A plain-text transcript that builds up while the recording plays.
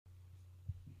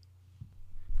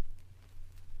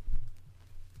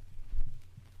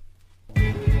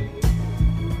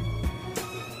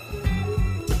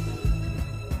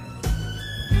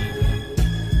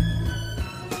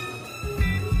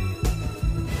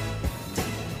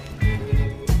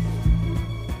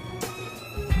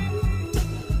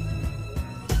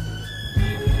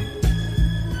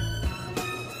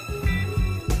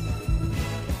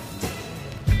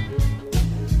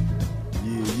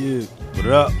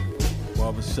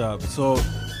Barbershop Talk.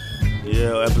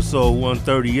 Yeah, episode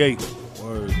 138.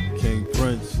 Word. King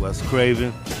Prince. Wes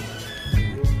Craven.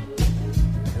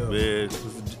 Yeah. Man,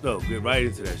 get right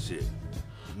into that shit.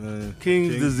 Man.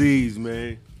 King's disease,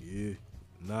 man. Yeah.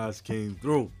 Nas came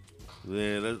through.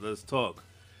 Man, let's talk.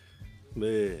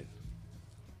 Man,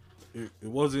 It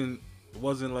wasn't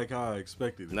like how I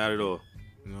expected it. not at all.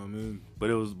 You know what I mean? But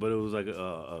it was like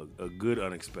a good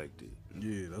unexpected.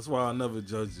 Yeah, that's why I never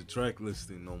judge the track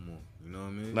listing no more. You know what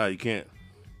I mean? Nah, you can't.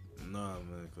 Nah,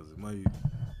 man, because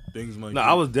things might. Nah,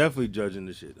 I was definitely judging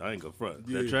the shit. I ain't gonna front.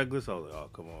 Yeah. That track list, I was like, oh,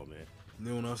 come on, man. And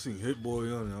then when I seen Hit Boy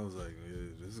on it, I was like, yeah,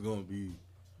 this is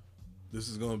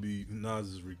gonna be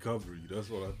Nas's recovery. That's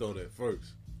what I thought at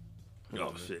first.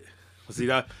 Oh shit. See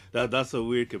that's a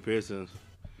weird comparison.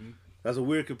 That's a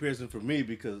weird comparison for me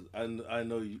because I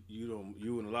know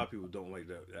you and a lot of people don't like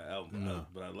that album, Nah.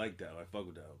 but I like that. I fuck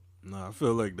with that album. Nah, I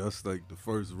feel like that's like the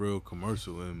first real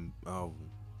commercial album.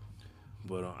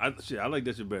 But I like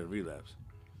that shit better than Relapse.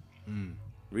 Mm.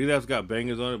 Relapse got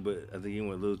bangers on it, but I think he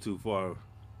went a little too far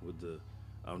with the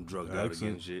I'm drugged The out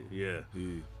accent? again shit. Yeah.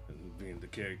 Yeah. And being the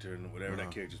character and whatever Nah.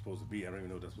 that character's supposed to be. I don't even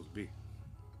know what that's supposed to be.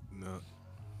 Nah.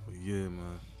 But yeah,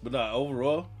 man. But nah,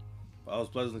 overall, I was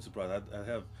pleasantly surprised.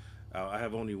 I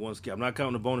have only one skip. I'm not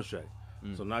counting the bonus track.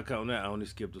 So not counting that, I only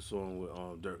skipped the song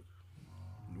with Dirk.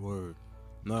 Word.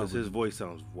 Nah, Because his voice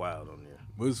sounds wild on there.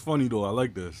 but it's funny though. I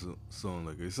like that song.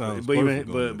 Like it sounds But perfect.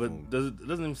 it doesn't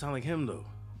even sound like him though.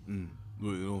 But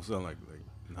it don't sound like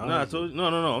No, I told you. No.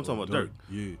 I'm talking about Dirk.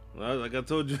 Yeah. Like I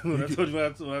told you when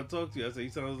I talked to you, I said he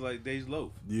sounds like Dej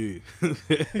Loaf. Yeah.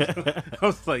 I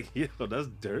was like, yo, that's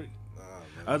Dirk. Nah,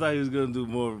 man. I thought he was gonna do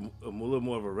a little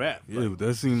more of a rap. Yeah, but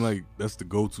that seemed like that's the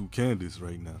go-to Candace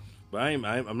right now. But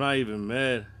I'm not even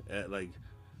mad at like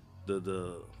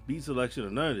the beat selection or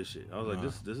none of this shit. I was like,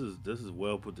 this is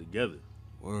well put together.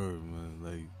 Word,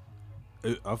 man.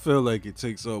 Like, I feel like it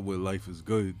takes up what Life Is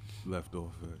Good left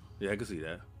off at. Yeah, I can see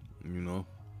that. You know?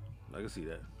 I can see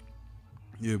that.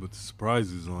 Yeah, but the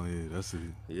surprises on here, that's it.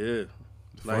 Yeah. The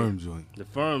Like, firm joint. The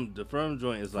firm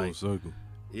joint is Full like, circle.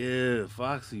 yeah,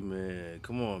 Foxy, man.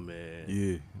 Come on, man.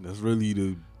 Yeah, that's really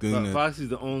the thing that... Foxy's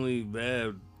the only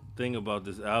bad thing about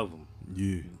this album.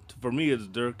 Yeah. For me, it's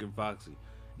Dirk and Foxy.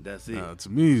 That's it. Nah, to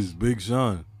me, it's Big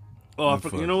Sean. Oh,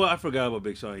 you know what? I forgot about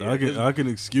Big Sean. Yeah, I can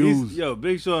excuse... Yo,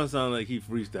 Big Sean sound like he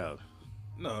freestyled.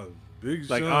 No, Big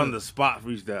Like Sean... on the spot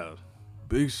freestyled.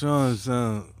 Big Sean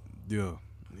sound... Yo,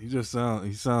 he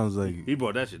sounds like... He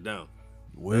brought that shit down.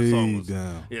 way song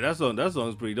down. Yeah, that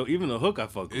song's pretty dope. Even the hook I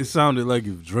fucked It with. sounded like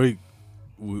if Drake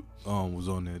was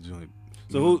on that joint.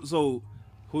 So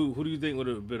who do you think would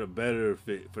have been a better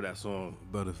fit for that song?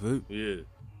 Better fit? Yeah.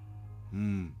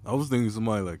 I was thinking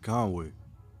somebody like Conway.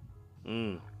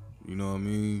 Mm. You know what I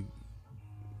mean?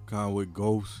 Conway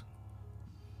Ghost.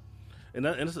 And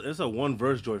it's a one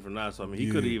verse joint for Nas. So I mean, he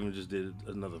Yeah. could have even just did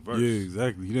another verse. Yeah,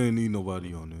 exactly. He didn't need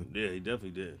nobody on it. Yeah, he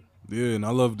definitely did. Yeah, and I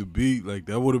love the beat. Like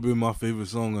that would have been my favorite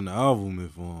song on the album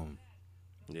if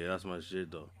Yeah, that's my shit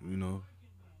though. you know.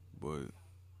 But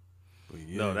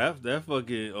yeah. No, that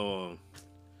fucking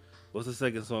what's the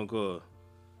second song called?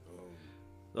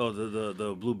 Oh,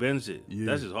 the Blue Ben shit. Yeah.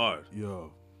 That's just hard.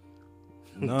 Yo.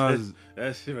 Nas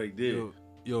That shit right there.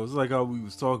 yo, it's like how we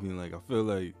was talking. Like I feel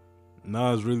like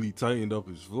Nas really tightened up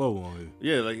his flow on it.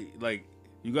 Yeah, like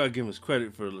you gotta give him his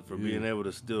credit for being able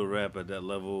to still rap at that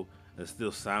level and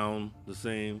still sound the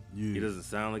same. Yeah. He doesn't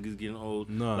sound like he's getting old.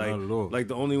 No, like, not at all. Like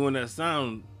the only one that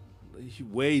sound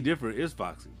way different is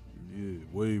Foxy. Yeah,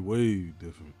 way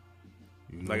different.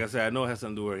 You know? Like I said, I know it has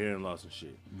something to do with her hearing loss and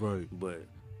shit. Right. But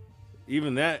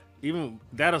even that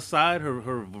aside,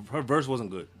 her verse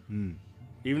wasn't good.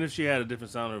 Even if she had a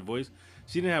different sound in her voice,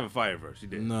 she didn't have a fire verse. She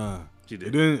did. Nah. She did.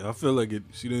 It didn't. I feel like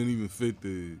she didn't even fit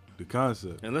the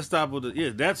concept. And let's stop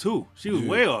with that's who. She was Yeah.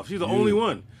 way off. She's the Yeah. only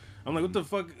one. I'm like, what the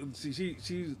fuck?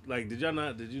 She's like, did you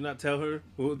not tell her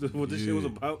what this shit was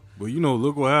about? But you know,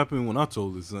 look what happened when I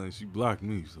told her something. She blocked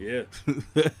me. So. Yeah.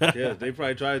 Yeah, they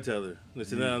probably tried to tell her. They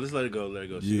said, no, let's let it go.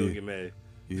 She's gonna get mad.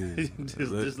 Yeah.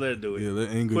 just let her do it. Yeah, let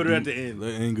anger Put her do, at the end.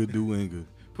 Let anger do anger.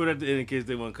 Put her at the end in case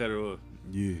they want to cut her off.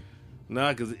 Yeah.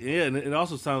 Nah, because, and it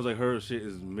also sounds like her shit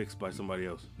is mixed by somebody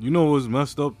else. You know what's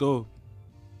messed up, though?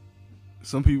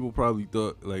 Some people probably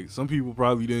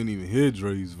didn't even hear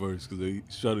Dre's verse because they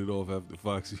shut it off after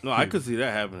Foxy. No, I could see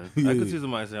that happening. Yeah. I could see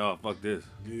somebody saying, oh, fuck this.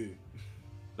 Yeah.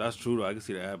 That's true, though. I can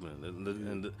see that happening.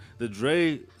 And the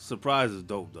Dre surprise is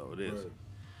dope, though. It is. Right.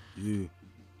 Yeah.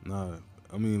 Nah,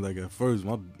 I mean, like, at first,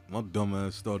 my dumb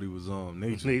ass thought he was on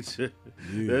Nature. Nature.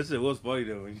 Yeah. That shit was funny,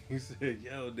 though. When you said,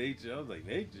 yo, Nature, I was like,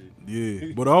 Nature?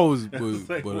 Yeah. But I was, I was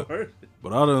like, but word? I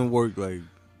done work, like,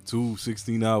 2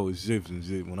 16-hour shifts and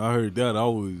shit. When I heard that, I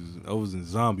was in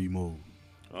zombie mode.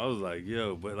 I was like,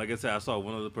 yo, but like I said, I saw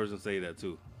one other person say that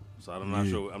too. So I'm not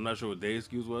sure. I'm not sure what their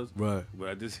excuse was. Right. But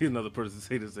I did see another person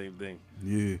say the same thing.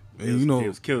 Yeah, and it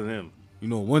was killing him.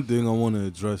 One thing I want to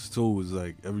address too is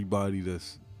like everybody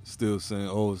that's still saying,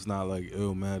 "Oh, it's not like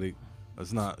Illmatic."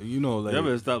 It's not, like. You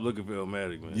better stop looking for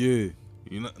Illmatic, man. Yeah,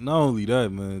 not only that,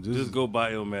 man. Just go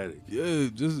buy Illmatic. Yeah,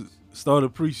 just start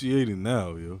appreciating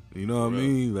now, yo. You know what I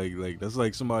mean? Like that's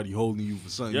like somebody holding you for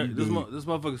something. Yeah, this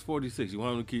motherfucker's 46. You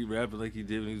want him to keep rapping like he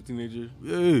did when he was a teenager?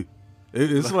 Yeah.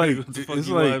 It's like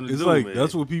man?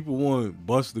 That's what people want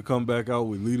Bus to come back out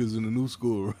with Leaders in the New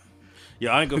School.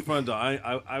 Yeah, I ain't gonna front though.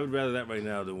 I would rather that right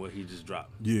now than what he just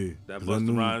dropped. Yeah, that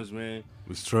Busta Rhymes, man,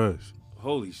 was trash.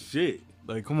 Holy shit!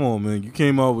 Like, come on, man. You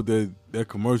came out with that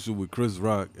commercial with Chris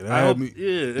Rock. And that had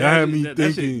me thinking.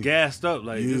 That shit gassed up.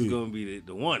 Like, this is gonna be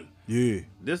the one. Yeah.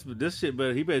 This shit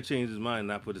better. He better change his mind and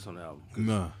not put this on the album.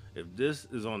 Nah. If this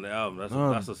is on the album,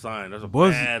 that's a sign. That's a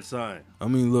bad sign. I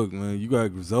mean, look, man. You got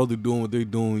Griselda doing what they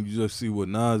doing. You just see what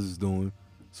Nas is doing.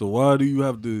 So why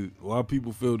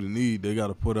people feel the need? They got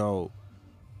to put out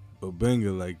a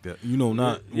banger like that.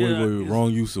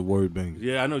 Wrong use of word banger.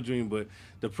 Yeah, I know, Dream, but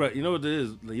you know what it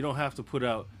is? You don't have to put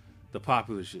out the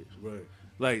popular shit. Right.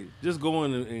 Like, just go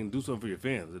in and do something for your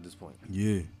fans at this point.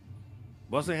 Yeah.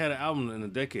 Bus ain't had an album in a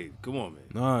decade. Come on, man.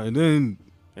 Nah,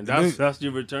 and that's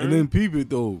your return. And then peep it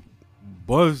though,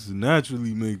 Bus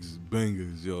naturally makes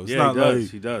bangers, yo. He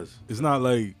does. It's not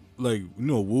like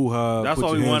Wu Ha. That's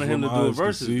why we wanted him to do a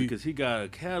versus because he got a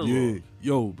catalog. Yeah,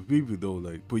 yo, but peep it though,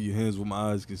 like Put Your Hands Where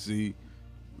My Eyes Can See.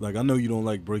 Like, I know you don't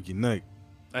like Break Your Neck.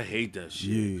 I hate that shit.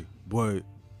 Yeah,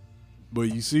 but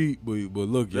you see, but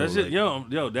look, yo, that shit,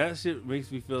 that shit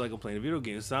makes me feel like I'm playing a video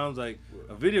game. It sounds like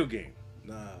a video game.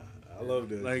 Nah, I love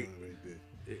that. Like,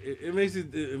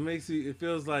 it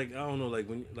feels like, I don't know, like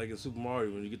when, like in Super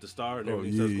Mario, when you get the star and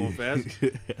everything starts going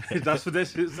fast. That's what that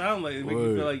shit sounds like. It makes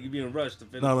you feel like you're being rushed to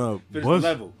finish the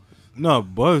level. No,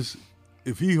 Buzz,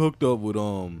 if he hooked up with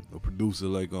a producer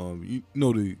like the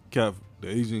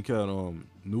Asian cat, how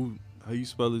you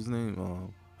spell his name?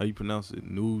 How you pronounce it?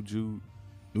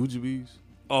 Nujabes?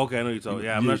 Oh, okay, I know you're talking.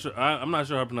 Yeah, I'm not sure. I'm not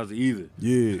sure how to pronounce it either.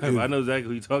 Yeah, I know exactly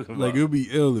who you're talking about. Like, it'd be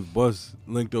ill if Bus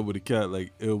linked up with a cat,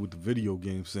 like ill with the video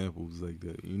game samples like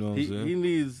that. You know what I'm saying? He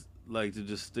needs to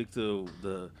just stick to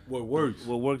what works.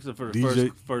 What works for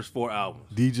the first 4 albums.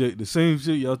 DJ, the same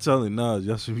shit y'all telling Nas,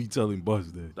 y'all should be telling Bus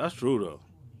that. That's true though.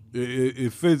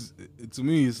 It fits. To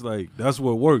me, it's like that's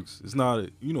what works. It's not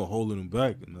holding him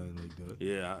back and nothing like that.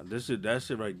 Yeah, that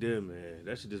shit right there, man.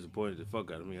 That shit disappointed the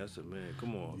fuck out of me. I said, man,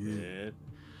 come on, man.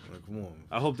 Like, come on.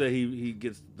 I hope that he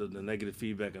gets the negative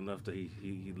feedback enough that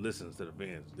he listens to the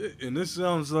fans. And this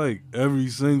sounds like every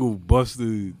single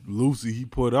Busted Lucy he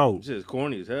put out. It's just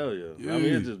corny as hell, yo. Yeah. I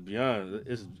mean, it's just beyond.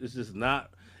 It's just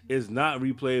not. It's not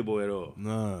replayable at all.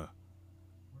 Nah.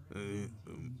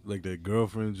 Like that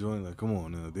girlfriend joint. Like, come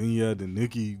on now. Then you had the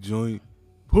Nicki joint.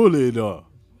 Pull it off.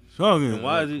 And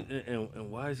why is he?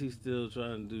 And why is he still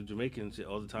trying to do Jamaican shit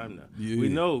all the time now? Yeah.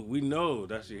 We know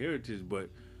that's your heritage, but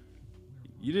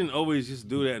you didn't always just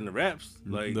do that in the raps.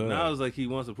 Like, now it's like he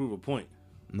wants to prove a point.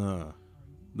 Nah,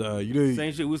 you didn't.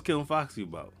 Same shit we was killing Foxy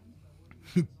about.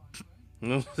 You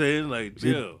know what I'm saying? Like,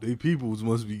 chill. They peoples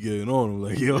must be getting on him.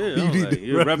 Like, yo,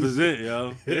 you represent,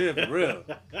 yo. Yeah, for real.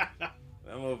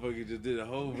 That motherfucker just did a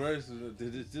whole verse,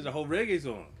 did a whole reggae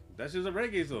song. That shit's a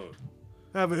reggae song.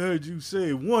 Haven't heard you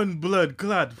say one blood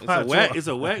clot. It's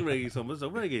a whack reggae song, but it's a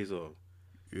reggae song.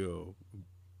 Yo,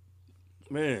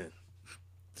 man.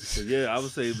 So yeah, I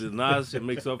would say the Nas shit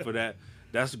makes up for that.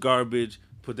 That's garbage.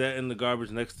 Put that in the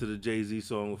garbage next to the Jay-Z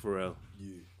song with Pharrell.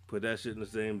 Yeah. Put that shit in the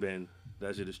same bin.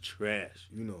 That shit is trash.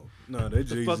 That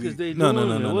Jay-Z. The fuck is they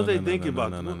doing? What was they thinking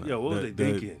about? Yo, what was they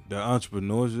thinking? The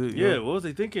entrepreneur shit. Yeah, what was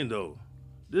they thinking though?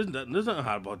 There's nothing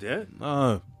hot about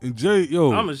that. And Jay,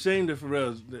 I'm ashamed that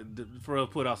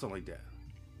Pharrell put out something like that.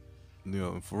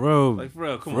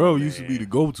 Pharrell, come on, Pharrell used to be the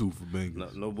go-to for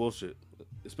bangers. No bullshit,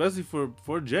 especially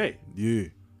for Jay. Yeah.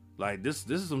 Like, this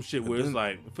is some shit where it's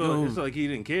like he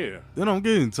didn't care. Then I'm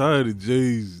getting tired of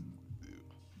Jay's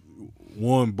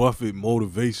Warren Buffett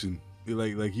motivation.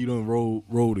 Like he done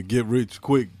roll to get rich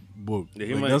quick book.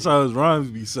 Yeah, that's how his rhymes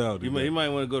be sounding. He might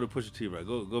want to go to Pusha T, right?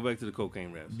 Go back to the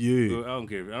cocaine raps. Yeah. I don't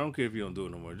care if you don't do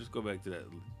it no more. Just go back to that.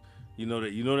 You know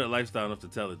that lifestyle enough to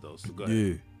tell it though. So go ahead.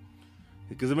 Yeah.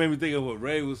 Because it made me think of what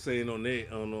Ray was saying on their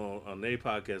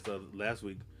podcast last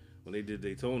week when they did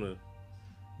Daytona.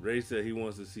 Ray said he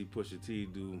wants to see Pusha T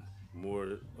do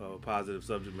more positive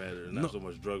subject matter and not so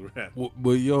much drug rap.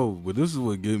 But this is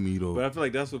what get me though. But I feel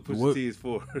like that's what Pusha T is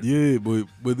for. Yeah, but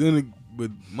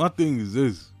my thing is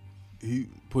this: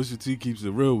 Pusha T keeps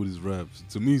it real with his raps.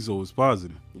 To me, so it's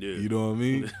positive. Yeah. You know what I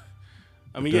mean?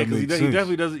 I mean, yeah, because he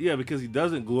definitely doesn't. Yeah, because he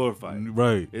doesn't glorify it.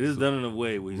 Right. It is done in a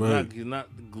way where he's not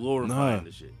glorifying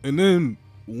the shit. And then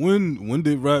when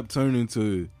did rap turn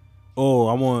into, oh,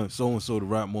 I want so and so to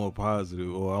rap more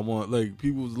positive, or I want like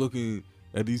people was looking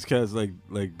at these cats like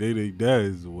they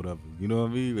dads or whatever. You know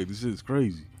what I mean? Like this shit's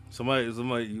crazy. Somebody,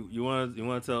 you want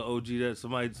to tell OG that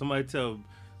somebody tell,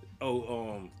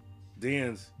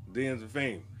 Dan's of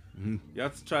Fame. Mm-hmm.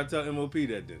 Y'all try to tell MOP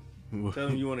that then. Tell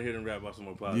him you want to hear them rap about some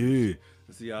more positive. Yeah.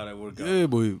 And see how that works out. Yeah,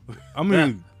 but I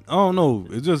mean, I don't know.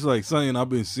 It's just like something I've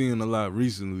been seeing a lot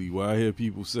recently where I hear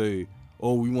people say,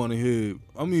 oh, we want to hear.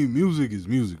 I mean, music is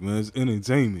music, man. It's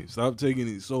entertainment. Stop taking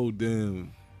it so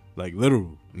damn like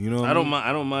literal. You know? I don't mind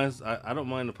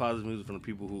the positive music from the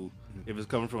people who, if it's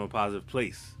coming from a positive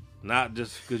place. Not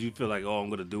just because you feel like, oh, I'm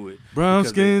going to do it. Brown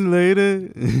skin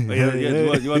lady. Yeah.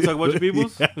 You want to talk about your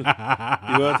peoples? You want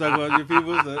to talk about your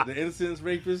peoples? The innocence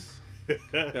rapists?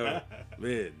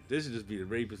 Man, this should just be the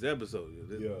rapist episode.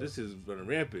 This is running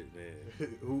rampant,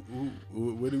 man.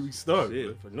 Where do we start?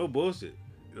 Shit, no bullshit.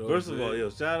 You know First of all,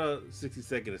 shout out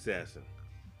 60-Second Assassin.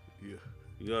 Yeah.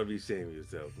 You ought to be ashamed of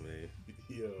yourself, man.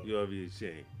 You ought to be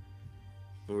ashamed.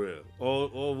 For real.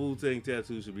 All Wu-Tang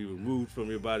tattoos should be removed from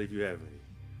your body if you have any.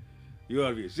 You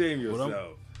ought to be ashamed of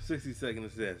yourself. 60-Second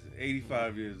Assassin,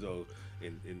 85 years old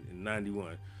in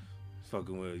 91,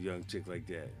 fucking with a young chick like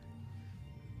that.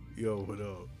 Yo, what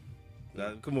up?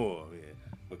 Now, come on, man.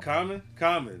 But Common,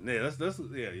 yeah, that's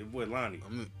your boy Lonnie.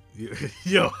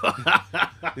 Yo,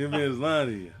 your man's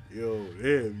Lonnie. Yo,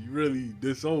 damn, you really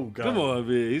disowned Common. Come on,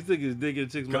 man. He's sticking his dick in a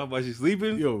chick's mouth while she's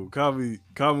sleeping. Yo, Common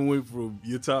went from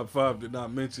your top 5 to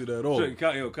not mention at all.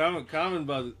 Yo, Common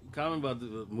about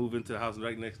to move into the house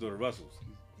right next door to Russell's.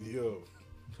 Yo,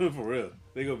 for real,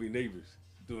 they gonna be neighbors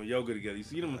doing yoga together. You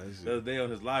see them the other day on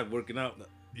his live working out.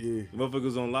 Yeah, the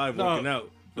motherfuckers on live working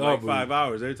out for 5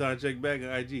 hours. Every time I check back on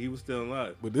IG, he was still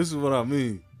alive. But this is what I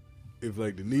mean. If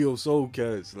like the Neo Soul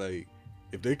cats, like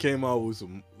if they came out with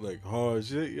some like hard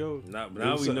shit, yo. Now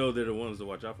we know they're the ones to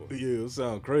watch out for. Yeah, it'll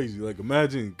sound crazy. Like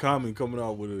imagine Common coming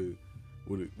out with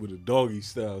a doggy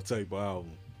style type of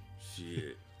album.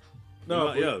 Shit.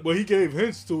 But he gave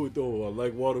hints to it though.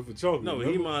 Like Water for Chocolate. No, but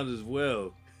he might as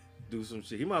well do some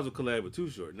shit. He might as well collab with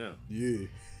Too Short now. Yeah.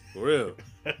 For real.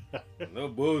 No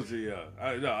bullshit,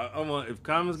 y'all. If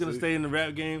Common's gonna stay in the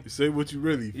rap game, say what you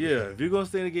really feel. Yeah, if you're gonna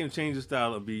stay in the game, change the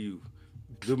style and be you.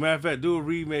 As a matter of fact, do a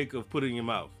remake of Put It in Your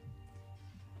Mouth.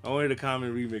 I want to hear the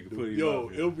Common remake of Put It in Your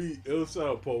Mouth. It'll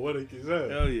sound poetic as hell.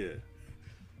 Hell yeah.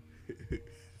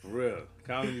 For real.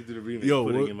 Common needs to do the remake of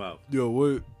Put It in Your Mouth.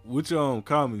 Yo, what's your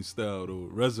Common style though?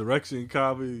 Resurrection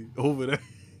Common over there?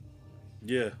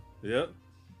 Yeah. Yep.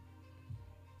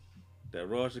 That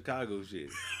raw Chicago shit.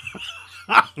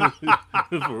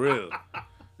 For real.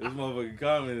 This motherfucking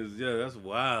Common is, that's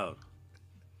wild.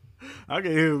 I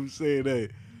can hear him saying that.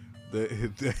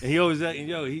 And he always acting,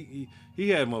 he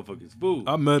had motherfuckers food.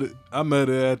 I met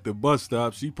her at the bus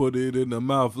stop. She put it in her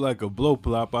mouth like a blow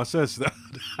plop. I said stop.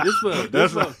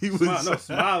 That's what he was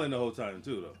smiling the whole time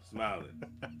too though. Smiling.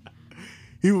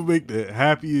 He would make the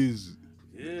happiest.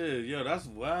 Yeah, that's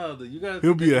wild. You guys.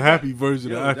 He'll be a happy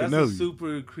version of Akinelli. That's a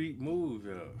super creep move,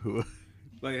 yo.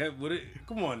 Like,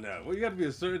 come on now. Well, you got to be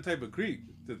a certain type of creep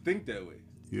to think that way.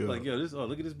 Yeah. Like,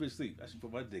 look at this bitch sleep. I should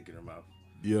put my dick in her mouth.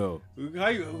 Yo.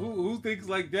 Who thinks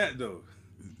like that though?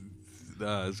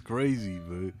 Nah, it's crazy,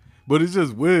 man. But it's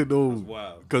just weird though. It's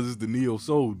wild. Because it's the Neo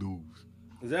Soul dudes.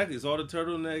 Exactly. It's all the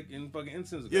turtleneck and fucking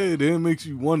incense. Yeah, then it makes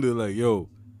you wonder, like, yo,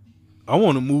 I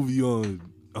want a movie on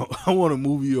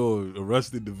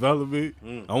Arrested Development.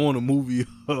 I want a movie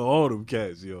on all them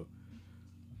cats, yo.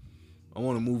 I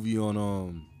want a movie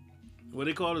on what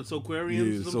they call it,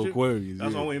 Soquarians? Yeah, Soquarians.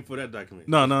 That's why I'm waiting for that document.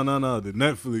 No, the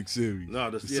Netflix series.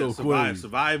 No,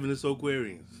 Surviving the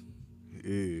Soquarians.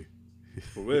 Yeah.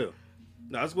 For real.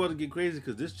 Now, it's going to get crazy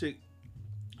because this chick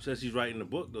says she's writing a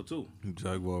book, though, too.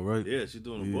 Jaguar, right? Yeah, she's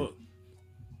doing a book.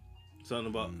 Something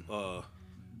about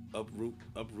uproot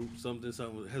something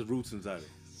has roots inside it.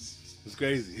 It's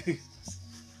crazy.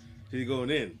 She's going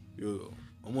in. Yo,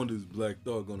 I wonder if Black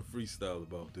Thought gonna freestyle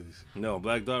about this. No,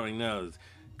 Black Thought right now is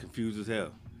confused as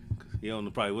hell. He don't know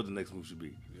probably what the next move should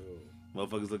be. Yo.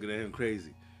 Motherfuckers looking at him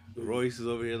crazy. Royce is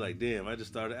over here like, damn, I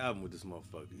just started an album with this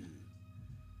motherfucker.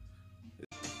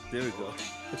 There we go.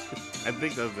 I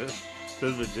think that's it.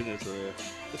 That's Virginia, so yeah.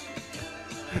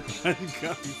 I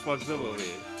got me fucked up over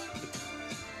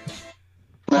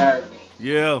here.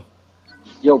 Yeah.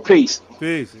 Yo, peace.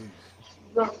 Peace.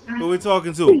 Who we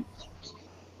talking to?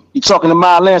 You talking to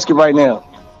Miles Lansky right now.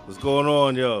 What's going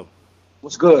on, yo?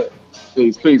 What's good?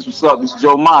 Peace, peace. What's up? This is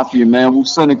Joe Mafia, man. Wu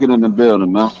Syndicate in the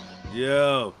building, man.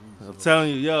 Yo, I'm telling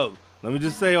you, yo. Let me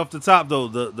just say off the top though,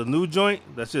 the new joint,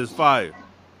 that shit is fire.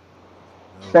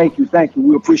 Thank you.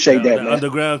 We appreciate that, That man.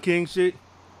 Underground King shit,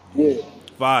 Yeah.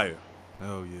 fire.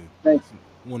 Hell yeah. Thank you.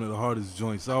 One of the hardest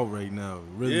joints out right now.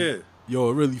 Really, yeah. Yo,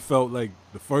 it really felt like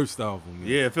the first album. Man.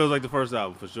 Yeah, it feels like the first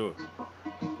album for sure.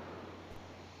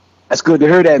 That's good to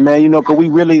hear that, man. You know, cause we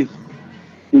really,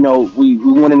 you know, we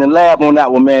went in the lab on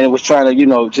that one, man, and was trying to, you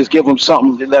know, just give them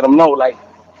something to let them know, like,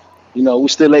 you know, we're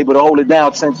still able to hold it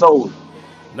down 10 toes.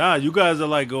 Nah, you guys are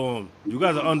like you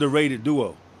guys are underrated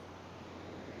duo.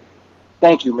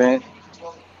 Thank you, man.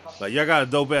 Like y'all got a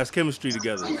dope ass chemistry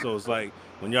together. So it's like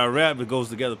when y'all rap, it goes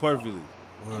together perfectly.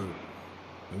 Word.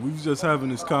 And we was just having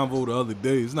this convo the other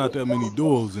day. It's not that many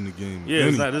duos in the game. Yeah,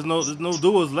 it's not, there's no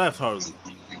duos left hardly.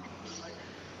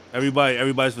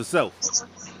 Everybody's for self.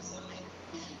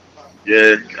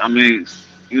 Yeah, I mean,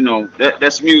 you know,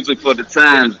 that's music for the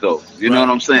times, though. You know what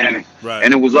I'm saying? Right.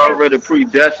 And it was already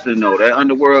predestined, though. That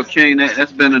Underworld King,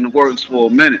 that's been in the works for a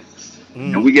minute.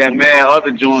 And we got mad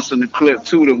other joints in the clip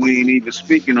too that we ain't even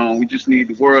speaking on. We just need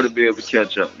the world to be able to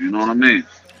catch up. You know what I mean?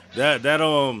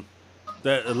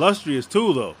 That illustrious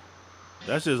too though.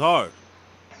 That shit's hard.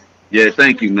 Yeah,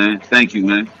 thank you, man. Thank you,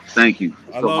 man. Thank you.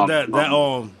 I love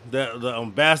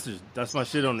the Bastards. That's my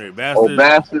shit on there. Oh,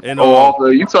 Bastards. And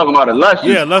okay. You talking about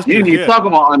illustrious? Yeah, illustrious. You ain't talking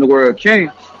about Underworld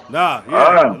King. Nah,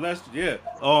 yeah, illustrious.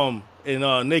 Yeah.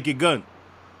 And Naked Gun.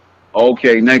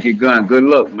 Okay, Naked Gun. Good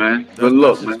look, man. Good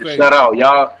look, man. Crazy. Shout out,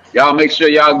 y'all. Y'all make sure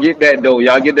y'all get that though.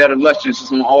 Y'all get that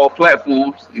illustrious on all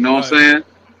platforms. You know what I'm saying?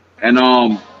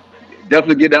 And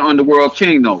definitely get that Underworld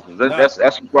King though.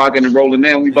 That's rocking and rolling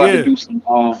there. We about to do some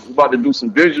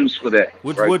visuals for that.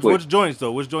 Which joints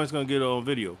though? Which joints gonna get on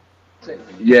video?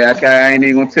 Yeah, I ain't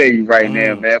even gonna tell you right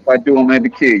now, man. If I do, I'm gonna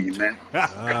kill you, man.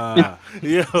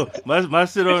 Yo, my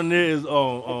shit on there is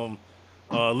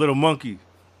Little Monkey.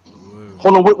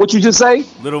 Hold on, what you just say?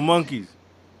 Little Monkeys.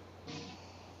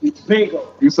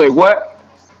 Bingo. You say what?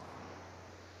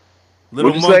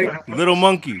 Little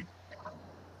Monkey.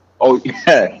 Oh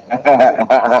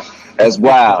yeah, that's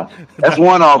wild. That's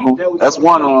one of them. That's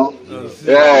one of them.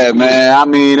 Yeah, man. I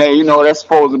mean, hey, you know, that's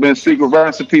supposed to be a secret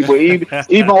recipe for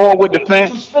even all with the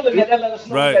fans.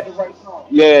 Right.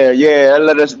 Yeah.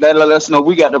 That let us know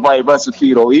we got the right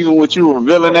recipe though. Even with you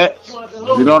revealing that,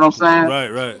 you know what I'm saying?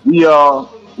 Right.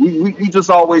 We just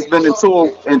always been in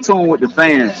tune with the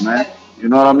fans, man. You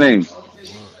know what I mean?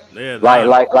 Yeah,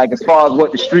 like as far as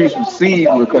what the streets receive,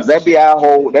 because that be our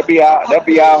whole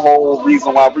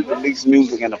reason why we release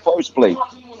music in the first place.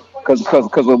 Because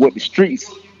of what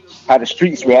how the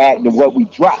streets react to what we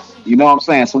drop. You know what I'm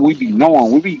saying? So we be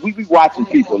knowing, we be watching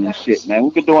people and shit, man.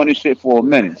 We've been doing this shit for a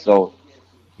minute, so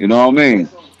you know what I mean?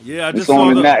 Yeah, it's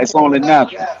only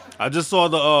natural. I just saw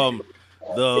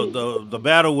the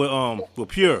battle with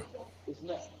Pure.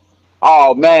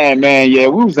 Oh man, yeah,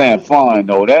 we was having fun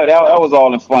though. That was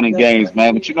all in fun and games,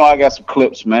 man. But you know, I got some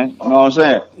clips, man. You know what I'm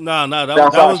saying? Nah,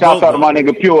 Shouts out to my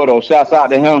nigga Pure though. Shouts out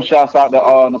to him. Shouts out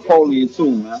to Napoleon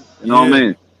too, man. You know what I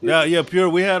mean? Yeah, Pure.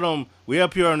 We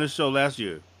had Pure on this show last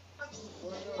year.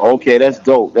 Okay, that's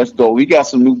dope. We got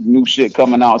some new shit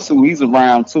coming out too. He's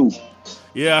around too.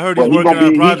 Yeah, I heard he's working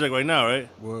on a project right now, right?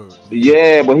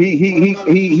 Yeah, but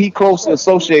he closely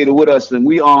associated with us, and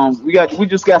we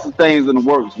just got some things in the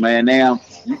works, man. Now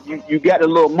you got a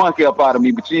little monkey up out of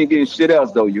me, but you ain't getting shit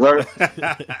else though. You heard?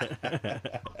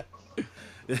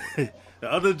 The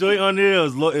other joint on there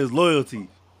is Loyalty.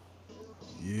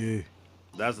 Yeah,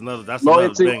 that's another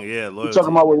thing. Yeah, Loyalty. You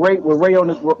talking about with Ray on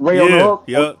the hook?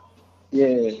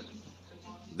 Yeah.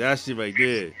 That shit right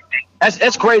there.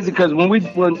 That's crazy because when we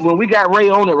got Ray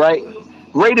on it, right?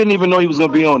 Ray didn't even know he was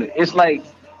gonna be on it. It's like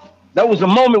that was the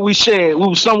moment we shared. We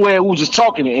was somewhere, we was just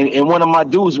talking, and one of my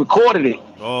dudes recorded it.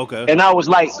 Oh, okay. And I was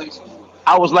like,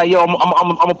 yo,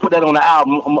 I'm gonna put that on the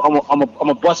album. I'm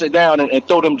gonna bust it down and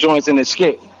throw them joints in the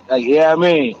skit. Like, yeah, I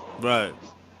mean. Right.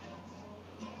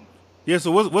 Yeah. So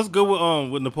what's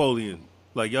good with Napoleon?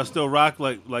 Like y'all still rock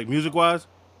like music wise?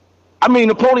 I mean,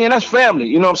 Napoleon, that's family.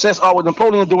 You know what I'm saying? It's always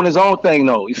Napoleon doing his own thing,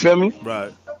 though. You feel me?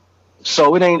 Right.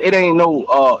 So it ain't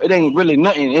really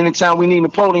nothing. Anytime we need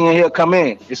Napoleon, he'll come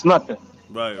in. It's nothing.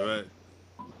 Right.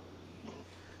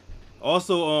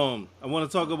 Also, I want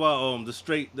to talk about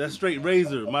that straight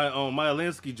razor, my Maya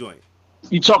Lansky joint.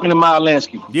 You talking to Maya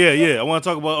Lansky? Yeah. I want to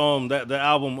talk about that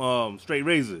album Straight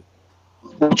Razor.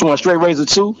 Which one? Straight Razor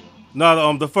 2?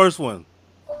 No, the first one.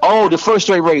 Oh, the first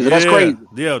Straight Razor. That's crazy.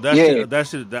 Yeah, that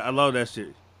shit. I love that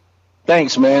shit.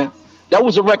 Thanks, man. That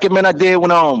was a record, man, I did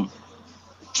when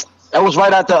That was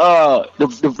right after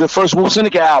the first Wu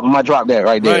Syndicate album. I dropped that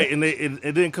right there. Right, and it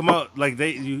didn't come out like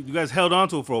you guys held on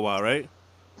to it for a while, right?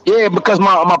 Yeah, because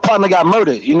my partner got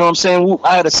murdered. You know what I'm saying?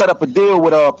 I had to set up a deal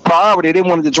with Priority. They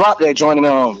wanted to drop that joint,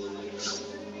 and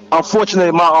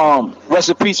unfortunately, my rest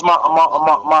in peace,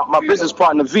 my business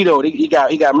partner Vito, he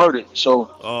got murdered.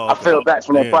 So I fell back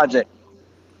from that project.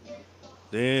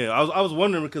 Damn, I was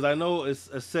wondering because I know it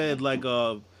said like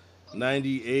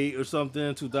 98 or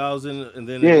something, 2000, and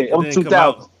then it didn't come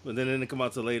out, and then it didn't come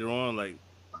out till later on, like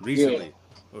recently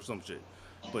or some shit.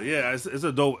 But yeah, it's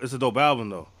a dope album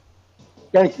though.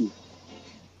 Thank you.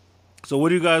 So what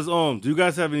do you guys do you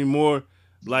guys have any more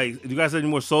do you guys have any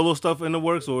more solo stuff in the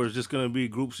works, or is it just gonna be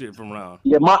group shit from around?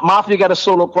 Yeah, Mafia got a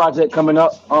solo project coming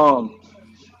up.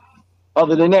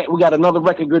 Other than that, we got another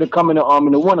record gonna coming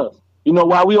in the winter. You know,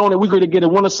 while we own it, we're going to get a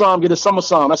winter song, get a summer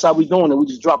song. That's how we doing it. We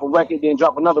just drop a record, then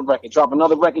drop another record, drop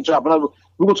another record, drop another.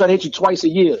 We're going to try to hit you twice a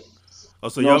year. Oh,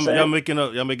 so y'all making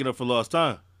up for lost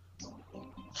time.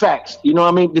 Facts. You know what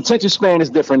I mean? The attention span is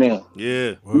different now.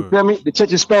 Yeah. You feel me? The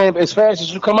attention span, as fast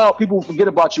as you come out, people will forget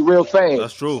about you real fast.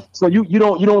 That's true. So you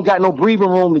don't got no breathing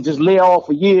room to just lay off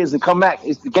for years and come back.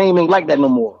 The game ain't like that no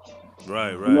more.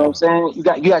 Right. You know what I'm saying? You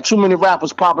got too many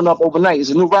rappers popping up overnight. It's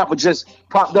a new rapper just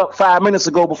popped up 5 minutes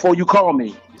ago before you call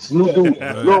me. It's a new dude,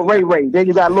 Lil Ray. Then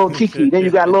you got Lil Kiki. Then you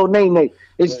got Lil Nene.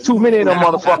 It's too many of them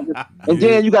motherfuckers. And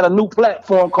then you got a new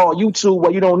platform called YouTube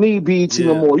where you don't need BET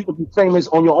no more. You can be famous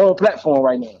on your own platform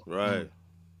right now. Right.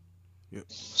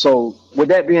 So with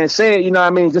that being said, you know what I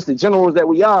mean? Just the generals that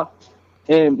we are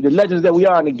and the legends that we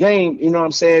are in the game, you know what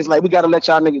I'm saying? It's like we got to let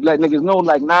niggas know,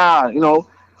 like, nah, you know,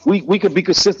 we could be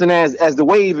consistent as the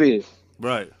wave is.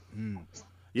 Right.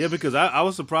 Yeah, because I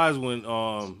was surprised when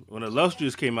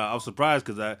Illustrious came out. I was surprised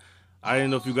because I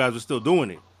didn't know if you guys were still doing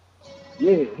it.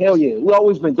 Yeah, hell yeah. We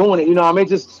always been doing it, you know what I mean?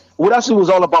 Just with us, it was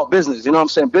all about business, you know what I'm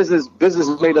saying? Business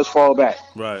has made us fall back.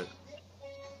 Right.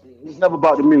 It's never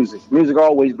about the music. Music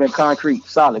always been concrete,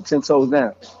 solid, 10 toes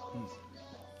down.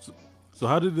 So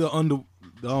how did the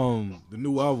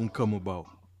new album come about?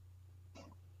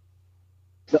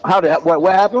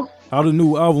 What happened? How the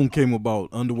new album came about?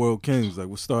 Underworld Kings, like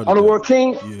what started? Underworld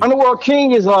King. Yeah. Underworld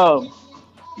King is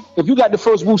if you got the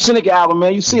first Wu Syndicate album,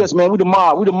 man, you see us, man. We the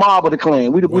mob of the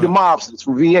clan. We the mobsters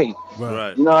from VA.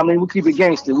 Right. You know what I mean? We keep it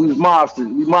gangster. We was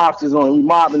mobsters. We mobsters on it. We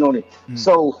mobbing on it.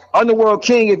 So Underworld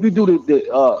King, if you do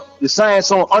the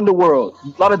science on Underworld,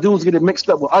 a lot of dudes get it mixed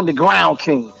up with Underground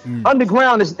King.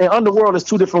 Underground and Underworld is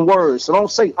two different words. So don't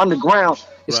say underground.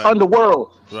 It's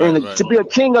Underworld. Right, to be a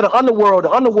king of the underworld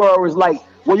is like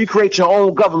where you create your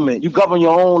own government. You govern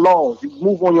your own laws. You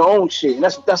move on your own shit. And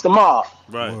that's the mob.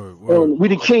 Right. And we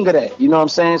the king of that. You know what I'm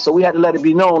saying? So we had to let it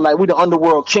be known like we the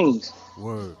underworld kings.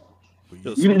 Word.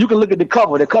 You can look at the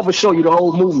cover. The cover show you the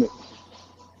whole movement.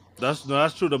 That's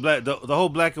true. The whole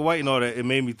black and white and all that, it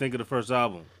made me think of the first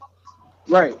album.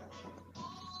 Right.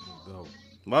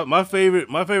 My favorite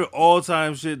all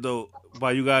time shit though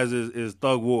by you guys is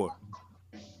Thug War.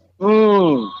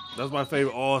 That's my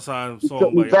favorite all-time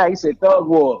song. He said Thug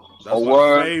War. That's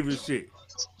my favorite shit.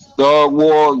 Thug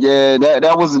War, yeah.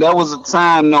 That was a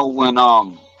time though when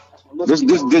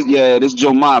this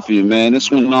Joe Mafia, man. This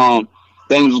when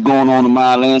things was going on in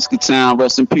my Alaska town.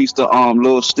 Rest in peace to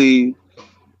Lil Steve.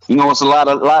 You know, it's a lot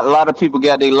of people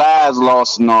got their lives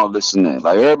lost and all this and that.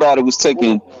 Like everybody was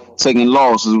taking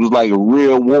losses. It was like a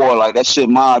real war. Like that shit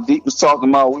Mobb Deep was talking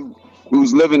about. We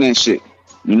was living that shit.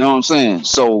 You know what I'm saying?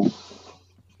 So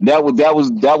that was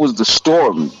the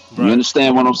story. Right. You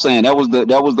understand what I'm saying? That was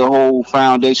the whole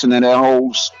foundation of that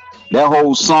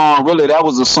whole song. Really, that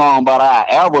was a song about our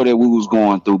era that we was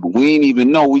going through, but we didn't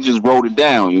even know. We just wrote it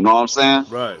down. You know what I'm saying?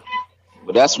 Right.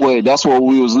 But that's where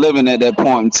we was living at that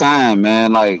point in time,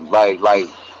 man. Like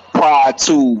prior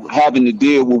to having to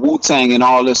deal with Wu-Tang and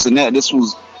all this and that, this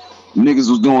was niggas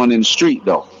was doing in the street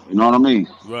though. You know what I mean?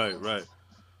 Right.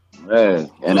 Yeah,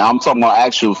 and I'm talking about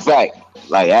actual fact,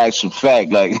 like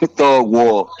Thug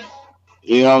War.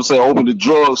 You know what I'm saying? Open the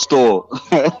drugstore.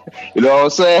 You know what I'm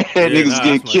saying? Yeah, niggas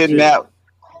get kidnapped.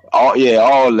 All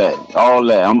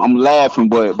that. I'm laughing,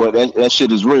 but that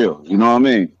shit is real. You know what I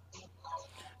mean?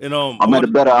 And I'm at a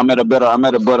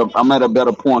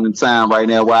better point in time right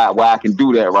now where I can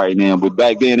do that right now. But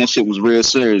back then that shit was real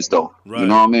serious though. Right. You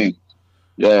know what I mean?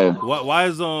 Yeah. Why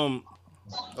is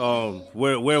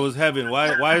Where Was Heaven?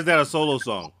 Why is that a solo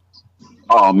song?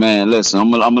 Oh man, listen, I'm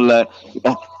gonna let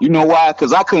you know why?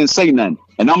 Because I couldn't say nothing,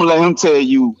 and I'm gonna let him tell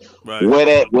you where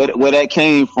that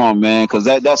came from, man. Because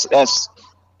that's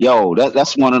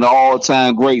one of the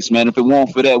all-time greats, man. If it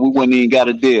weren't for that, we wouldn't even got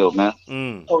a deal, man.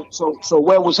 So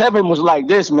Where Was Heaven was like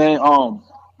this, man.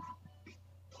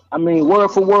 I mean, word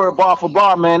for word, bar for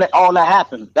bar, man. All that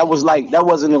happened. That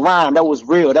wasn't a rhyme. That was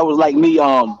real. That was like me.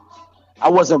 I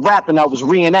wasn't rapping. I was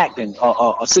reenacting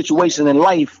a situation in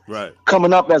life, right?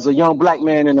 Coming up as a young black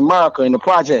man in America in the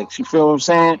projects. You feel what I'm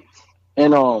saying?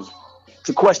 And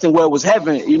to question where was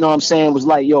heaven, you know what I'm saying, was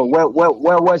like, yo, where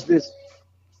was this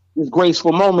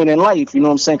graceful moment in life? You know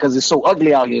what I'm saying? Because it's so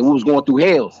ugly out here. We was going through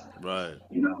hell. Right.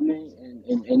 You know what I mean?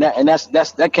 And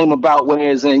that came about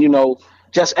whereas in, you know,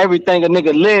 just everything a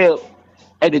nigga lived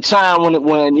at the time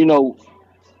when you know,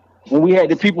 when we had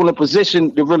the people in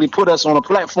position to really put us on a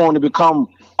platform to become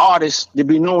artists, to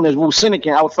be known as Wu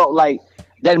Syndicate, I felt like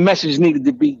that message needed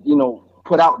to be, you know,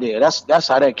 put out there. That's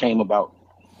how that came about.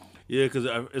 Yeah, because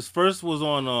its first was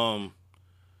on,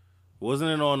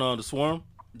 wasn't it on the Swarm?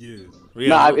 Yeah.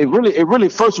 Nah, it really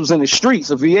first was in the streets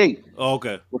of VA. Oh,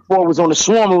 okay. Before it was on the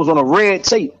Swarm, it was on a red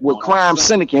tape with Crime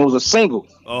Syndicate. It was a single,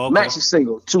 maxi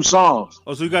single, 2 songs.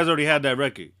 Oh, so you guys already had that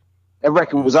record? That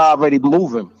record was already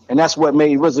moving, and that's what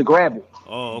made RZA grab it.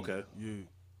 Oh, okay. Yeah.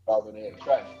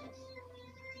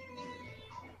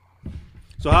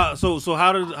 So how's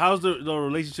the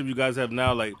relationship you guys have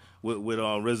now, like with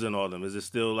RZA and all them? Is it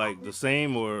still like the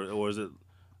same or is it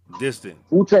distant?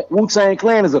 Wu-Tang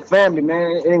Clan is a family,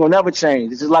 man. It ain't gonna never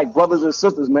change. It's just like brothers and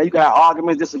sisters, man. You can have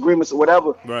arguments, disagreements, or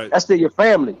whatever. Right. That's still your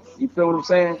family. You feel what I'm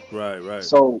saying? Right.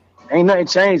 So ain't nothing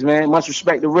changed, man. Much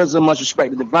respect to RZA, much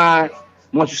respect to Divine,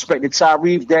 much respect to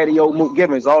Tyrese, Daddy O, Mook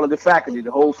Givens, all of the faculty,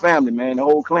 the whole family, man, the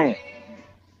whole clan.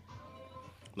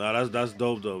 Nah, that's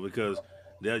dope though, because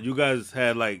you guys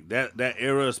had like that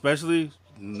era, especially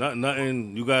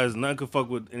nothing. You guys nothing could fuck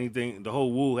with anything. The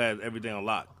whole Wu had everything on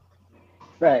lock.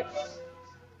 Facts.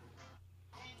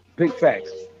 Big facts.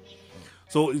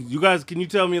 So you guys, can you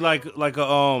tell me like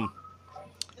a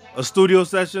studio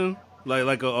session,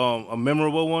 like a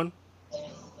memorable one?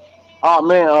 Oh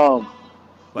man,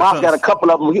 Mouth got a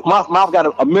couple of them. Mouth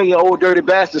got a million old dirty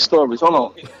bastard stories. Hold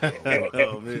on.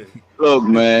 Oh man. Look,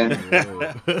 man.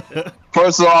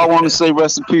 First of all, I want to say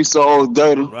rest in peace to old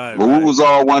dirty. Right, but we was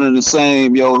all one and the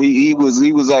same, yo. He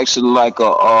was actually like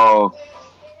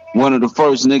one of the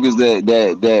first niggas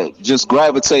that just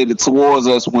gravitated towards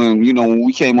us when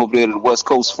we came over there to the West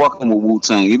Coast fucking with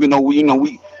Wu-Tang. Even though we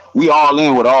all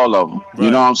in with all of them. Right.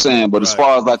 You know what I'm saying? But as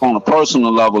far as like on a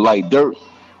personal level, like Dirt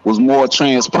was more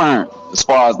transparent as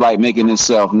far as like making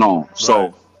himself known. Right.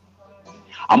 So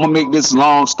I'm gonna make this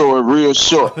long story real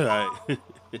short. Right.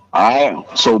 All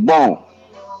right. So boom.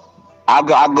 I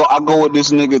go with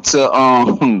this nigga to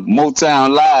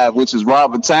Motown Live, which is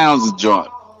Robert Towns' joint.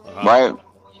 Right?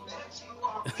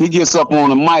 He gets up on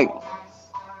the mic.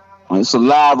 It's a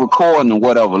live recording or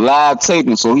whatever, live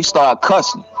taping. So he started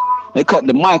cussing. They cut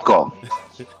the mic off.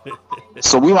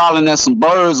 So we hollering at some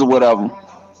birds or whatever.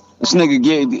 This nigga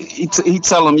he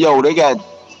tell him, yo, they got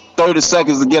 30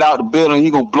 seconds to get out the building. He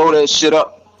gonna blow that shit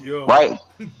up. Yo. Right?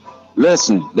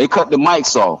 Listen, they cut the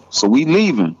mics off. So we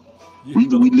leaving. We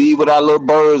leave with our little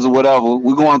birds or whatever.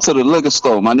 We going to the liquor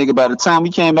store. My nigga, by the time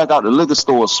we came back out the liquor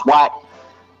store, SWAT,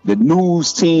 the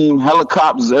news team,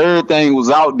 helicopters, everything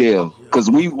was out there. Cause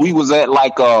we was at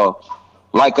like a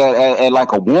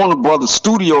Warner Brothers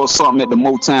studio or something at the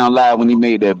Motown Live when he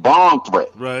made that bomb threat.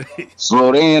 Right.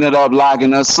 So they ended up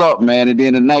locking us up, man. And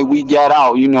then the night we got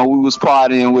out, we was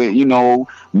partying with,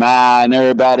 Ma and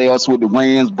everybody else with the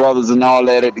Wayans brothers and all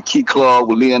that at the Key Club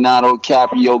with Leonardo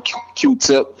DiCaprio,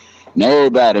 Q-Tip, and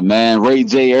everybody, man. Ray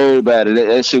J, everybody.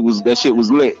 That shit was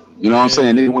lit. You know what I'm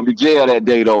saying? Nigga went to jail that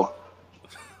day though.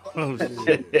 Oh,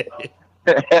 shit.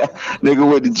 Nigga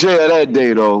went to jail that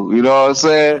day though. You know what I'm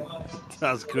saying?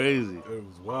 That's crazy. It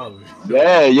was wild.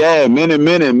 Yeah. Minute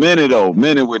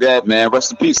with that, man.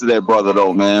 Rest in peace to that brother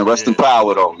though, man. Rest in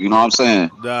power though. You know what I'm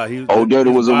saying? Nah, Old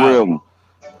Dirty was a real one.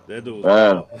 That dude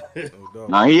was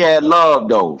Now he had love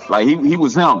though. Like he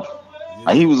was him.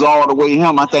 Like he was all the way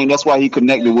him. I think that's why he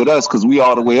connected with us, because we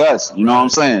all the way us. You know what I'm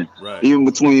saying? Right. Even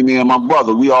between me and my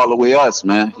brother, we all the way us,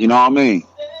 man. You know what I mean?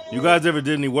 You guys ever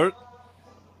did any work?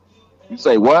 You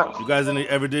say what? You guys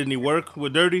ever did any work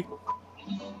with Dirty?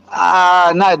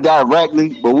 Not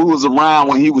directly, but we was around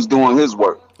when he was doing his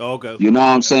work. Oh, okay. You know what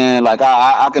I'm saying? Like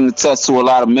I can attest to a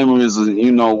lot of memories of,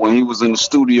 when he was in the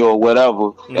studio or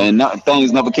whatever, and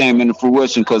things never came into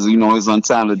fruition because his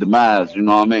untimely demise. You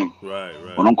know what I mean? Right.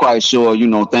 But I'm quite sure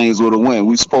things would have went.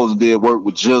 We supposed to did work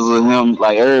with Jizza, him,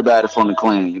 like everybody from the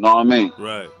clan. You know what I mean?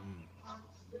 Right.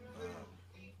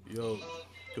 Yo,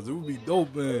 because it would be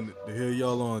dope, man, to hear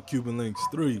y'all on Cuban Links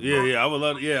 3. Bro. Yeah. I would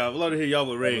love to hear y'all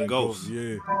with Ray and Ghost.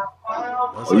 Yeah.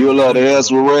 You would love to hear us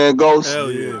with Ray and Ghost?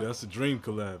 Hell yeah, that's a dream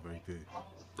collab right there.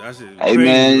 That's it. Hey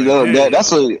man, look,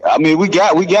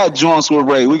 we got joints with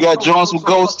Ray. We got joints with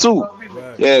Ghost too. Right.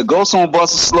 Yeah, Ghost on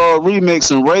Buster Slug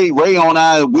remix and Ray on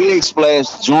our Wig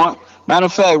Splash joint. Matter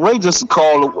of fact, Ray just a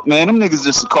call, man. Them niggas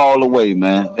just a call away,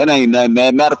 man. That ain't nothing,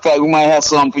 man. Matter of fact, we might have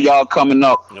something for y'all coming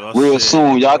up real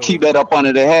soon. Y'all keep that up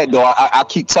under the hat, though. I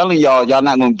keep telling y'all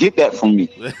not gonna get that from me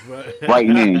right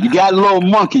now. You got a little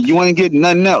monkey. You ain't getting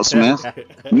nothing else, man.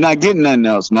 You're not getting nothing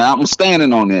else, man. I'm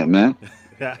standing on that, man.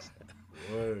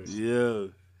 Yeah.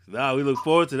 Nah, we look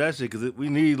forward to that shit because we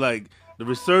need like the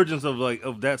resurgence of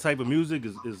that type of music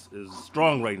is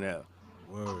strong right now.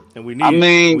 Word. And we need. I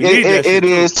mean, it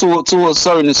is to a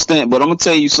certain extent, but I'm gonna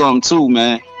tell you something too,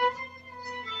 man.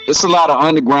 It's a lot of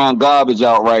underground garbage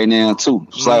out right now too.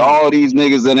 It's like all these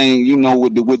niggas that ain't,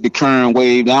 with the current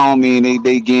wave. I don't mean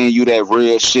they getting you that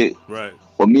real shit. Right.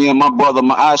 But me and my brother,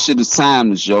 our shit is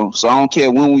timeless, yo. So I don't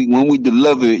care when we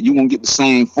deliver it, you gonna get the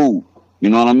same food. You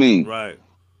know what I mean? Right.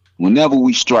 Whenever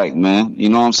we strike, man. You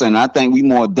know what I'm saying? I think we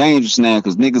more dangerous now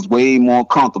because niggas way more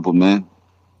comfortable, man.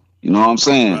 You know what I'm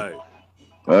saying? Right.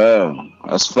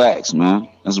 That's facts, man.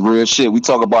 That's real shit. We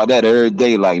talk about that every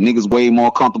day. Like niggas way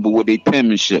more comfortable with their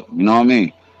penmanship. You know what I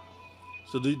mean?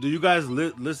 So do you guys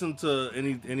listen to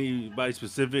anybody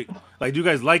specific? Like, do you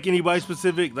guys like anybody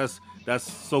specific? That's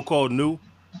so called new.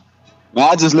 Man,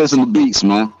 I just listen to beats,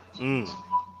 man.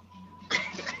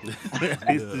 These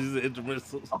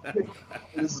instrumentals.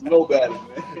 This is nobody,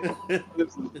 man.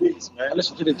 Listen to beats, man. I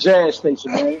listen to the jazz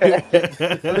station, man. I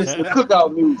listen to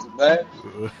cookout music, man.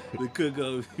 The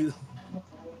cookout music.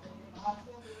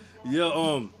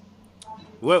 Yeah.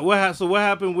 What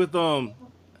happened with I'm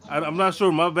not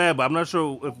sure. My bad, but I'm not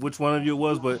sure which one of you it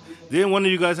was. But didn't one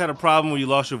of you guys had a problem when you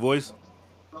lost your voice?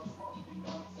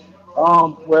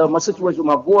 Well, my situation with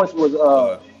my voice was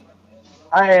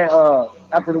I had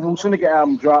after the Wu Syndicate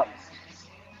album dropped,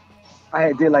 I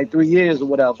had did like 3 years or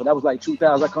whatever. That was like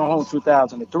 2000. I come home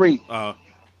 2003.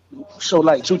 So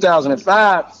like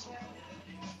 2005,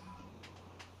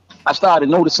 I started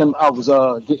noticing I was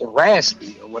getting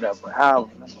raspy or whatever.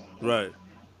 Right.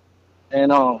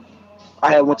 And I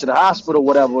had went to the hospital or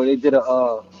whatever. They did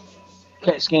a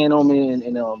CAT scan on me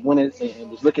and went in and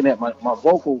was looking at my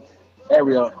vocal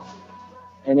area.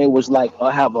 And it was like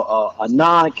I have a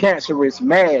non-cancerous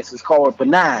mass. It's called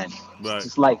benign. Right.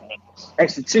 It's like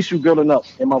extra tissue building up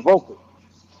in my vocal.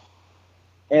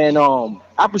 And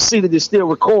I proceeded to still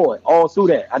record all through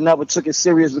that. I never took it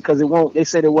serious because they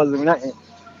said it wasn't nothing.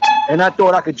 And I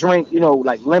thought I could drink,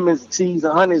 like lemons, teas,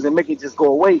 and honeys and make it just go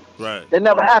away. Right. That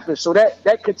never happened. So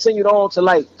that continued on to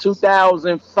like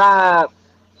 2005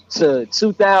 to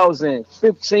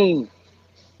 2015.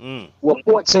 Well,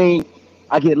 14.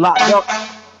 I get locked up.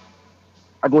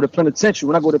 I go to penitentiary.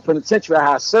 When I go to penitentiary,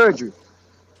 I had surgery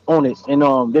on it, and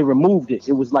they removed it.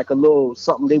 It was like a little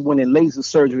something. They went in laser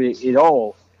surgery it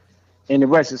all, and the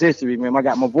rest is history, man. I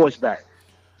got my voice back.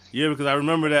 Yeah, because I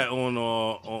remember that on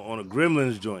a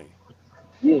Gremlins joint.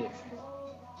 Yeah,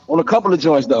 on a couple of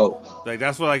joints though. Like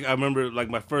that's what I remember. Like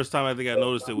my first time I think I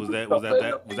noticed it was that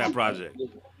project.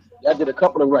 Yeah, I did a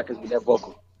couple of records with that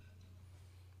vocal.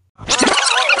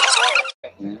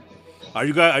 Are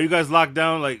you guys locked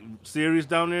down like serious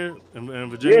down there in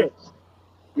Virginia?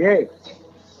 Yeah.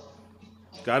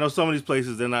 I know some of these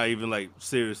places they're not even like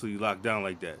seriously locked down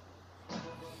like that.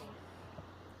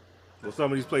 Well, some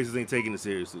of these places ain't taking it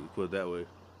seriously. Put it that way.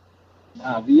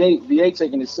 Nah, VA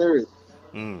taking it serious.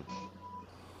 Up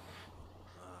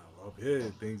here,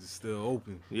 things are still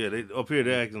open. Yeah, up here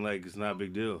they're acting like it's not a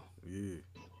big deal. Yeah.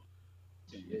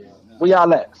 Where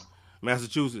y'all at?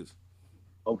 Massachusetts.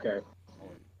 Okay.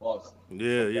 Awesome.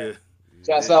 Yeah.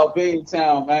 Shouts out Big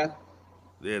Town, man.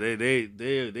 Yeah, they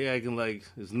acting like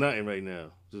it's nothing right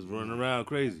now. Just running around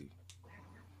crazy.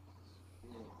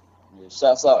 Yeah,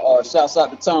 shouts out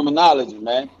the terminology,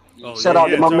 man. Shout out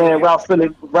to my man Ralph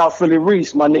Philly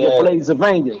Reese, my nigga Blaze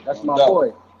Avanga. That's my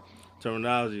boy.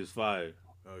 Terminology is fire.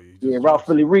 Yeah, Ralph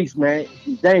Philly Reese, man.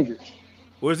 He's dangerous.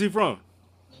 Where's he from?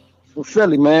 From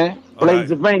Philly, man. Blaze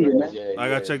Avanga, man. Yeah, I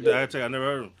gotta check that. I never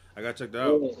heard him. I gotta check that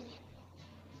out. Yeah.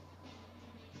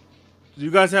 Do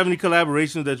you guys have any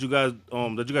collaborations that you guys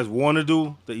want to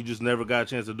do that you just never got a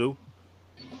chance to do?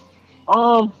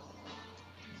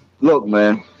 Look,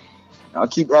 man. Y'all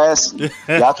keep asking.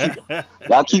 Y'all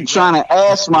keep trying to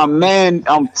ask my man.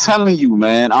 I'm telling you,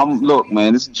 man. Look,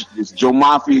 man. It's Joe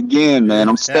Mafia again, man.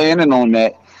 I'm standing on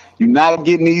that. You're not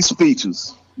getting these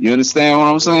features. You understand what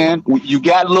I'm saying? You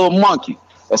got Lil Monkey.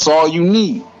 That's all you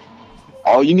need.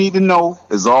 All you need to know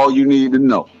is all you need to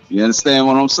know. You understand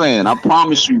what I'm saying? I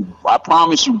promise you,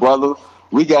 brother.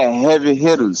 We got heavy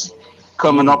hitters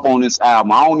coming up on this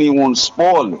album. I don't even want to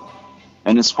spoil it.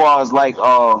 And as far as like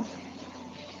right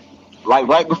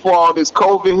before all this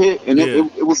COVID hit, and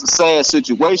it was a sad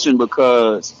situation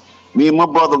because Me and my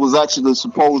brother was actually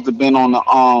supposed to been on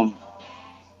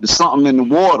the something in the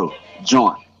water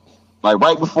joint, like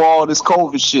right before all this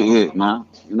COVID shit hit, man.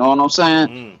 You know what I'm saying?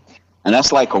 Mm. And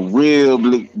that's like a real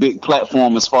big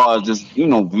platform as far as just, you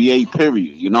know, VA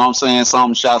period. You know what I'm saying?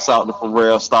 Some shouts out to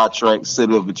Pharrell, Star Trek,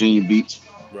 City of Virginia Beach.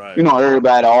 Right. You know,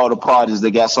 everybody, all the parties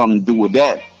that got something to do with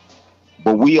that.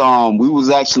 But we was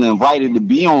actually invited to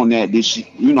be on that this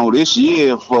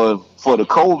year for the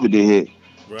COVID to hit.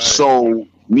 Right. So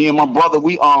me and my brother,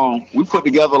 we put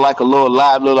together like a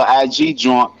little IG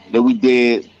joint that we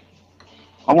did.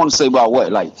 I want to say about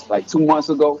what, like 2 months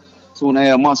ago,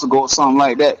 2.5 months ago, or something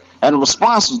like that. And the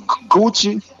response was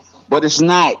Gucci, but it's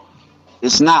not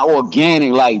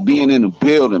organic like being in the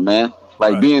building, man.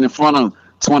 Like being in front of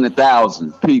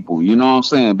 20,000 people, you know what I'm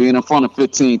saying? Being in front of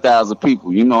 15,000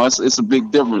 people, you know, it's a big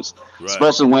difference. Right.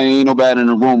 Especially when ain't nobody in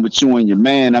the room but you and your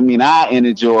man. I mean, our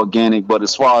energy organic, but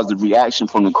as far as the reaction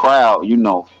from the crowd, you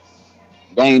know,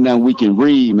 there ain't nothing we can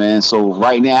read, man. So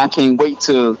right now, I can't wait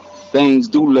till things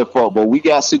do lift up. But we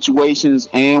got situations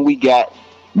and we got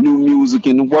new music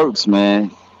in the works,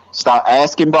 man. Start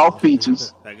asking about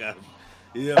features. I got it.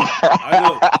 Yeah, I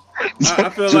know. I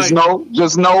feel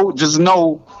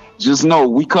just know,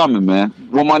 we coming, man.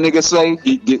 What my nigga say?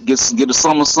 Get a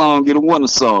summer song, get a winter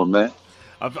song, man.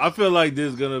 I feel like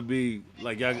there's gonna be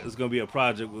it's gonna be a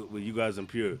project with you guys in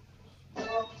Pure.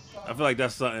 I feel like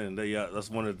that's something that's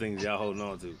one of the things y'all holding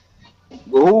on to.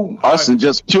 Who? Us and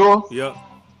just Pure? Yep.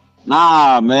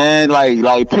 Nah, man.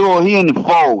 Like Pure, he in the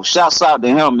fold. Shouts out to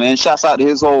him, man. Shouts out to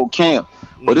his whole camp.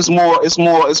 But it's more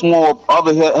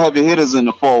other heavy hitters in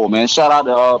the fold, man. Shout out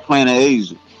to Planet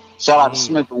Asia. Shout out to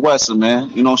Smith and Wesson,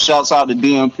 man. You know, shouts out to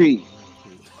DMP.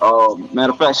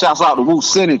 Matter of fact, shouts out to Wu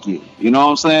Syndicate. You know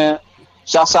what I'm saying?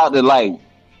 Shouts out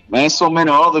to so many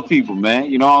other people, man.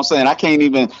 You know what I'm saying?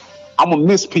 I'm gonna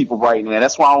miss people right now.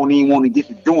 That's why I don't even want to get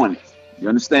to doing it. You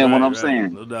understand what I'm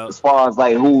saying? No doubt. As far as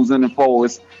like who's in the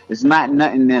fold, it's not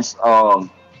nothing that's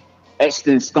etched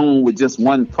in stone with just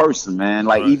one person, man.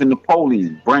 Like even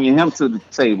Napoleon, bringing him to the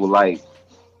table, like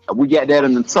we got that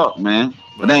in the tuck, man.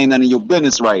 But that ain't none of your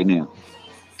business right now.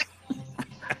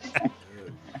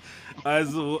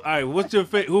 All right, what's your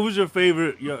who was your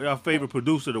favorite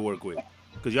producer to work with?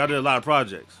 Because y'all did a lot of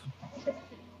projects.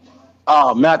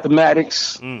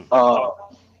 Mathematics,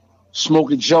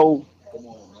 Smokey Joe,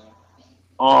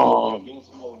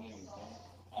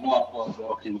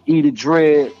 Eat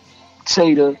Dread,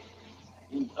 Tater,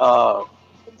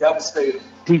 Devastator.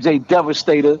 DJ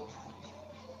Devastator,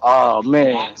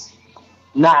 man,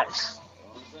 Knox.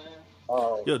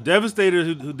 Yo, Devastator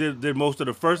who did most of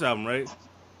the first album, right?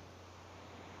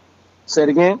 Say it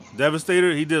again.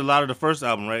 Devastator, he did a lot of the first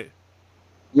album, right?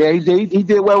 Yeah, he did. He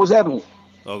did Where Was Evan.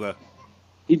 Okay.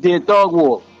 He did Thug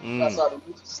War. Shout out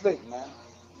to Mitchie Slick, man.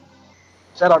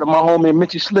 Shout out to my homie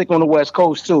Mitchie Slick on the West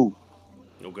Coast too.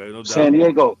 Okay, no doubt. San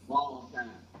Diego.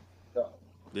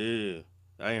 Yeah,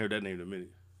 I ain't heard that name in a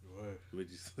minute.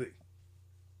 Mitchie Slick.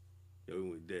 Yo, we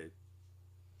went dead.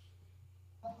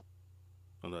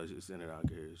 Oh no, it's in it out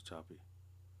here. It's choppy.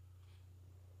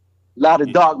 Lot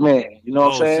of Dark Man. You know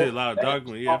what I'm saying? Oh shit, Lot of Dark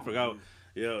Man. Yeah, I forgot.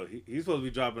 Yo, he's supposed to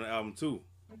be dropping an album too.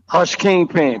 Hush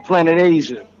Kingpin, Planet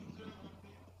Asia,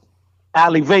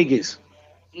 Ali Vegas.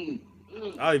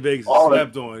 Ali Vegas is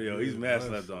slept on, yo. He's mad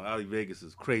slept on. Ali Vegas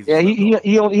is crazy. Yeah,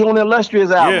 he on the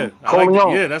Illustrious album.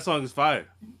 Yeah, that song is fire.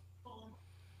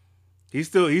 He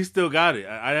still got it.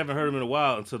 I haven't heard him in a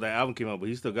while until that album came out, but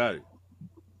he still got it.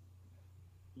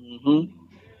 Mm-hmm.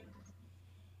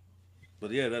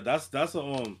 But yeah, that's I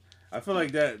feel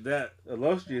like that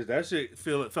Illustrious, that shit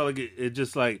felt like it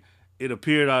just like it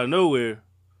appeared out of nowhere.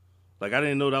 Like I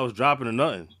didn't know that was dropping or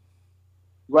nothing.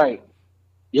 Right.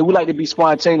 Yeah, we like to be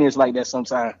spontaneous like that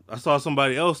sometimes. I saw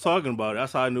somebody else talking about it.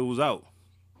 That's how I knew it was out.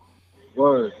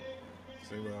 Word.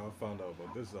 Same way I found out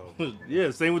about this album.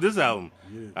 Yeah, same with this album.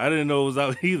 Yeah. I didn't know it was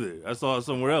out either. I saw it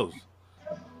somewhere else.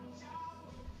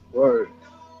 Word.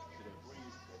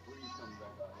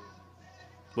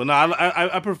 But no,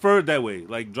 I prefer it that way,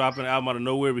 like dropping an album out of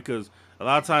nowhere, because a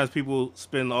lot of times people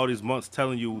spend all these months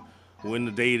telling you when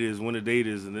the date is,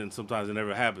 and then sometimes it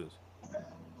never happens.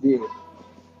 Yeah.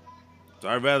 So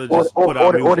I'd rather just put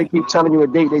out music. Or they keep telling you a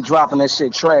date, they dropping that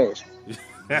shit trash.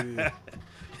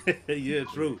 Yeah,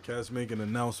 true. Cats making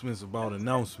announcements about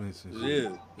announcements and shit.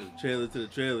 Yeah, the trailer to the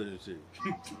trailer and shit.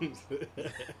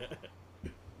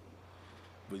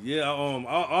 But yeah, I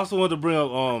also want to bring up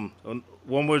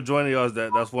one more joint of y'all's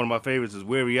that's one of my favorites is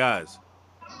Weary Eyes.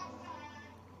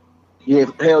 Yeah,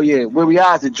 hell yeah. Weary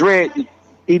Eyes, the Dread,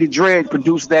 Eat Dread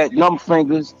produced that. Numb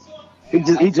Fingers.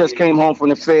 He just came home from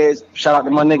the feds. Shout out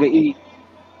to my nigga E.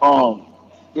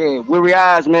 Yeah, Weary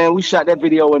Eyes, man. We shot that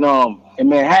video in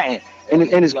Manhattan,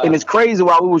 and it's crazy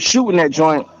while we were shooting that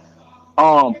joint.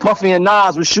 Puffy and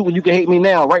Nas was shooting "You Can Hate Me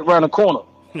Now" right around the corner.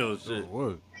 No shit.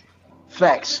 What?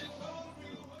 Facts.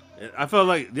 I felt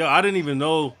like I didn't even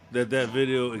know that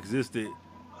video existed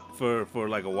for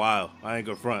like a while. I ain't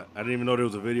gonna front. I didn't even know there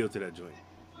was a video to that joint.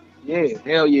 Yeah,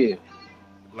 hell yeah.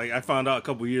 Like I found out a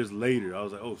couple years later. I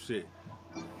was like, oh shit.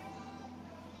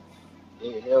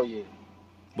 Yeah, hell yeah.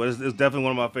 But it's definitely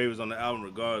one of my favorites on the album,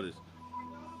 regardless.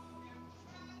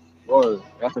 Word.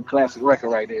 That's a classic record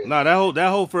right there. Nah, that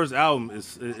whole first album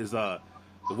is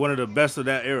one of the best of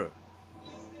that era.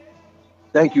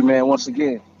 Thank you, man. Once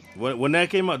again. When that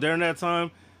came out during that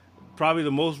time, probably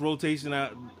the most rotation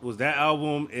was that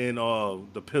album and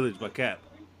The Pillage by Cap.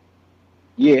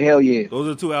 Yeah, hell yeah. Those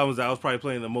are the two albums that I was probably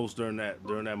playing the most during that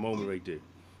moment right there.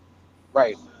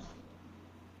 Right.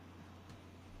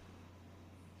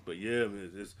 But yeah,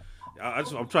 man,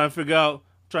 I'm trying to figure out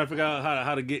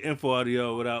how to get info out of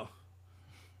y'all without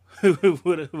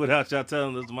y'all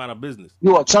telling us to mind our business.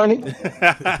 You an attorney?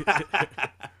 I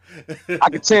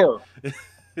can tell.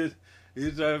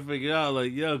 He's trying to figure out,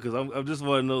 like, yo, because I'm just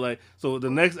want to know, like, so the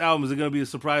next album, is it going to be a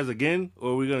surprise again,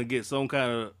 or are we going to get some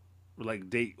kind of, like,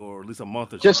 date, or at least a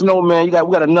month or so? Just know, man, we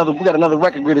got another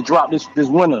record ready to drop this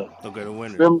winter. Okay, the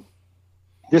winter.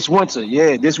 This winter,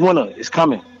 yeah, this winter is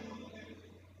coming.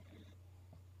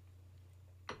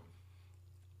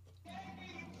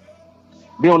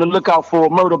 Be on the lookout for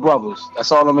Murder Brothers.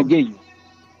 That's all I'm gonna give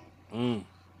you.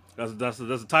 That's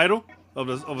the title of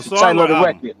a song. The title of the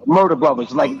record, Murder Brothers.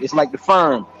 It's like the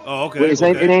firm. Oh, okay. It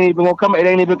ain't even gonna come. It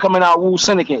ain't even coming out Wu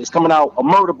Syndicate. It's coming out a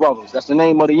Murder Brothers. That's the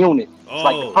name of the unit. It's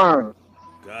like the firm.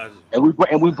 Gotcha.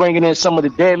 And we bringing in some of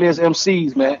the deadliest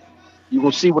MCs, man. You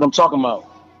gonna see what I'm talking about.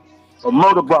 A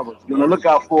Murder Brothers. Be on the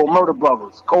lookout for Murder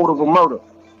Brothers. Code of a Murder.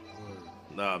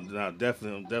 Nah,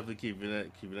 definitely. I'm definitely keeping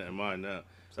that in mind now.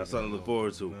 That's something to look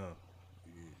forward to.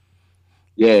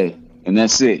 Yeah, and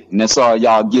that's it. And that's all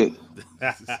y'all get.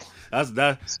 That's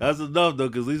enough though,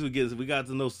 because at least we got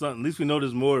to know something. At least we know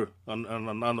there's more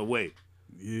on the way.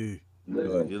 Yeah. You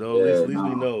know, at least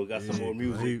we know. Got some more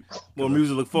music. More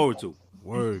music to look forward to.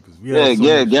 Word, cause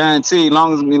guaranteed.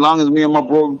 Long as me and my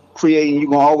bro creating, you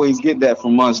gonna always get that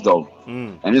from us though.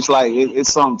 And it's like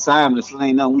it's some time. This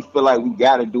ain't nothing we feel like we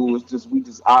gotta do. It's just we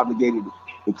just obligated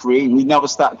to create. We never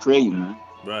stop creating, man.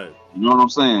 Right. You know what I'm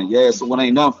saying? Yeah. So it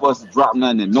ain't nothing for us to drop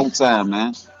nothing in no time,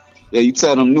 man. Yeah, you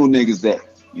tell them new niggas that.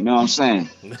 You know what I'm saying?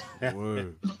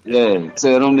 Word. Yeah,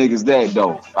 tell them niggas that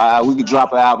though. We could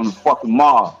drop an album in fucking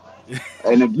March,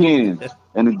 and again,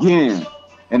 and again,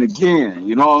 and again.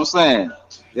 You know what I'm saying?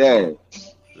 Yeah.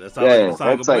 That's how it's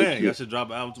like a plan. Y'all should drop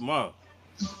an album tomorrow.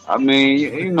 I mean,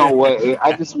 you know what?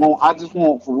 I just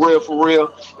want for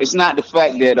real. It's not the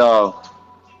fact that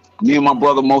me and my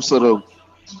brother, most of the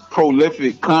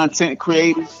prolific content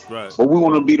creators, right? But we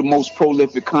want to be the most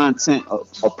prolific content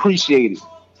appreciated.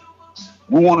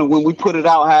 We want to, when we put it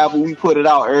out, however we put it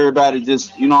out, everybody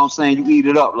just, you know what I'm saying, you eat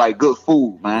it up like good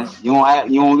food, man. You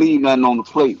don't leave nothing on the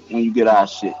plate when you get our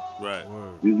shit. Right.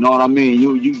 You know what I mean?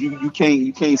 You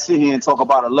can't sit here and talk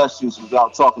about Illustrious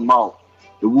without talking about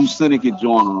the Wu Syndicate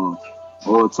joint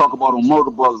or talk about the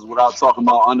Murder Brothers without talking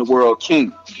about Underworld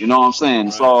King. You know what I'm saying? Right.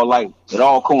 It's all like, it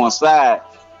all coincides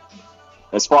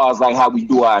as far as like how we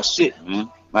do our shit, man.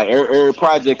 Like every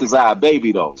project is our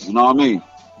baby though. You know what I mean?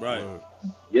 Right.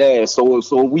 Yeah,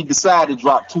 so we decided to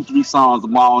drop 2-3 songs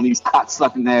tomorrow on these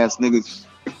cock-sucking ass niggas.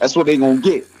 That's what they gonna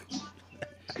get.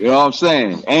 You know what I'm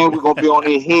saying? And we're gonna be on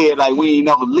their head like we ain't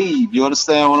never leave. You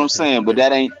understand what I'm saying? But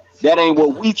that ain't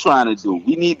what we trying to do.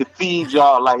 We need to feed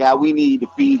y'all like how we need to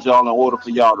feed y'all in order for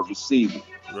y'all to receive it.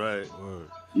 Right.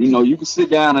 You know, you can sit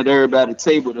down at everybody's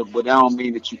table, but that don't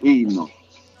mean that you eating them.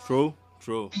 True.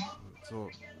 You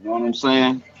know what I'm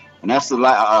saying? And that's a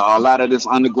lot of this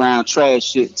underground trash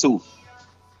shit too.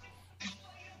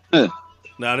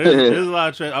 Now there's a lot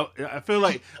of trash. I feel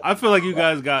like you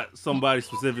guys got somebody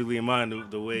specifically in mind.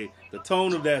 The way the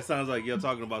tone of that sounds like you're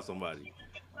talking about somebody.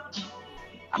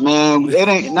 Man, it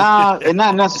ain't and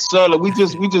not necessarily. We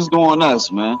just doing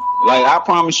us, man. Like I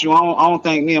promise you, I don't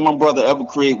think me and my brother ever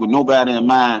create with nobody in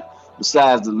mind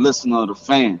besides the listener or the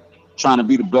fan, trying to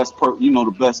be the best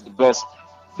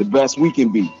the best we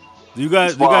can be. Do you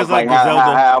guys like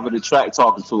Griselda? However the track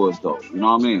talking to us though, you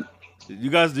know what I mean? Do you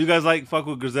guys like fuck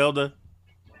with Griselda?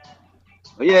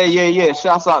 Yeah.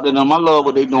 Shouts out to them. I love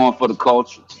what they doing for the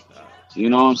culture. You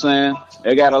know what I'm saying?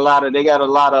 They got a lot of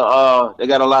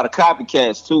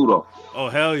copycats too though. Oh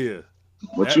hell yeah.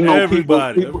 But you know,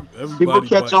 everybody. people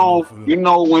catch on. You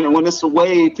know, when it's a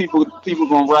wave, people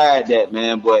gonna ride that,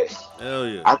 man. But hell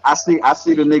yeah, I see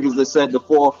the niggas that's at the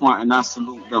forefront, and I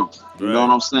salute them. You know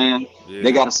what I'm saying? Yeah.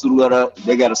 They gotta salute us.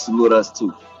 They gotta salute us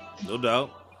too. No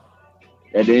doubt.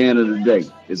 At the end of the day,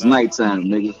 it's nighttime,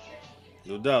 nigga.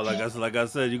 No doubt. Like I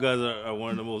said, you guys are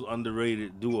one of the most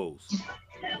underrated duos.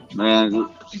 Man,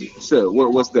 shit,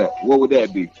 what's that? What would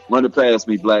that be? Run it past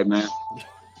me, black man.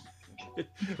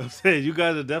 I'm saying you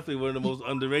guys are definitely one of the most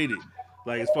underrated.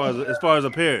 Like as far as a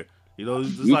pair, you know.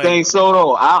 You think so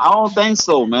though? I don't think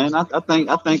so, man. I think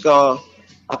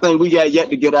we got yet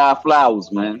to get our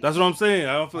flowers, man. That's what I'm saying.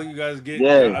 I don't feel like you guys get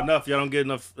enough. Y'all don't get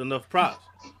enough props.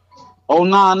 Oh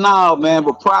no, man.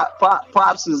 But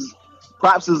props is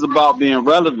about being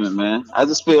relevant, man. I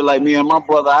just feel like me and my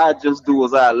brother, I just do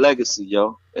as our legacy,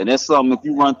 yo. And that's something. If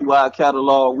you run through our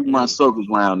catalog, we run circles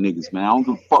around niggas, man. I don't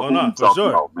give a fuck what you talking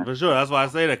about, man. For sure. That's why I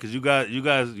say that, because you guys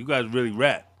really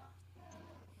rap.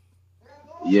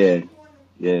 Yeah,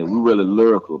 we really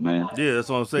lyrical, man. Yeah, that's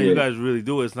what I'm saying. Yeah. You guys really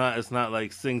do it. It's not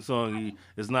like sing songy.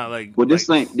 It's not like. Well, this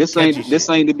ain't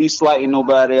to be slighting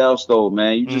nobody else though,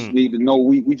 man. You just need to know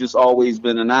we just always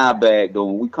been in our bag though,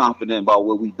 and we confident about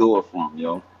where we do it from,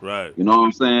 yo. Right. You know what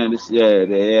I'm saying? This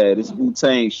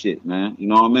Wu-Tang shit, man. You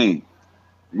know what I mean?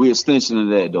 We extension of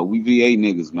that though. We VA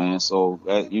niggas, man. So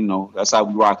that, that's how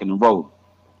we rocking and rolling.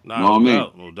 Nah, you know what I mean?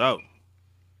 No doubt.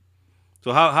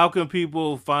 So how can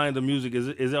people find the music? Is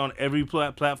it on every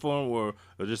platform or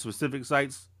just specific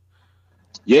sites?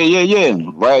 Yeah.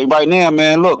 Right now,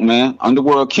 man. Look, man.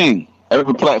 Underworld King.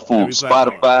 Every platform.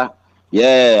 Spotify.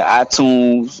 Yeah,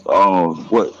 iTunes.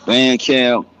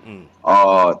 Bandcamp.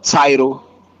 Tidal.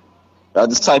 I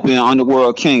just type in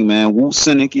Underworld King, man. Wu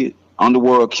Syndicate.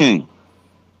 Underworld King.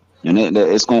 And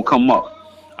it's gonna come up.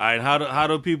 All right. How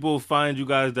do people find you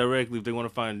guys directly if they want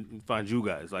to find you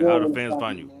guys? Like, how do fans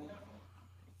find you?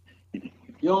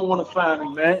 You don't want to find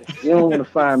me, man. You don't want to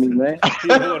find me, man.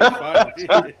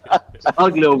 It's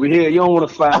ugly over here. You don't want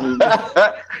to find me, man.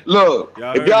 Look,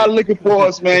 if y'all looking for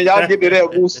us, man, y'all get to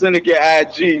that Wu Syndicate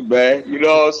IG, man. You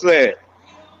know what I'm saying?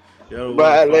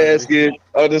 Balansky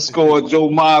 _ Joe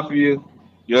Mafia. You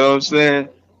know what I'm saying?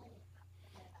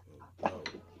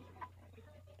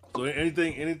 So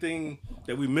anything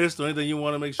that we missed or anything you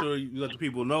want to make sure you let the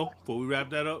people know before we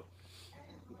wrap that up?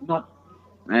 No.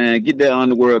 Man, get that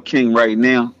Underworld King right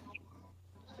now.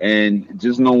 And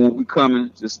just know when we coming,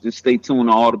 just stay tuned on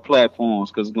all the platforms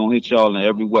because it's going to hit y'all in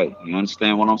every way. You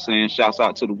understand what I'm saying? Shouts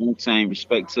out to the Wu-Tang,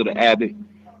 respect to the Abbott,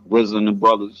 RZA and the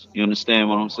brothers. You understand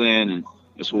what I'm saying? And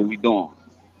that's what we doing.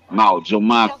 I'm out, Joe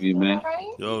Mafia, man.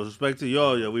 Yo, respect to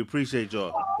y'all. Yeah, we appreciate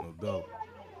y'all. No doubt.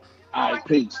 All right,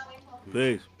 peace.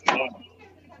 Peace.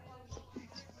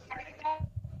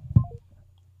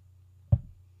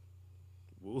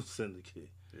 Wu Syndicate.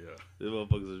 Yeah. These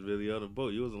motherfuckers is really on the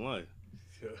boat. You wasn't lying.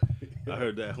 Yeah. I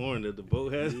heard that horn that the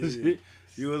boat has and shit.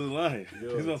 You wasn't lying.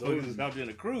 Yo, these motherfuckers is out there in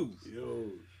a cruise.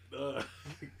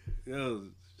 Yo,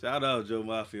 shout out Joe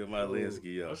Mafia, my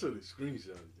Lansky, yo. I should have screenshotted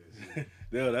that shit.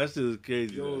 Yo, that shit is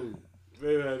crazy. Yo,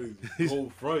 man had his whole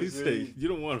front. He said, you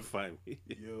don't want to find me.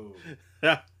 Yo.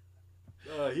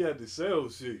 He had to sell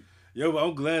shit. Yo, but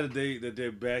I'm glad that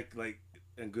they're back like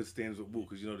in good stands with Wu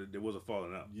because there was a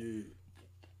falling out. Yeah.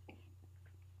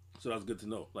 So that's good to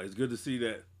know. Like it's good to see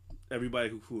that everybody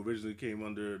who originally came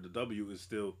under the W is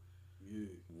still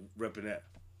repping that.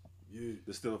 Yeah.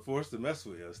 There's still a force to mess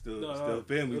with. It's still a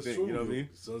family thing. True, you know what I mean?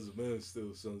 Sons of Men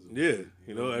still sons of Men. Yeah.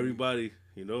 You know everybody.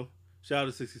 You know. Shout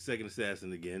out to 60-Second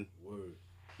Assassin again. Word.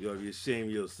 You ought to be ashamed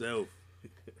of yourself.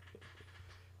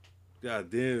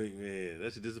 God damn it, man.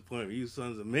 That's a disappointment. You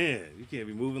sons of men. You can't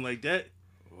be moving like that.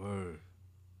 Word.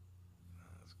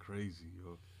 That's crazy,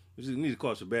 yo. We just need to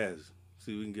call Shabazz.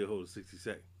 See if we can get a hold of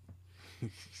 60-Second.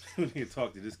 We need to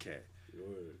talk to this cat.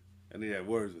 Word. I need to have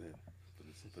words with him.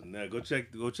 But now, go check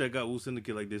out Wu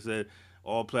Syndicate, like they said.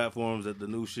 All platforms at the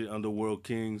new shit, Underworld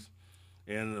Kings,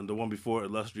 and the one before,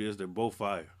 Illustrious. They're both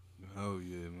fire. Oh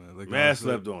yeah, man. Like Mad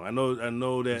slept on. I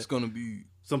know that it's gonna be.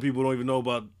 Some people don't even know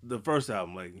about the first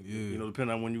album, like depending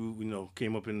on when you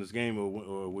came up in this game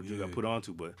or what you got put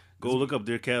onto. But go look up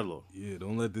their catalog. Yeah,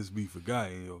 don't let this be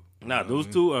forgotten, yo. Nah, those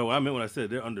two are what I meant when I said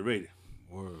they're underrated.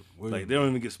 Word. Like they don't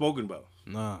even get spoken about.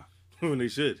 Nah. When they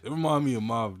should. It remind me of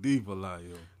Mobb Deep a lot,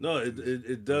 yo. No,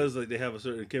 it does. Like they have a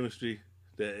certain chemistry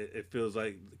that it feels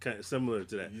like kind of similar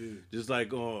to that. Yeah. Just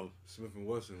like Smith and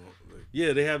Wesson. Like,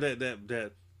 yeah, they have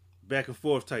that back and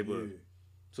forth type of.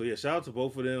 So yeah, shout out to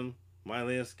both of them. My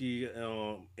Lansky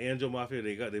and Joe Mafia,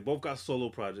 they both got solo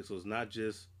projects, so it's not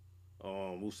just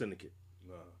Wu Syndicate.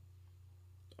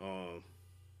 Nah.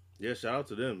 Yeah, shout out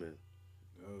to them, man.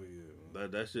 Oh yeah, man.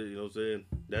 That shit, you know what I'm saying?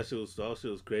 That shit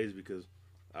was crazy because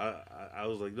I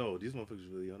was like, no, these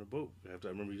motherfuckers really on a boat. After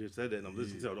I remember you just said that, and I'm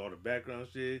listening to all the background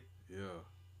shit. Yeah.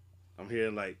 I'm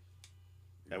hearing like,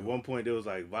 at one point there was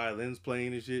like violins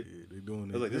playing and shit. Yeah, they doing it.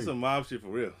 I was like, this is some mob shit for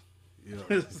real. Yeah.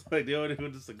 It's like they already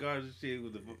with the cigars and shit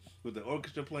with the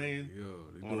orchestra playing.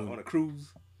 Yeah. On a cruise.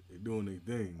 They doing their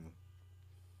thing.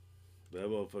 That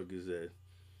motherfucker said,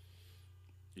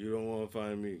 you don't want to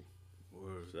find me.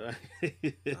 Word.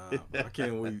 I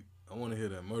can't wait. I want to hear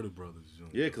that Murder Brothers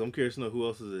joint. Yeah, because I'm curious to know who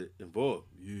else is involved.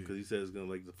 Yeah. Because he said it's going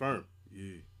to like the firm.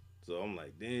 Yeah. So I'm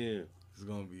like, damn. It's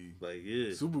going to be. Like,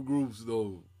 yeah. Super groups,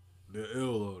 though, they're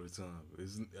ill all the time.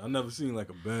 I never seen like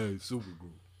a bad super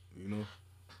group, you know?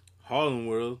 Harlem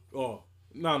World. Oh.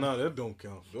 No, that don't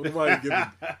count. Nobody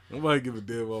give a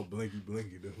damn about Blinky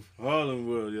though. Harlem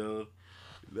World, yo.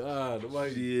 Nah,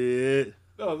 nobody. Shit.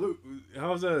 No, look,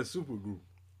 how's that a super group?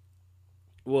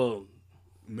 Well,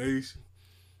 Mace.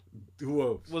 Who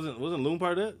else? Wasn't Loon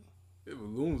part of that? Yeah, but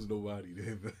Loon's nobody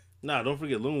there, man. Nah, don't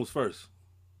forget Loon was first.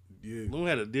 Yeah. Loon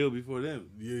had a deal before them.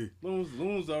 Yeah.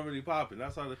 Loon's already popping.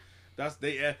 Remember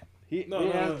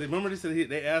they said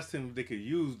they asked him if they could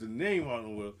use the name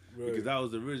Harlem World because that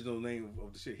was the original name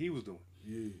of the shit he was doing.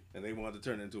 Yeah. And they wanted to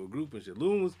turn it into a group and shit.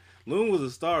 Loon was a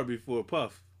star before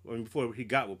Puff. I mean, before he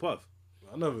got with Puff.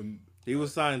 He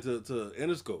was signed to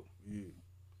Interscope. Yeah.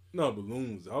 No, but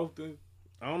Loon was out there.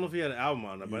 I don't know if he had an album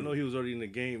on that, but I know he was already in the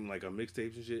game, like on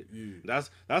mixtapes and shit. Yeah.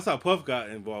 That's how Puff got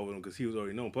involved with him because he was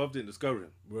already known. Puff didn't discover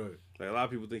him. Right. Like a lot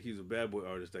of people think he's a Bad Boy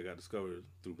artist that got discovered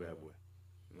through Bad Boy.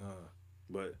 Nah.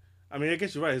 But I mean, I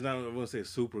guess you're right. It's not. I wouldn't say a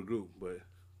super group, but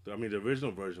I mean, the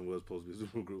original version was supposed to be a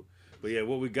super group. But yeah,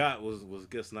 what we got was I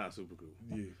guess not a super group.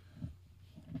 Yeah.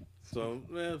 So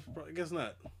man, I guess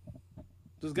not.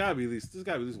 There's gotta be at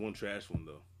least one trash one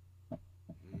though.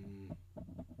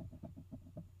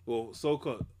 Well,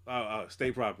 so-called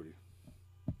state property.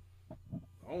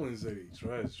 I wouldn't say they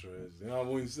trash. And I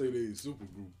wouldn't say they a super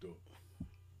group though.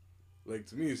 Like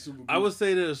to me, a super group. I would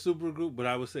say they're a super group, but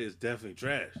I would say it's definitely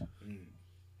trash.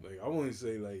 Like I wouldn't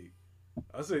say like.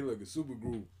 I say like a super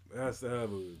group has to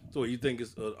have a. So you think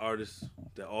it's an artist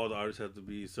that all the artists have to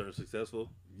be certain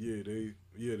successful? Yeah,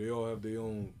 they all have their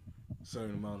own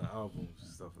certain amount of albums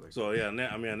and stuff like that. So yeah, on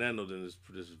that note, then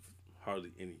there's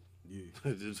hardly any. Yeah.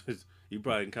 You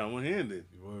probably can count one hand then.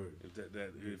 Word. If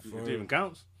if it even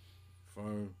counts.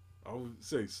 Firm. I would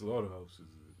say Slaughterhouse is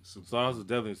a super. Slaughterhouse is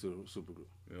definitely a super group.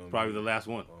 You know probably the last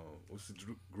one. What's the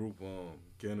group?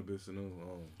 Cannabis and them.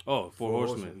 Four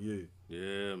Horsemen. Yeah.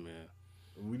 Yeah, man.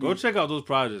 Go check out those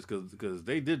projects because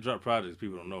they did drop projects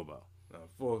people don't know about.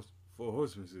 Four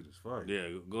Horsemen shit is fire. Yeah,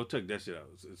 go check that shit out.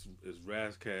 It's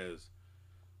Razzcazz,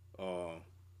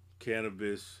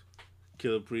 Cannabis,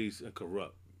 Killer Priest, and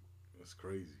Corrupt. That's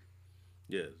crazy.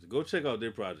 Yeah, so go check out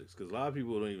their projects because a lot of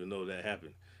people don't even know that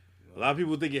happened. A lot of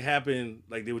people think it happened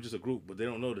like they were just a group, but they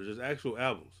don't know they're just actual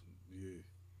albums. Yeah.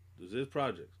 There's just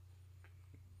projects.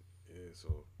 Yeah,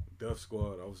 so Death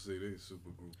Squad, I would say they're a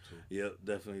super group too. Yeah,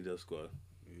 definitely Death Squad.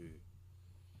 Yeah.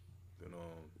 Then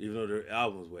even though their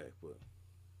album's whack, but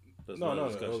that's no,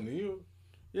 discussion. O'Neal.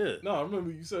 Yeah. No, I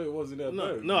remember you said it wasn't that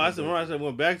bad. No, I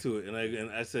went back to it and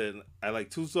I said I like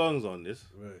 2 songs on this,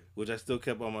 right, which I still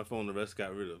kept on my phone. The rest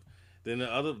got rid of. Then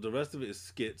the rest of it is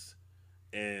skits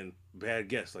and bad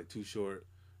guests like Too Short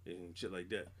and shit like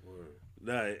that. Word.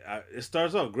 Now it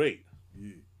starts off great,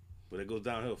 yeah, but it goes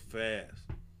downhill fast.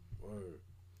 Word.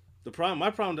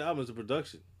 My problem with the album is the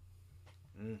production.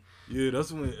 Yeah,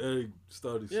 that's when Eric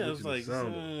started. Yeah, it was like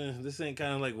this ain't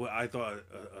kind of like what I thought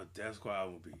a Death Squad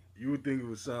album would be. You would think it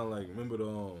would sound like remember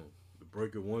the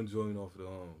Breaker One joint off the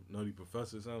Nutty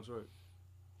Professor soundtrack.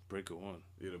 Breaker One.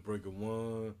 Yeah, the Breaker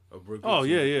One. Breaker oh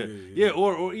two. Yeah.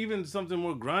 Or even something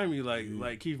more grimy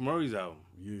like Keith Murray's album.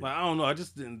 Yeah. Like I don't know. I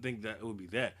just didn't think that it would be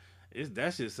that.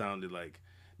 That shit sounded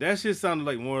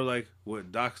like more like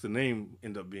what Doc's the Name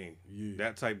ended up being. Yeah.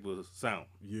 That type of sound.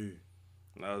 Yeah.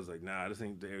 And I was like, nah, this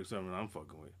ain't the Eric Sermon I'm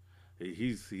fucking with.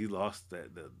 He lost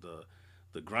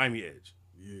the grimy edge.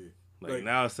 Yeah. Like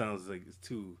now it sounds like it's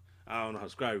too. I don't know how to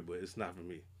describe it, but it's not for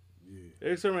me. Yeah.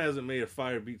 Eric Sermon hasn't made a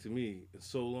fire beat to me in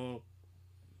so long.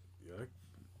 Yeah.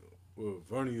 Well,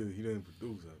 Vernia, he didn't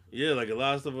produce that. Yeah, like a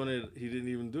lot of stuff on it he didn't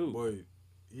even do. Boy,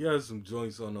 he has some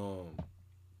joints on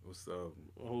what's the album?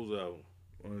 Whose album?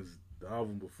 On the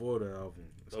album before the album.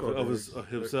 It's of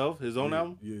himself, his own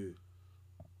album. Yeah.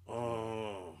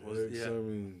 Oh, Eric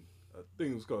Sermon, I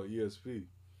think it was called ESP.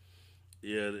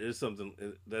 Yeah, it's something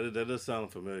that does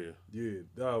sound familiar. Yeah,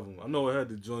 the album. I know it had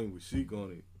the joint with Sheik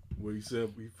on it, where he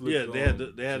said he flipped. Yeah,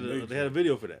 they had a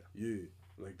video for that. Yeah,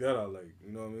 Like that I like.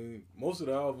 You know what I mean? Most of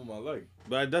the album I like.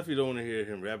 But I definitely don't want to hear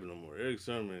him rapping no more. Eric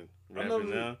Sermon rapping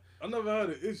now. I never had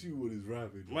an issue with his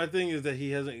rapping. My thing is that he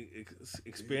hasn't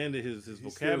expanded his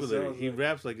vocabulary. He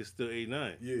raps like it's still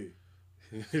 8-9. Yeah.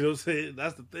 You know what I'm saying?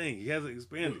 That's the thing. He hasn't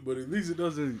expanded. But at least it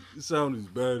doesn't sound as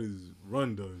bad as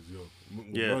Run does, yo.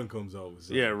 When Run comes out with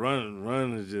something. Yeah,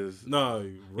 Run is just... Nah,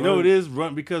 Run, you know what it is?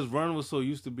 Run, because Run was so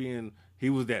used to being...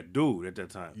 He was that dude at that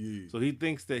time. Yeah. So he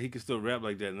thinks that he can still rap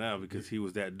like that now because he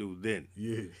was that dude then.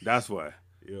 Yeah. That's why.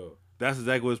 Yeah. That's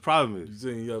exactly what his problem is. You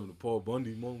saying he having a Paul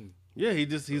Bundy moment? Yeah,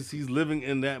 he's living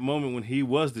in that moment when he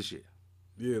was the shit.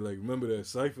 Yeah, like remember that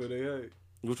cypher they had?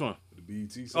 Which one? The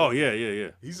BET cypher. Oh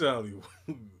yeah. He sounded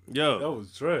yo. That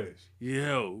was trash.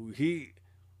 Yo, he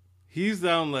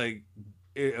sound like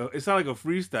it sounded like a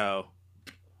freestyle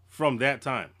from that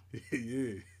time. Yeah.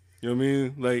 You know what I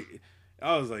mean? Like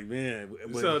I was like, man,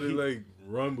 it sounded like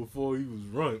Run before he was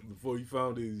Run, before he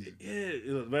found his. Yeah,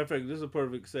 as a matter of fact, this is a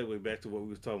perfect segue back to what we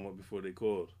was talking about before they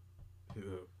called. Yeah.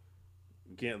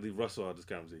 We can't leave Russell out of this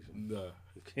conversation. Nah.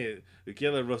 We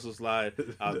can't let Russell slide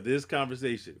out of this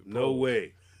conversation. No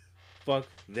way. Fuck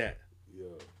that. Yeah.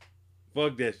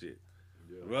 Fuck that shit.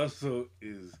 Yeah. Russell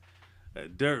is a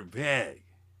dirt bag.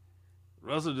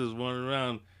 Russell just running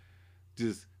around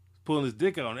just pulling his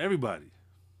dick out on everybody.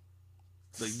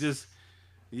 Like just,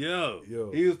 yo.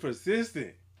 He was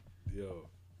persistent. Yo.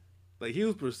 Like he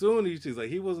was pursuing these chicks. Like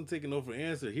he wasn't taking no for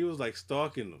answer. He was like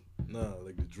stalking them. Nah,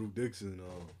 like the Drew Dixon.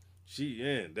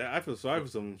 I feel sorry for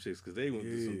some of them chicks because they went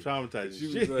through some traumatizing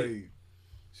shit.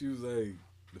 She was like,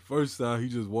 the first time he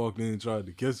just walked in and tried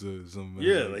to kiss her or something.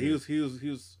 Yeah, like he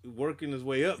was working his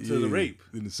way up to the rape.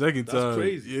 And the second time, that's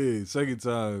crazy. Yeah, second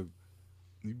time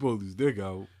he pulled his dick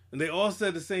out. And they all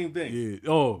said the same thing. Yeah.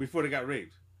 Oh, before they got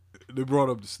raped. They brought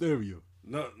up the stereo.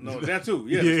 No, that too.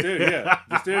 Yeah, the stereo. Yeah,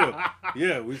 the stereo.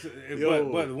 Yeah,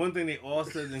 but the one thing they all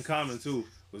said in common too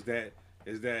was that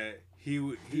he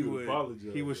would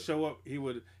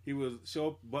show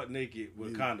up butt naked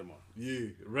with a condom on. Yeah,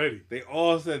 ready. They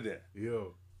all said that.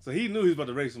 Yo. So he knew he was about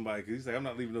to rape somebody because he's like, I'm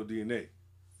not leaving no DNA.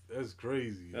 That's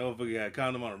crazy. That motherfucker got a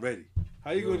condom on ready.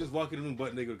 How you gonna just walk in the room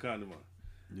butt naked with a condom on?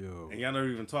 Yo. And y'all never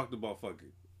even talked about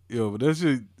fucking. Yo, but that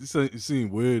shit it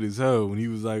seemed weird as hell when he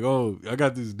was like, "Oh, I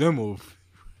got this demo."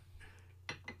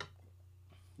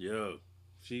 Yo,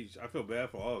 I feel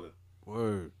bad for all of them.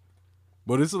 Word,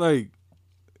 but it's like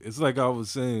I was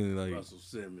saying, like Russell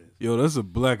Simmons. Yo, that's a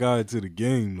black eye to the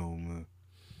game, though, man.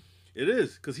 It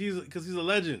is, cause he's a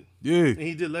legend. Yeah, and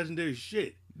he did legendary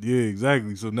shit. Yeah,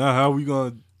 exactly. So now how we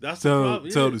gonna tell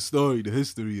the story, the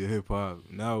history of hip hop?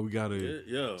 Now we gotta.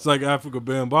 Yeah. It's like Africa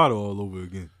Bambaataa all over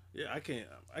again. Yeah, I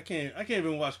can't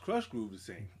even watch Crush Groove the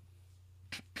same.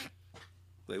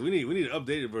 Like we need an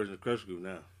updated version of Crush Groove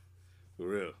now. For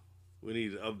real. We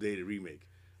need an updated remake.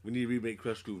 We need to remake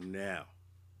Crush Groove now.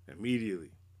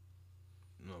 Immediately.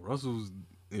 No, Russell's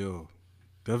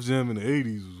Def Jam in the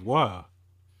 80s was wild.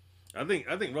 I think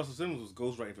Russell Simmons was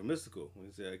ghostwriting for Mystical when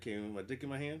he said I came with my dick in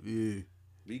my hand. Yeah.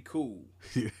 Be cool.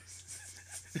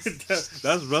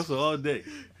 That's Russell all day.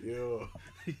 Yeah.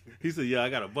 He said, "Yeah, I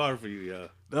got a bar for you, y'all."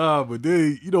 Nah, but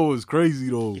then you know what's crazy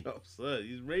though? Yo, son,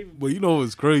 he's raving. But you know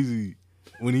what's crazy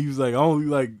when he was like, "I only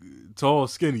like tall,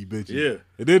 skinny bitches." Yeah.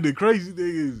 And then the crazy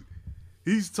thing is,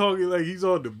 he's talking like he's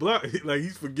on the block, like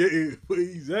he's forgetting where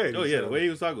he's at. Oh yeah, the way he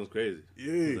was talking was crazy.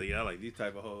 Yeah. He's like, "Yeah, I like these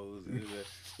type of hoes."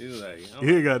 He was like,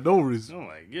 he ain't got no risk. I'm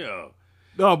like, yo.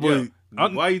 No, but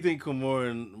why you think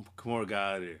Kimura got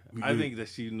out of there? I think that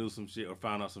she knew some shit or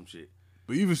found out some shit.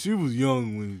 But even she was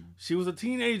young when she was a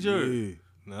teenager. Yeah,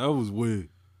 that was weird.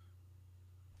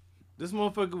 This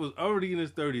motherfucker was already in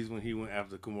his 30s when he went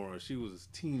after Kimura. She was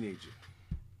a teenager.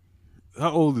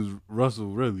 How old is Russell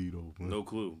really though? Man? No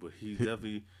clue, but he's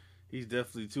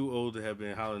definitely too old to have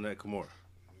been hollering at Kimura.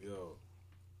 Yo.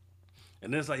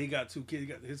 And then it's like he got two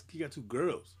kids. He got two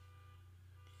girls.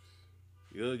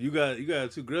 You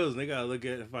got two girls, and they gotta look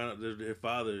at it and find out that their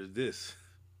father is this.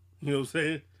 You know what I'm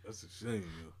saying? That's a shame,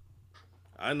 yo.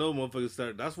 I know motherfuckers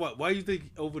started. That's why you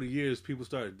think over the years people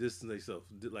started distancing themselves.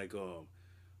 Like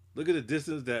look at the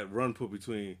distance that Run put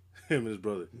between him and his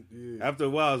brother. Yeah. After a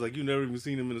while, it's like you never even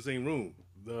seen them in the same room.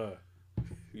 Nah.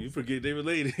 You forget they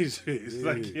related and shit. It's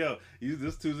like, yo,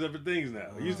 this two separate things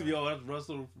now. It used to be, that's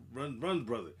Russell Run's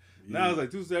brother. Yeah. Now it's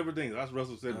like two separate things. That's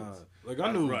Russell Simmons.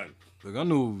 I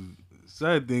knew.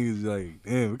 Sad thing is like,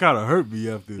 damn, it kind of hurt me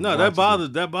after. No, that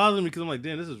bothered me because I'm like,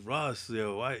 damn, this is Russ,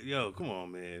 yo, come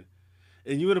on, man.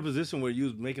 And you in a position where you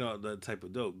was making all that type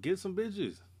of dope. Get some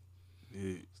bitches.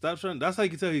 Yeah. Stop trying. That's how you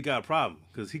can tell he got a problem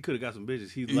because he could have got some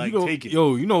bitches. He's taking.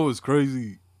 Yo, you know what's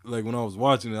crazy? Like when I was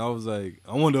watching it, I was like,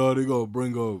 I wonder how they gonna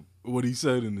bring up what he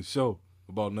said in the show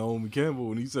about Naomi Campbell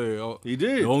when he said, "Oh, he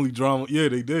did the only drama." Yeah,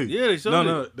 they did. Yeah, they showed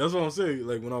No, that's what I'm saying.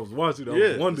 Like when I was watching, I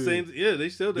was wondering. They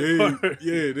showed that part.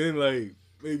 Yeah, then like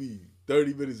maybe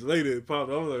 30 minutes later it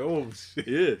popped. I was like, "Oh shit!"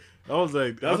 Yeah, I was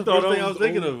like, that's the first thing I was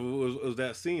thinking of was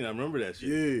that scene. I remember that shit.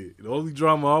 Yeah, the only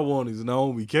drama I want is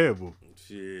Naomi Campbell.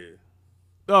 Shit.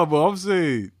 No, but I'm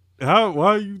saying. Why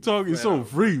are you talking so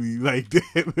freely like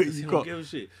that? He don't give a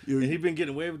shit. And he been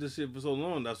getting away with this shit for so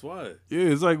long. That's why. Yeah,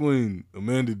 it's like when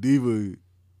Amanda Diva,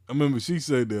 I remember she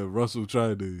said that Russell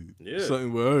tried to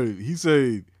something with her. He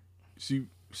said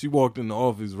she walked in the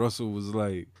office. Russell was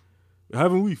like,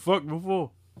 "Haven't we fucked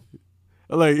before?"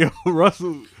 Like, yo,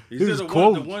 Russell. He said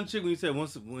the one chick when he said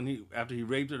after he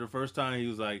raped her the first time,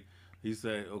 he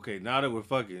said, okay, now that we're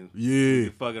fucking, we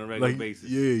can fuck on a regular basis.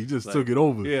 Yeah, he just took it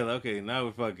over. Yeah, like, okay, now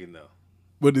we're fucking though.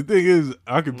 But the thing is,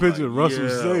 I can picture Russell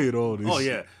saying all this. Oh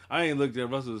yeah, I ain't looked at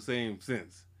Russell the same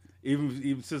since,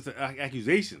 even since the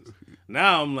accusations.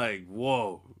 Now I'm like,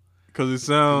 whoa, because it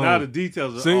sounds now the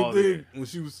details are same all thing there.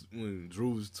 when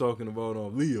Drew was talking about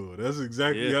Leo. That's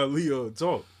exactly how Leo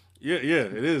talked. Yeah,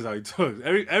 it is how he talks.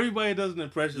 Everybody does an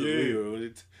impression of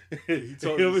Leo. He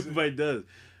talks. Everybody does.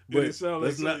 But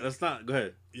let's not. Go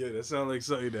ahead. Yeah, that sounds like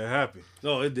something that happened.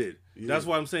 No, it did. Yeah. That's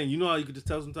why I'm saying. You know how you could just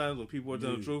tell sometimes when people are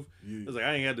telling the truth. Yeah. It's like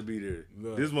I ain't had to be there.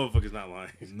 No. This motherfucker's not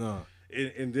lying. No.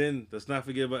 And then let's not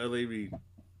forget about L.A. Reid.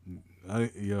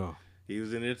 He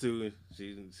was in there too.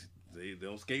 They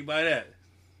don't skate by that.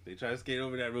 They try to skate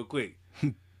over that real quick.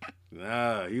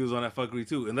 Nah, he was on that fuckery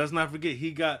too. And let's not forget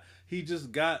he just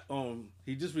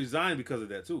resigned because of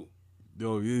that too.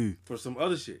 Oh yeah. For some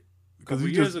other shit. Because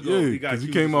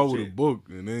he came out with a book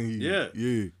and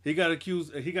then he got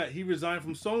accused. He resigned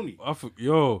from Sony.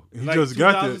 He just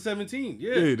got that. 2017.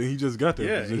 Yeah, then he just got that.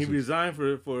 Yeah, and he resigned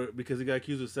for because he got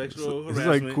accused of sexual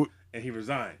harassment, and he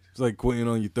resigned. It's like quitting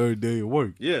on your third day of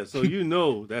work. Yeah, so you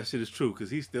know that shit is true because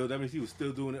that means he was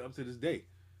still doing it up to this day.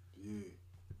 Yeah,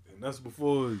 and that's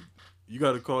before. You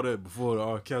got to call that before the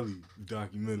R. Kelly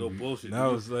documentary. No bullshit.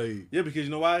 Now it's like because you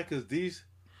know why? Because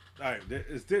all right,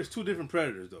 there's two different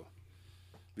predators though.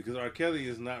 Because R. Kelly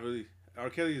is not really. R.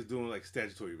 Kelly is doing like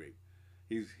statutory rape.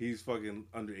 He's fucking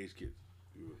underage kids,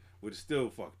 which is still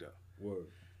fucked up. Word.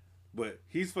 But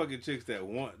he's fucking chicks that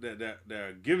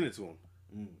are giving it to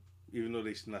him, even though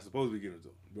they're not supposed to be giving it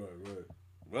to him. Right.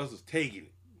 Russell's taking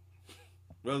it.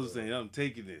 Russell's saying, "I'm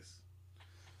taking this."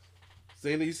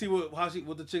 Saying that you see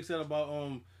what the chick said about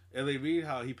L.A. Reid,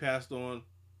 how he passed on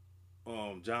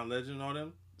John Legend and all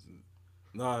them.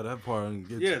 Nah, that part I didn't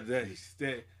get. Yeah,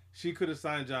 that she could have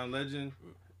signed John Legend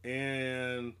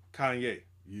and Kanye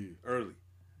early.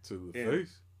 To the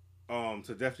face?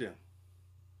 To Def Jam.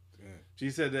 Damn. She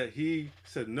said that he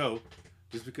said no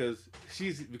just because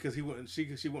she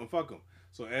wouldn't fuck him.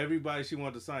 So everybody she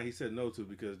wanted to sign, he said no to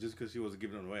because she wasn't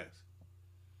giving him no ass.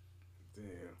 Damn.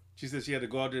 She said she had to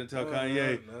go out there and tell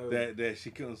Kanye that she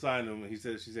couldn't sign him, and she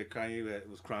said Kanye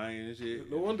was crying and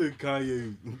shit. No wonder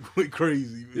Kanye went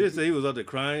crazy. He said he was out there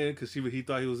crying because he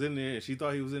thought he was in there, and she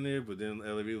thought he was in there, but then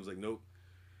L.A. Reid was like, nope.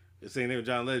 It's saying name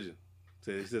John Legend.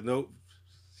 So he said nope,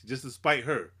 just to spite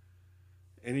her.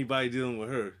 Anybody dealing with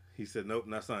her, he said nope,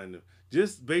 not signing them.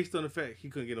 Just based on the fact he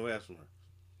couldn't get no ass from her.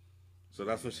 So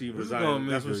that's when she resigned.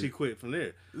 That's when she quit from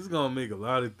there. This is gonna make a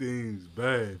lot of things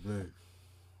bad, man.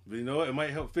 But you know what? It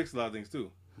might help fix a lot of things too.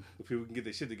 If people can get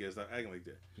their shit together, stop acting like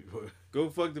that. Go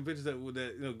fuck the bitches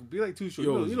that be like Too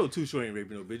Short. You know Too Short ain't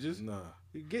raping no bitches. Nah,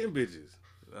 he getting bitches.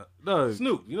 No,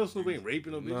 Snoop. You know Snoop ain't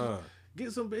raping no bitches. Nah.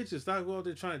 Get some bitches. Stop going out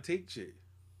there trying to take shit.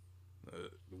 The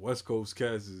West Coast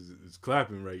cast is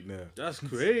clapping right now. That's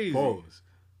crazy. Pause.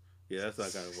 Yeah, that's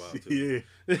not kind of wild too.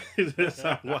 Yeah, that's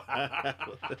not wild.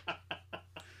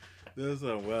 That's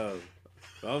not wild.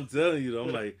 I'm telling you,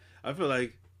 though, I feel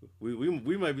like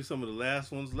we might be some of the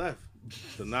last ones left.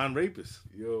 The non-rapists.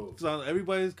 Yo. So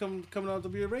everybody's coming out to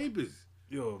be a rapist.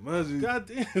 Yo, imagine.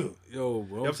 Goddamn. Yo,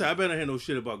 bro. I'm saying, I better hear no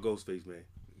shit about Ghostface, man.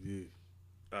 Yeah.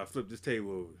 I flip this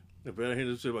table over. I better hear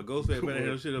no shit about Ghostface. I better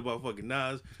hear no shit about fucking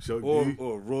Nas Chuck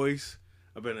or Royce.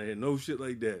 I better hear no shit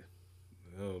like that.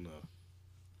 Hell no.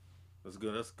 That's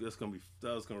good. That's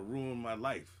gonna ruin my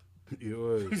life.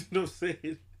 Yo. You know what I'm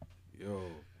saying? Yo.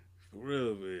 For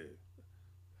real, man.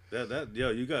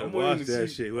 Yo, you gotta watch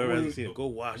that shit. Whoever hasn't seen it, go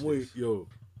watch this. Yo,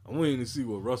 I'm waiting to see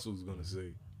what Russell's gonna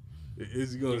say.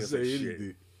 Is he gonna say anything?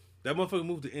 Shit. That motherfucker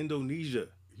moved to Indonesia.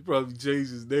 He probably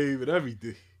changed his name and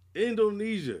everything.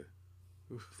 Indonesia.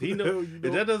 He know,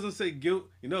 if that doesn't say guilt,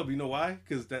 you know why?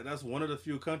 Because that's one of the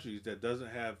few countries that doesn't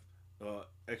have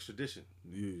extradition.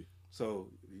 Yeah. So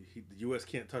the U.S.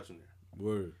 can't touch him there.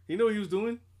 Word. You know what he was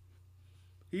doing?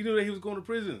 He knew that he was going to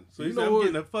prison, so he said, "I'm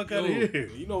getting the fuck out of here."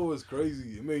 You know what's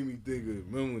crazy? It made me think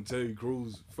of, remember when Terry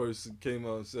Crews first came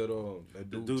out and said, that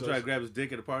dude tried to grab his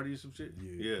dick at a party or some shit?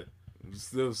 Yeah. It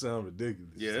still sound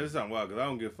ridiculous. Yeah, that sound wild, because I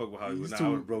don't give a fuck with Hollywood. I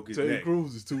would have broke his Terry neck.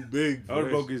 Crews is too big for I would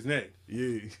have broke his neck.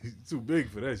 Yeah, he's too big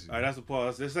for that shit. All right, that's a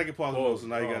pause. That's the second pause, so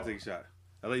now you got to take a shot.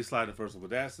 I let you slide the first one,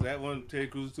 but that one, Terry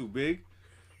Crews is too big.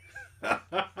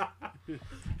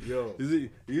 Yo.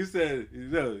 You said,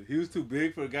 he was too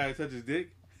big for a guy to touch his dick?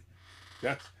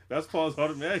 That's Paul's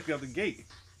automatic out the gate.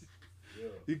 Yeah.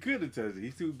 He couldn't touch it.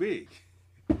 He's too big.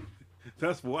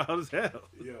 That's wild as hell.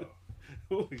 Yeah.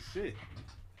 Holy shit.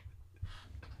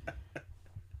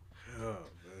 Oh,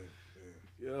 man.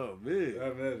 Yo, man. I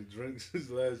haven't had a drink since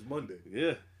last Monday.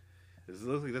 Yeah. It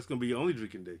looks like that's going to be your only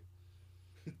drinking day.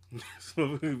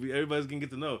 So everybody's going to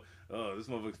get to know, oh, this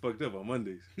motherfucker's fucked up on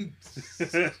Mondays.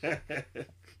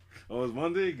 Oh, it's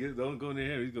Monday? Don't go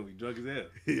near him. He's going to be drunk as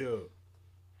hell.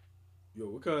 Yo,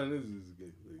 what kind is this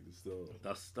game?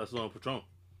 That's on Patron.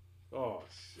 Oh,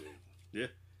 shit. Yeah.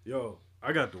 Yo,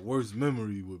 I got the worst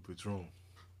memory with Patron.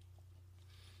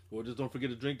 Well, just don't forget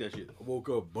to drink that shit. I woke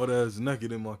up butt-ass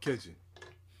naked in my kitchen.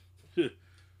 With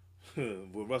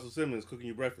Russell Simmons cooking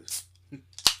you breakfast.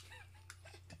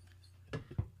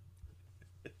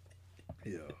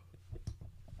 Yeah.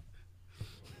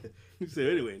 You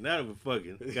said, anyway, now that we're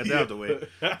fucking, got that out the way.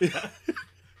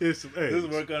 Here's some eggs. Let's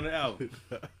work on the album.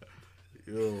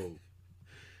 Yo.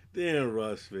 Damn,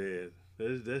 Russ, man.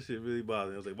 That shit really bothered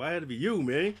me. I was like, why had to be you,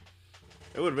 man?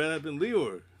 It would have rather been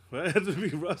Leor. Why had to be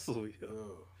Russell?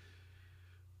 Yo.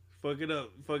 Fucking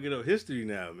up history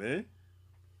now, man.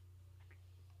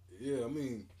 Yeah, I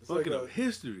mean, it's fucking up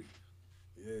history.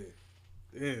 Yeah.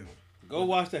 Damn. Go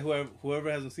watch that.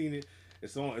 Whoever hasn't seen it,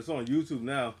 it's on YouTube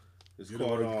now. It's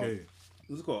called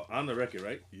On the Record,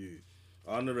 right? Yeah.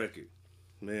 On the Record,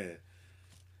 man.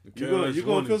 You're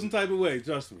gonna feel some type of way,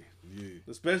 trust me. Yeah.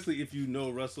 Especially if you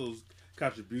know Russell's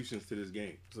contributions to this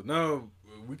game. So now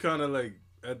we kind of like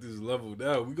at this level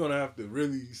now. We're gonna have to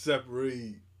really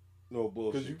separate. No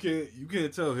bullshit. Because you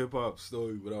can't tell hip hop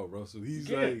story without Russell. He's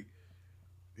like,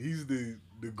 he's the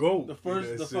GOAT. The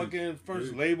fucking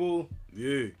first label.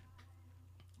 Yeah.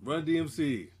 Run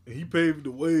DMC. And he paved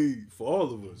the way for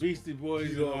all of us. Beastie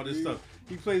Boys and all this stuff.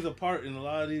 He plays a part in a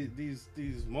lot of these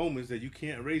moments that you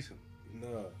can't erase him.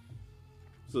 Nah.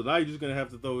 So now you're just gonna have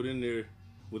to throw it in there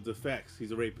with the facts.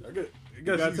 He's a rapist. I guess you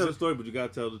gotta tell the story, but you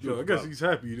gotta tell the truth. I guess he's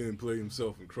happy he didn't play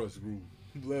himself in Crush Groove.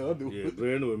 Blair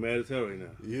Underwood mad as hell right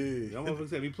now. Yeah. Y'all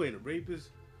motherfuckers have me playing a rapist?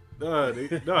 Nah, they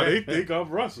think I'm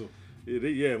Russell. Yeah,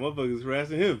 motherfuckers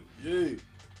harassing him. Yeah.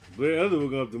 Blair Underwood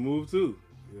gonna have to move too.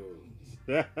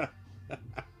 Yo.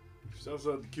 Shouts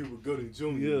out to Cuba Gooding Jr.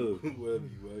 Yo. Whatever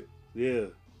you right. Yeah,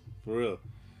 for real.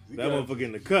 That motherfucker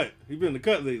in the cut. He been in the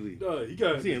cut lately. Nah, he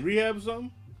got. Is he in rehab or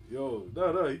something? Yo,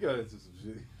 he got into some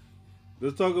shit.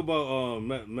 Let's talk about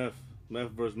meth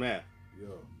versus math. Yo.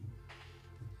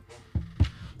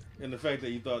 And the fact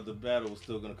that you thought the battle was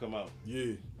still gonna come out.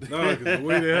 Yeah. Nah, because the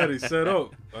way they had it set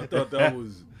up, I thought that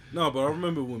was but I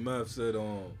remember when Math said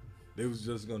they was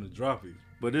just gonna drop it.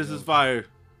 But this is fire.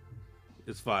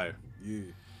 It's fire.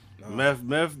 Yeah. Nah.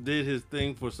 Meth did his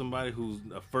thing for somebody who's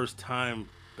a first time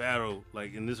battle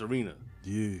like in this arena.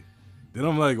 Yeah. Then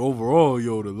I'm like, overall,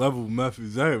 yo, the level Meth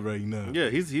is at right now. Yeah,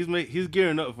 he's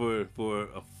gearing up for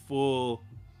a full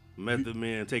Method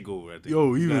Man takeover. I think.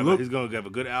 Yo, he's gonna have a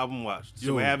good album. Watch.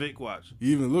 Yo, Havoc. Watch.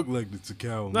 He even looked like the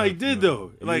Takao. No, he did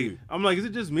though. Like I'm like, is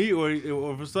it just me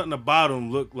or for something about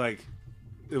him looked like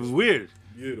it was weird?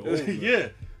 Yeah. Yeah.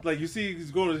 Like you see,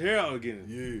 he's growing his hair out again.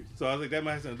 Yeah. So I was like, that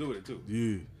might have something to do with it too.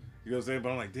 Yeah. You know what I'm saying? But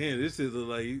I'm like, damn, this is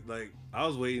like I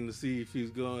was waiting to see if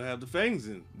he's gonna have the fangs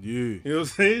in. Yeah. You know what I'm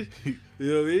saying? You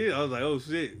know what I mean? I was like, oh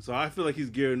shit. So I feel like he's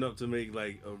gearing up to make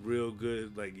like a real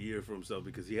good like year for himself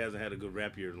because he hasn't had a good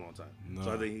rap year in a long time. Nah.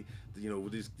 So I think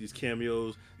with these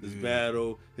cameos, this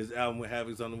battle, his album with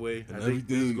Havoc's on the way. And I think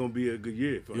this is gonna be a good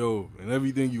year for him. And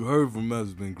everything you heard from us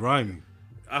has been grimy.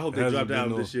 I hope they drop the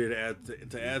album this year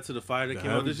to add to the fire that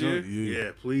came out this year.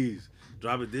 Yeah, please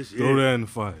drop it this year. Throw that in the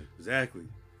fire. Exactly.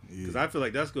 Because I feel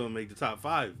like that's going to make the top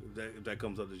 5 if that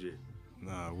comes up this year.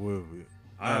 Nah, it will be.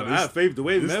 I have faith. The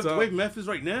way Meth is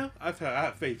right now, I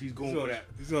have faith he's going for that.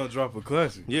 He's going to drop a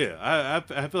classic. Yeah, I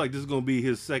feel like this is going to be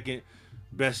his second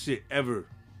best shit ever.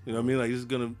 You know what I mean? Like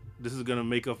this is gonna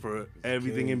make up for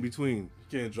everything in between.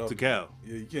 You can't drop to Cal.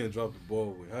 Yeah, you can't drop the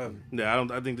ball with Havoc. Yeah,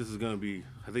 I think this is gonna be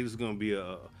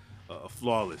a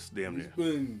flawless damn near. He's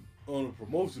been on a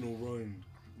promotional run,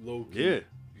 low key. Yeah.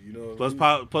 You know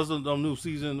plus the new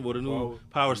season or the new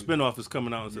Power spinoff is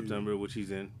coming out in September, which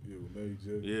he's in. Yeah, with Mary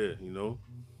J. Yeah, you know.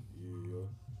 Yeah.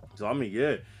 So I mean,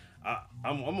 yeah.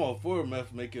 I'm all for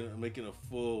Meth making a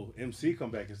full MC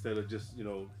comeback instead of just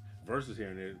verses here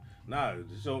and there. Nah,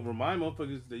 just remind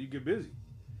motherfuckers that you get busy.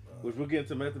 Which we'll get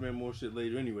into Method Man more shit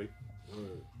later anyway.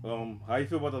 How you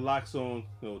feel about the Lock song?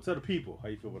 Tell the people how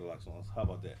you feel about the Lock song. How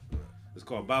about that? It's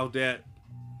called About That.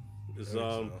 It's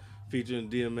featuring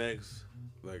DMX.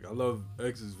 Like, I love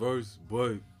X's verse,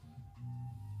 but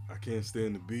I can't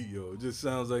stand the beat, yo. It just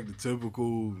sounds like the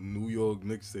typical New York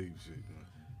mixtape shit, man.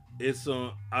 It's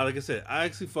like I said, I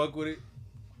actually fuck with it.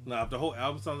 Now, if the whole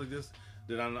album sounds like this,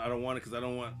 then I don't want it because I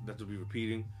don't want that to be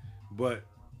repeating. But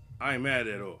I ain't mad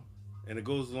at all, and it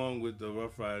goes along with the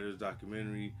Rough Riders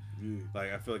documentary. Yeah.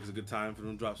 Like, I feel like it's a good time for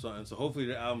them to drop something. So hopefully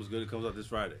the album's good. It comes out this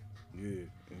Friday. Yeah.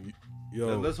 And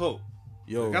yo, let's hope.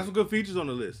 Yo, it got some good features on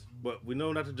the list, but we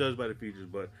know not to judge by the features.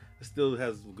 But it still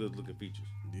has some good looking features.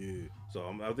 Yeah. So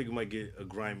I think we might get a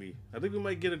grimy. I think we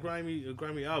might get a grimy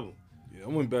album. Yeah, I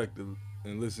went back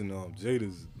and listened to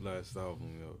Jada's last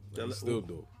album. Yo, it's still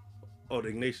dope. Oh, the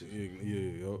Ignatius. Yeah,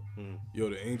 yo. Mm. Yo,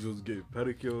 the Angels get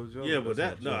pedicures. Yo. Yeah, but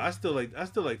I still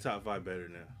like Top 5 better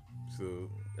now. So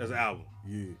as an album.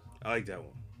 Yeah, I like that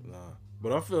one. Nah,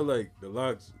 but I feel like the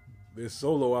Locks, their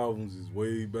solo albums is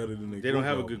way better than they don't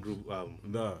have a good group album.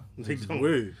 Nah, they don't.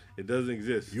 Weird. It doesn't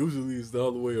exist. Usually it's the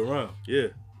other way around. Yeah,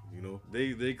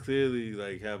 they clearly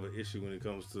like have an issue when it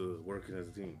comes to working as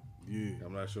a team. Yeah,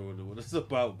 I'm not sure what it's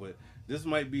about, but this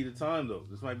might be the time though.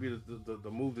 This might be the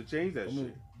move to change that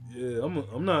shit. Yeah,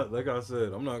 I'm not, like I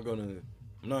said, I'm not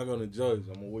gonna judge.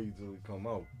 I'm gonna wait till it come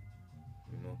out.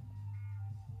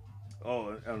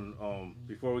 Oh, and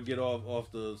before we get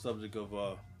off the subject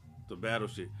of the battle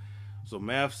shit, so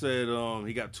Math said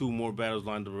he got 2 more battles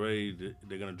lined up already.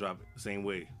 They're gonna drop it the same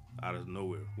way, out of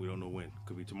nowhere. We don't know when.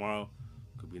 Could be tomorrow,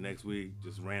 could be next week,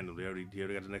 just random. They already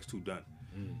got the next 2 done.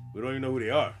 We don't even know who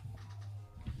they are.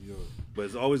 Yo. But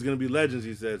it's always gonna be legends,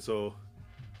 he said. So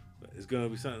it's gonna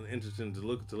be something interesting to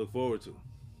look forward to.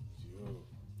 Yo.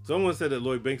 Someone said that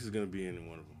Lloyd Banks is gonna be in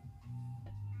one of them.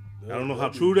 I don't know how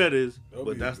true that is,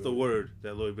 but that's the word,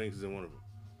 that Lloyd Banks is in one of them.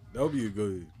 That would be a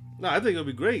good. No, I think it'll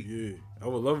be great. Yeah, I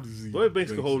would love to see. Lloyd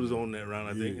Banks could hold his own in that round.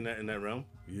 I think in that realm.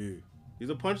 Yeah, he's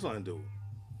a punchline dude.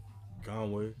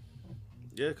 Conway.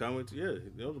 Yeah, Conway. Yeah,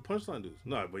 the punchline dudes.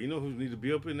 No, but you know who needs to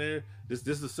be up in there? This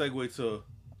is a segue to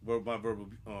my verbal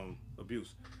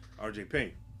abuse. RJ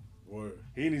Payne. Word.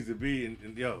 He needs to be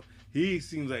and yo. He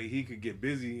seems like he could get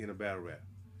busy in a battle rap.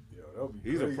 Yo, that would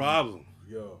be. He's crazy. A problem.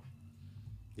 Yo.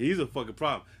 He's a fucking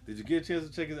problem. Did you get a chance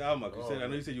to check his album out? I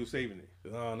know you said you were saving it.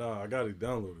 No, I got it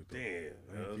downloaded. Damn.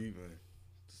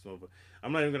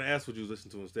 I'm not even gonna ask what you was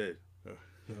listening to instead.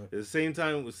 At the same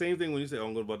thing when you say, "Oh,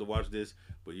 I'm about to watch this,"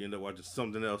 but you end up watching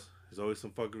something else. There's always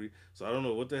some fuckery. So I don't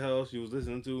know what the hell else you was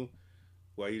listening to,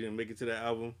 why you didn't make it to that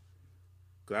album.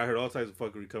 Cause I heard all types of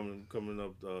fuckery coming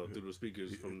up through the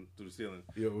speakers through the ceiling.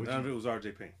 None of it was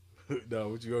RJ Payne. No,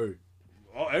 what you heard?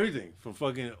 Everything from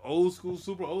fucking old school,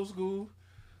 super old school.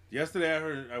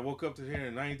 Yesterday I woke up to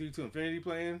hearing 93 to Infinity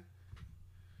playing.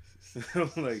 I'm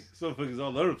like, some fuckers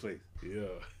all over the place. Yeah.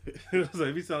 It was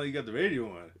like, you sound like you got the radio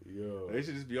on. Yeah. They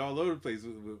should just be all over the place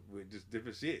with just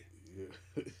different shit.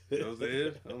 Yeah. You know what I'm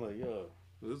saying? I'm like, yo,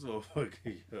 this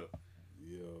motherfucker, yo.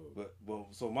 But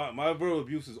so my verbal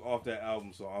abuse is off that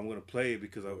album, so I'm gonna play it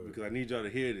because I need y'all to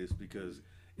hear this, because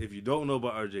if you don't know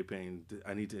about RJ Payne,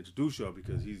 I need to introduce y'all,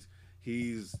 because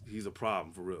he's a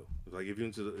problem for real. Like, if you're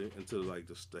into like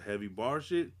the heavy bar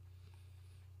shit,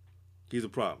 he's a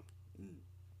problem.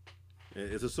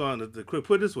 It's a song that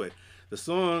put it this way, the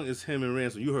song is him and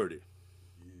Ransom. You heard it.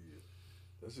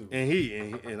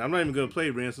 Yeah. And I'm not even gonna play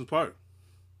Ransom's part.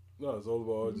 No, it's all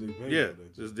about RJ Payne. Yeah.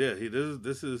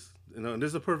 This is this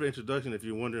is a perfect introduction if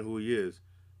you're wondering who he is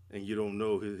and you don't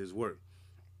know his work.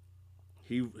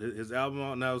 His album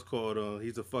out now is called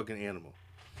He's a Fucking Animal.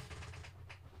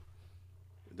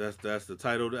 That's the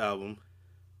title of the album.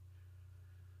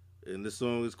 And this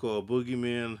song is called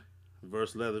Boogeyman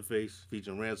vs. Leatherface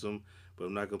featuring Ransom, but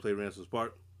I'm not gonna play Ransom's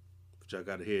part. But y'all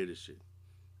gotta hear this shit.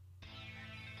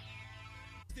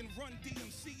 Run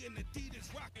DMC and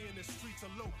Adidas rock in the streets of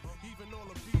low. Even all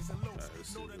of these are low.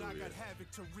 Know that I got havoc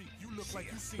to reap. You look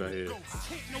like you seen a ghost.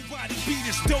 Can't nobody beat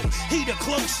us dope. He the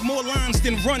close. More lines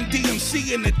than Run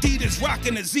DMC and Adidas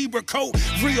rocking a zebra coat.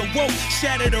 Real woke.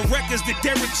 Shatter the records that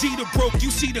Derek Jeter broke.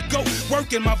 You see the goat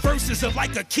working. My verses are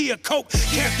like a Kia Coke.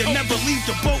 Captain never leave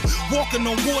the boat. Walking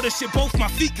on water shit. Both my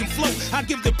feet can float. I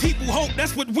give the people hope.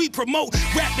 That's what we promote.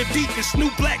 Rap the deepest.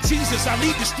 New Black Jesus. I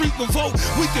lead the street revolt.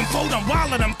 We can vote. I'm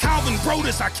wildin'. but I'm Calvin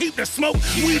Brodus. I keep the smoke.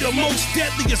 We the most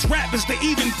deadliest rappers to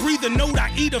even breathe a note.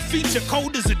 I eat a feature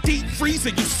cold as a deep freezer.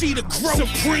 You see the growth.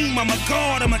 Supreme, I'm a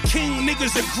god, I'm a king.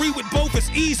 Niggas agree with both. It's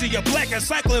easier. Black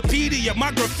encyclopedia,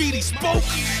 my graffiti spoke.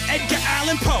 Edgar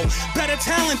Allan Poe, better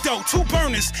talent though. Two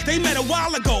burners, they met a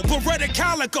while ago. Beretta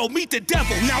Calico, meet the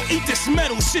devil. Now eat this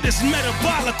metal. Shit is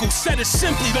metabolical. Said it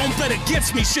simply, don't bet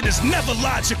against me. Shit is never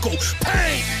logical.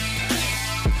 Pain.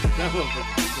 That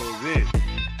motherfucker goes in.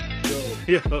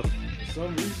 Yo, For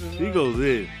some reason, he goes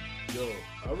in. Yo,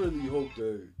 I really hope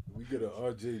that we get an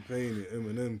RJ Payne and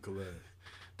Eminem collab.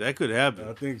 That could happen.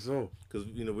 I think so. Because,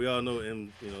 we all know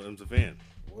M, M's a fan.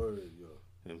 Word, yo.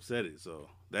 M said it, so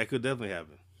that could definitely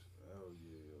happen. Hell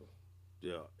yeah,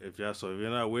 yo. Yeah, if you're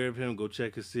not aware of him, go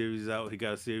check his series out. He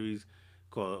got a series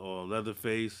called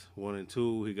Leatherface 1 and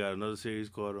 2. He got another series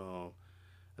called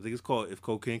I think it's called If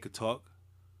Cocaine Could Talk.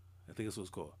 I think that's what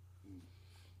it's called.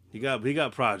 He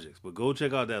got projects, but go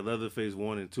check out that Leatherface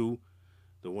 1 and 2.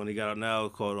 The one he got out now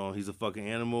is called He's a Fucking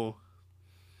Animal.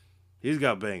 He's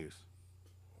got bangers.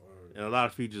 Word. And a lot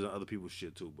of features on other people's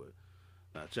shit too,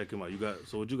 but check him out.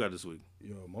 So what you got this week?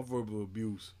 Yo, my verbal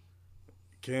abuse.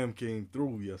 Cam came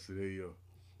through yesterday, yo,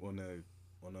 on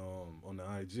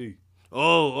the IG.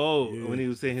 Oh, yeah, when he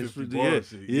was saying his shit.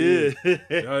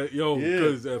 Yeah. Yo,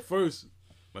 because at first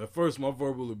my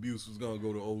verbal abuse was gonna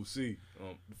go to OC,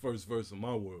 the first verse of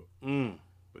My World.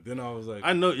 But then I was like,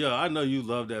 I know you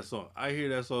love that song. I hear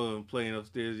that song playing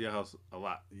upstairs in your house a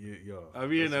lot. Yeah, yo. I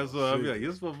be hearing that song. I be like,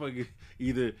 this motherfucker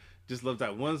either just loves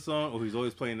that one song or he's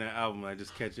always playing that album. And I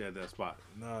just catch it at that spot.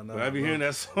 Nah. But I be hearing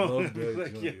that song. Love that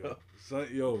like, joint, yo. Son,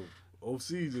 yo,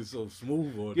 OC just so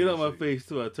smooth on Get that out my shit. face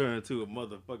till I turn into a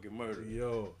motherfucking murder.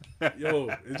 Yo,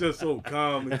 it's just so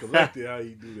calm and collected how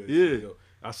you do that. Yeah. Shit, yo.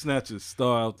 I snatch a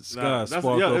star out the sky, spark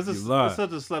up your life. It's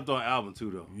such a slept on album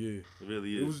too, though. Yeah, it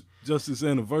really is. It was just his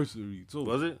anniversary too.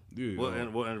 Was it? Yeah. What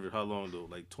anniversary? How long though?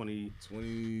 Like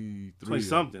 23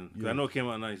 something. Yeah. I know it came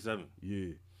out in 97.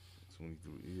 Yeah,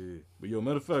 23. Yeah, but yo,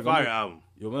 matter of fact, album.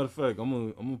 Yo, matter of fact,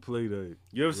 I'm gonna play that.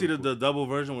 You ever see the double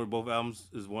version where both albums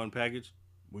is one package?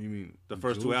 What do you mean? The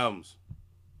first two albums,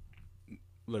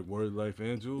 like Word, Life,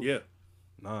 and Jewel? Yeah.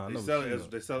 Nah, they sell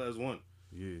it as one.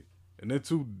 Yeah, and they're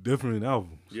two different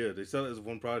albums. Yeah, they sell it as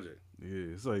one project.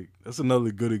 Yeah, it's like that's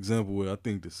another good example where I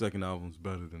think the second album's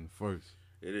better than the first.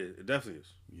 It is. It definitely is.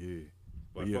 Yeah,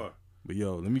 by far. But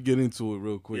yo, let me get into it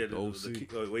real quick. Yeah, the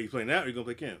OC. Wait, you playing that or you gonna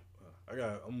play Cam? I'm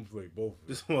gonna play both.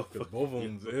 This Because both of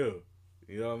them's ill.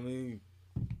 You know what I mean?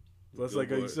 Plus, like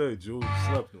how you said, Jules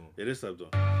slept on. It is slept on.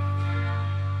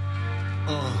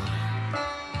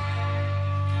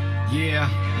 Yeah,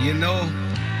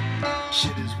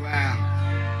 shit is wild.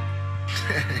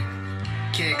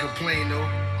 Can't complain though,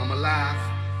 I'm alive,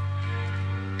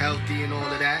 healthy and all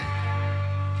of that.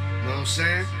 Know what I'm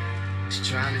saying? Just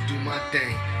trying to do my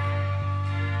thing.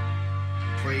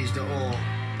 Praise the all.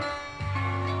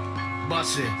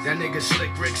 Bust it, that nigga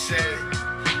Slick Rick said,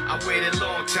 I waited a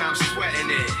long time sweating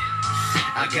it.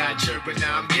 I got jerked, but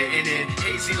now I'm getting it.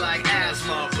 Hazy like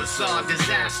asthma, bizarre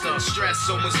disaster. Stress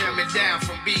almost held me down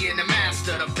from being the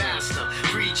master, the pastor,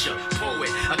 preacher, poet,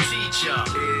 a teacher.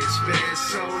 It's been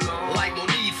so long. Like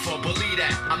Monifa, believe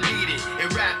that I'm needed in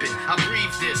rapping. I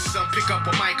breathe this. Some pick up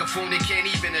a microphone, they can't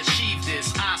even achieve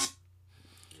this.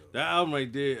 That album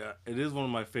right there, it is one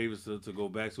of my favorites to go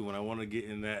back to when I want to get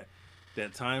in that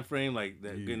time frame, like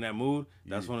that, get in that mood.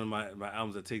 That's one of my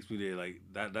albums that takes me there. Like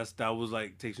that was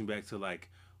like takes me back to like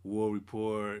War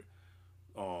Report,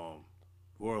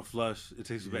 Royal Flush. It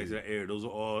takes me back to that era. Those are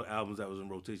all albums that was in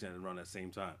rotation around that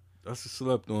same time. That's a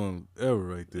slept on era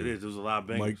right there. It is. There was a lot of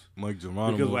bangers. Mike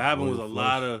Geronimo. Because what happened was a Flush.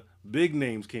 lot of big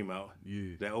names came out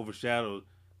Yeah. that overshadowed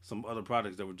some other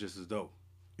projects that were just as dope.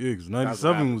 Yeah, because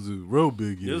 97 was a real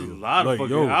big year. There's a lot of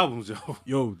fucking albums, yo.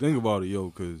 Yo, think about it, yo,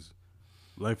 because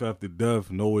Life After Death,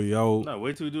 No Way Out. No,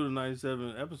 wait till we do the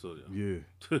 97 episode, yo.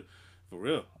 Yeah. For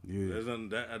real. Yeah.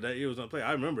 That year was unplayed.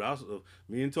 I remember,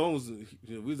 me and Tone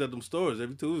we was at them stores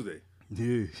every Tuesday.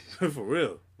 Yeah. For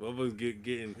real. Motherfuckers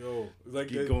getting yo, it's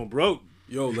like going broke.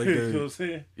 Yo, like you that. know what I'm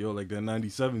saying? Yo, like that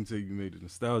 97 tape you made, the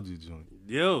nostalgia joint.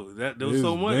 Yo, there was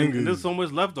so much. And there's so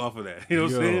much left off of that. You know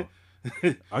what I'm saying?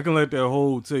 I can let that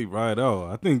whole tape ride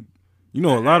out. I think, a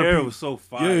lot of people was so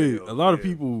fire. Yeah, a lot of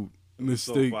people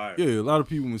mistake. So a lot of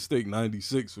people mistake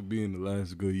 96 for being the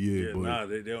last good year. Yeah, but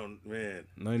they don't. Man,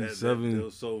 97. There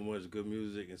was so much good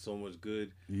music and so much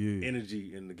good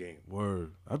energy in the game.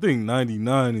 Word. I think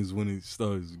 99 is when it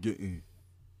starts getting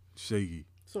shaky.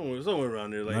 Somewhere around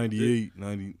there, like 98,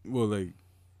 90. Well, like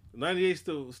 98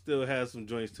 still has some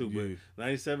joints too, but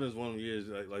 97 is one of the years.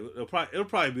 Like it'll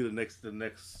probably be the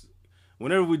next.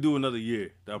 Whenever we do another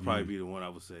year, that'll probably be the one I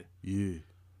would say. Yeah.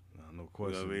 no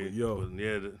question. You know what I mean?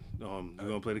 Yo, but yeah, you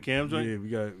gonna play the Cam joint? Yeah,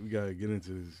 we gotta get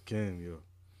into this Cam, yo.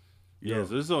 Yeah,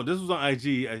 so this was on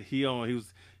IG. He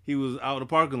was out in the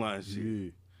parking lot and shit.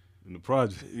 Yeah, in the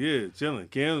project. Yeah, chilling.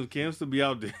 Cam still be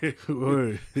out there.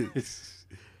 Word.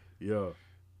 Yo,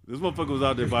 this motherfucker was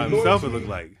out there by himself. It looked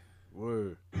like.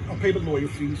 Word. I pay the lawyer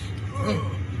fees.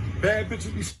 Bad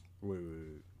bitches be.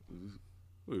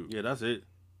 Wait. Yeah, that's it.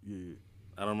 Yeah.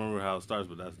 I don't remember how it starts,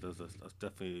 but that's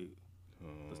definitely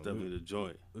the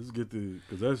joint. Let's get the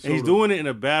because that's. And he's doing it in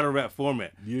a battle rap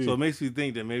format. Yeah. So it makes me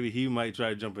think that maybe he might try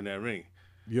to jump in that ring.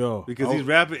 Yo, because he's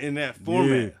rapping in that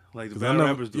format, like the battle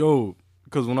rappers do. Yo,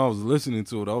 because when I was listening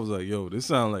to it, I was like, yo, this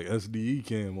sounds like SDE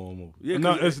Cam almost. Yeah,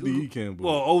 not SDE Cam, but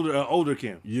older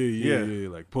Cam. Yeah,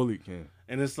 like Pulley Cam.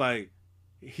 And it's like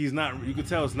he's not. You can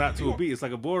tell it's not to a beat. It's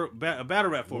like a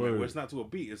battle rap format where it's not to a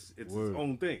beat. It's its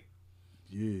own thing.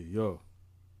 Yeah, yo.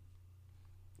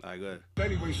 All right, go ahead.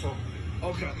 Anyway, so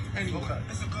okay. Anyway, I'm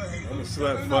gonna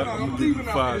slap five. I'm gonna give you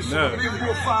 5 now. I'm gonna give you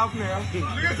a 5 now.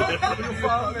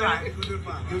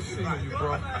 Good seeing you,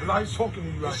 bro. But I ain't talking to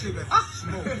you after.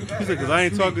 He said, because I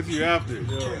ain't talking to you after.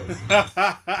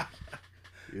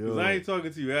 Because I ain't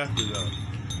talking to you after, though.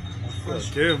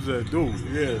 Cam's that dude.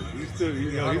 Yeah, he's still,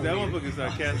 that motherfucker's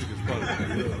sarcastic as fuck.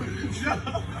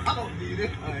 I don't need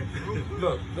it.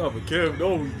 Look, no, but Cam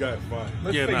knows he got fired.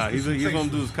 Yeah, nah, he's gonna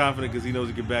do this confident because he knows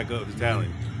he can back up his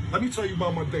talent. Let me tell you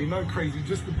about my day. Nothing crazy,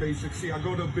 just the basics. See, I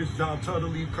go to a bitch job, tell her to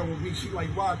leave, come with me. She like,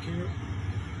 why, Cam?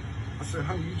 I said,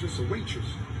 honey, you just a waitress.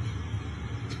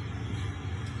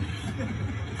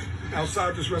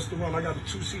 Outside this restaurant, I got a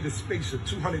 2-seater spaceship,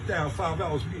 200,000, 5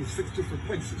 hours, be in 6 different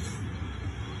places.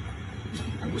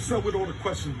 And what's up with all the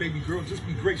questions, baby girl? Just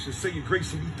be gracious. Say your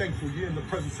grace and be thankful. You're in the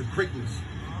presence of greatness.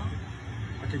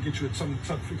 I can get you a tummy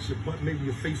tuck, fix your butt, maybe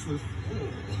a facelift.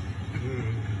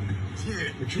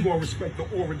 But you gonna respect the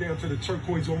aura down to the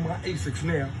turquoise on my Asics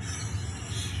now.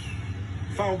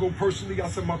 If I don't go personally, I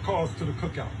send my cars to the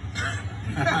cookout.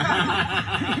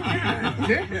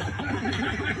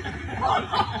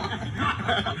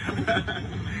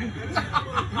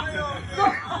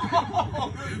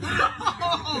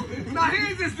 Nah, he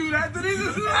ain't just do that. Did he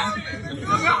just do that?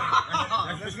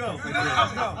 Let's go.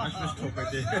 Let's talk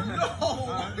right there.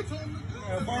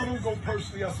 If I don't go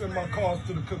personally, I send my cars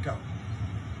to the cookout.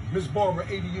 Miss Barbara,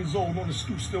 80 years old, on the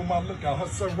stoop, still my lookout. Her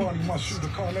son Ronnie, my shooter,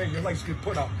 Carnage, your lights get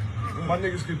put out. My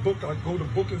niggas get booked, I go to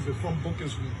bookings, and from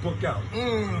bookings, we book out.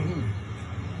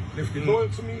 If you're loyal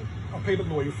to me, I pay the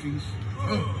lawyer fees.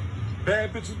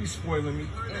 Bad bitches be spoiling me.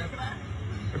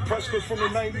 And press goods from the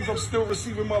 90s, I'm still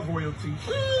receiving my royalties.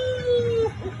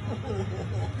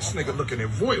 This nigga looking at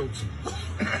royalty.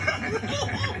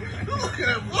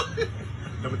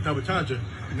 Double charger.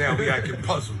 Now we acting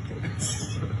puzzled.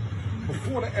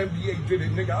 Before the NBA did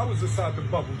it, nigga, I was inside the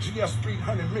bubble. GS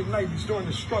 300, mid-90s during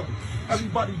the struggle.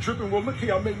 Everybody dripping, well, look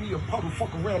here, I made me a puddle.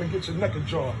 Fuck around and get your neck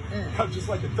ajar. Cut just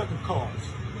like a deck of cards.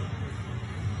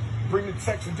 Bring the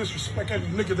text and disrespect every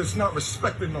nigga that's not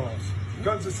respecting ours.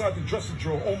 Guns inside the dresser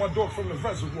drawer, on my door from the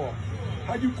reservoir.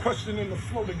 How you questioning the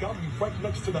flow that got me right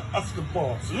next to the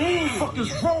Escobars? Fuck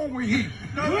is wrong with you?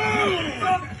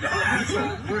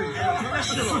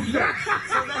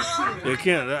 They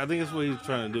can't. I think that's what he's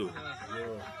trying to do.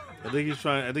 I think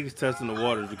he's testing the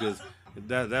waters because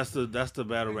that's the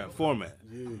battle rap format.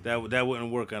 Yeah. That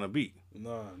wouldn't work on a beat.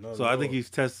 No. So I think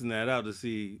he's testing that out to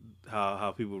see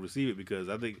how people receive it because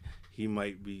I think he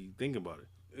might be thinking about it.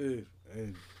 Yeah.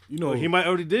 And you know, he might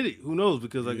already did it. Who knows?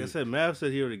 Because like I said, Mav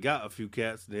said he already got a few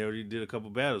cats. They already did a couple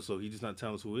battles, so he's just not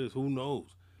telling us who it is. Who knows?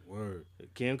 Word.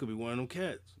 Cam could be one of them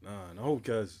cats. Nah, the whole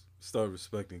cats start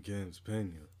respecting Cam's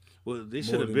opinion. Well, they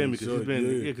should have been because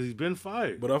he's been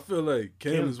fired. But I feel like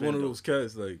Cam is one of those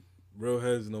cats like real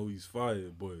heads know he's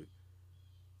fired, but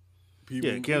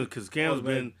people because Cam's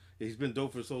been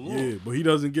dope for so long. Yeah, but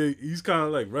he's kind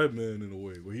of like Redman in a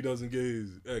way, but he doesn't get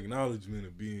his acknowledgement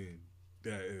of being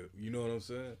that. You know what I'm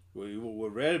saying? Well,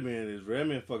 what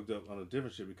Redman fucked up on a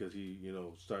different shit because he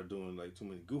started doing like too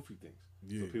many goofy things.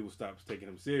 Yeah. So people stopped taking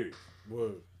him serious.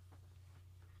 Word.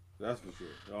 That's for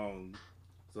sure.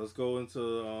 So let's go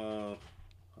into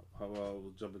how about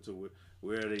we'll jump into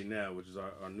where are they now, which is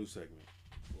our new segment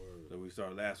that we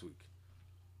started last week.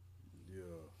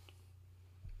 Yeah.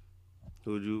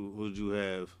 Who'd you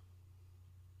have?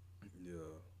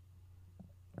 Yeah.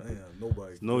 I ain't have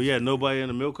nobody. Nobody in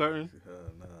the milk carton?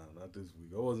 Nah, not this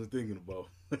week. I wasn't thinking about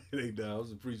they down. I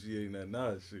was appreciating that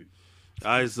Nas shit.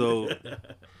 All right, so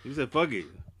you said fuck it.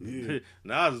 Yeah.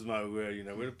 Nas is my where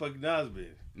where the fuck Nas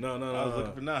been? No. I was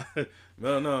looking for Nas.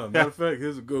 No. Matter of fact,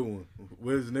 here's a good one.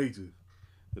 Where's Nature?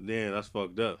 Damn, that's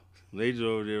fucked up. Nature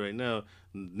over there right now.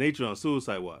 Nature on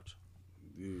suicide watch.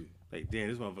 Yeah. Like, damn,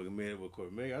 this motherfucker made up with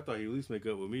Cormega. I thought he'd at least make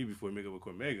up with me before he make up with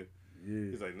Cormega.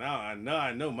 Yeah. He's like, nah,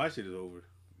 I know my shit is over.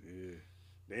 Yeah.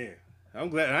 Damn. I'm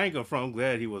glad. I ain't gonna front. I'm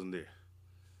glad he wasn't there.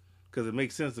 Because it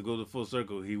makes sense to go to full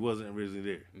circle. He wasn't originally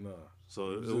there. Nah.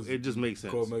 So it just makes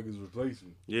sense. Cormega's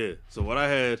replacement. Yeah. So what I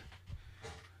had,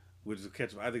 which is I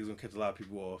think it's gonna catch a lot of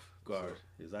people off guard,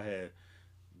 is I had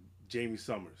Jamie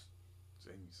Summers.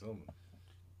 Jamie Summers.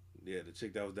 Yeah, the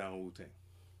chick that was down with Wu-Tang.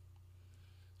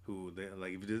 Who they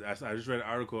like? If you just, I just read an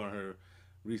article on her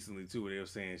recently too, where they were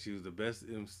saying she was the best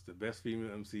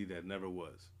female MC that never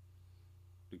was,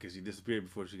 because she disappeared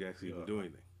before she could actually even do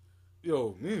anything.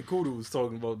 Yo, me and Kuda was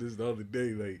talking about this the other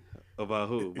day, like about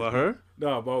who? About her?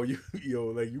 Nah, about you. Yo,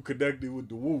 like you connected with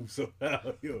the Wu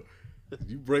somehow. Yo,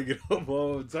 you break it up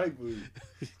all type of.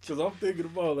 Because I'm thinking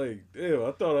about like, damn,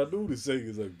 I thought I knew the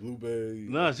singers like Blueberry.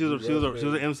 Nah, she was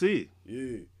an MC.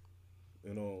 Yeah,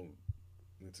 and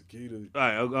Takeda.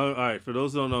 All right. For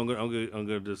those who don't know, I'm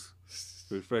gonna just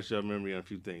refresh your memory on a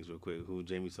few things real quick. Who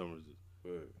Jamie Summers is?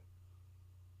 Right.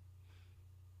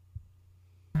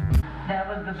 That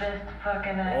was the best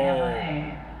fucking I ever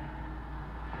had.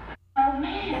 Oh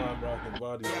man. Mind rocking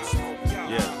body.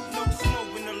 Yeah. No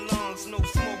smoke in the lungs, no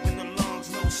smoke in the lungs,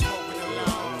 no smoke in the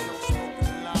lungs, no smoke in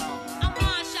the lungs. I'm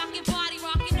mind shocking, body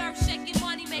rocking, nerve shaking,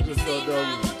 money making, seeing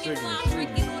how looking, fly,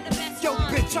 freaking on the best. Yo,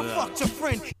 bitch, I fucked your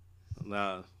friend.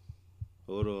 Nah.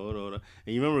 Hold on.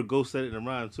 And you remember Ghost said it in the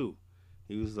rhyme too.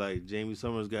 He was like, Jamie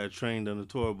Summers got trained on the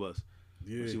tour bus.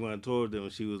 Yeah. When she went on tour with them,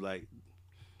 and she was like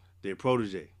their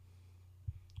protege.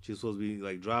 She was supposed to be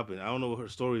like dropping. I don't know what her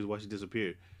story is, why she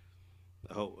disappeared.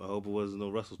 I hope it wasn't no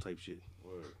Russell type shit.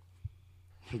 Word.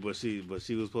 but she was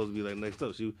supposed to be like next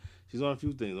up. She's on a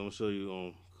few things. I'm gonna show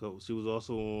you. She was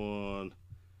also on.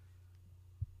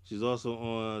 She's also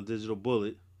on Digital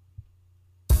Bullet.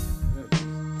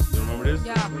 You remember this?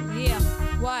 Yeah.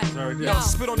 What? Yo,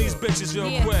 spit on these bitches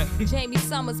real quick. Jamie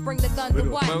Summers, bring the gun to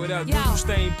what? Man, without doodle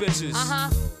stain bitches.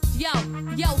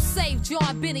 Yo, save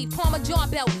John Benny, Palmer John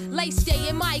Bell, Lace J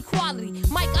in my equality,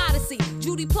 Mike Odyssey,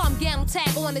 Judy Plum, Gannel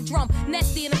tag on the drum,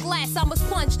 Nesty in the glass, I must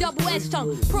plunge, double-edged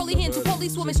tongue, Pearly Hinge,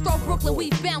 police woman, stroke Brooklyn,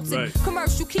 we bouncing, Right.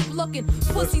 Commercial, keep looking,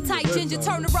 pussy tight ginger,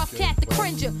 turn the rough cat the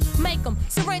cringer, make him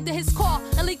surrender his car,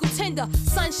 illegal tender,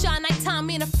 sunshine, nighttime,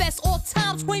 manifest, all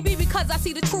times, queen bee, because I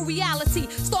see the true reality,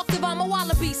 stalked about my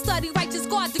wallaby, study righteous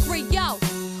guard degree, yo,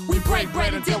 we break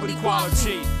bread and deal with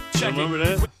equality. Check remember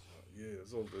that?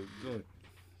 So the joint.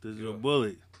 Digital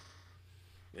Bullet.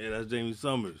 Yeah, that's Jamie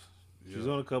Summers. She's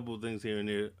on a couple of things here and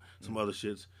there, some other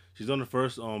shits. She's on the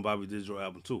first Bobby Digital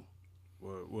album too.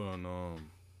 Well, on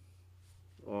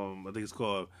I think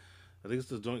it's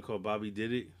the joint called Bobby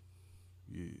Did It.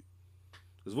 Yeah.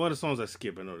 It's one of the songs I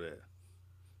skip, I know that.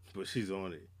 But she's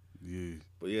on it. Yeah.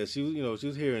 But yeah, she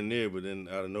was here and there, but then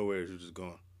out of nowhere she was just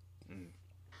gone.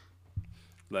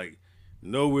 Like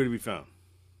nowhere to be found.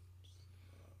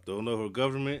 Don't know her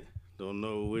government. Don't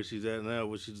know where she's at now,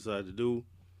 what she decided to do.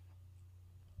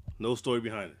 No story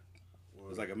behind it.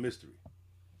 It's like a mystery.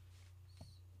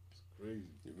 It's crazy.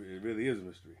 It really is a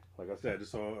mystery. Like I said, I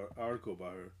just saw an article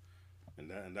about her, and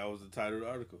that was the title of the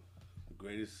article: "The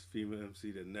greatest female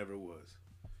MC that never was,"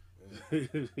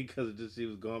 because she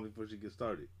was gone before she get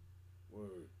started.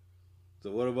 Word.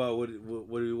 So what about what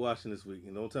are we watching this week?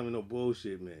 And don't tell me no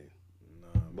bullshit, man.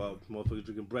 Nah. About motherfuckers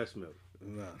drinking breast milk.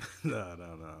 Nah.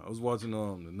 I was watching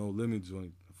the No Limit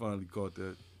joint. I finally caught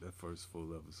that first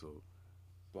full episode.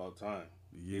 About time.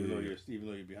 Yeah. Even though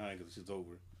you're behind because shit's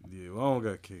over. Yeah, well, I don't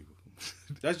got cable.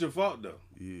 That's your fault though.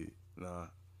 Yeah. Nah.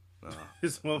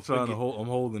 I'm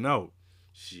holding out.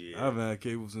 Shit. I haven't had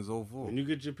cable since 04. When you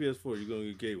get your PS4, you're gonna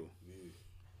get cable. Yeah.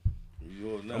 You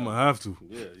holding out. I'm gonna have to.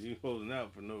 Yeah, you holding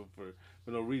out for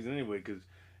no reason anyway. Because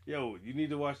you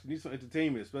need some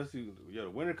entertainment, especially the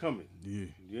winter coming. Yeah.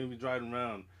 You're gonna be driving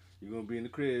around. You're gonna be in the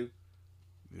crib,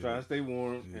 trying to stay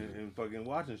warm and fucking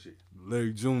watching shit.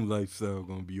 Larry June lifestyle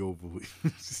gonna be over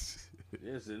with.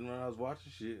 Yeah, sitting around house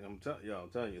watching shit. I'm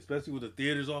telling you, especially with the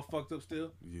theaters all fucked up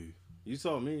still. Yeah. You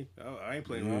saw me. I ain't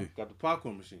playing around. Got the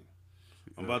popcorn machine.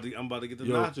 I'm about to get the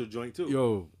nacho joint too.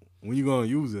 Yo, when you gonna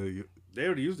use it? They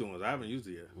already used it once. I haven't used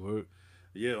it yet. What?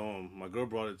 Yeah, my girl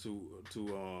brought it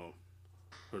to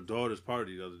her daughter's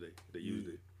party the other day. They used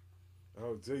it.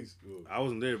 How it tastes good. I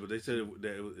wasn't there, but they said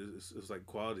that it was like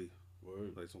quality.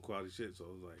 Word. Like some quality shit. So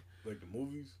I was like the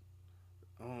movies.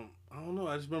 I don't know.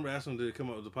 I just remember asking them, did it come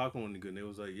out with the popcorn any good? And they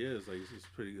was like, yeah, it's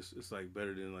pretty. It's like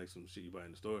better than like some shit you buy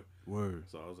in the store. Word.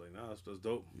 So I was like, nah, that's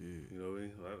dope. Yeah. You know what I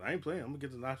mean? I ain't playing. I'm gonna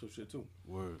get the nacho shit too.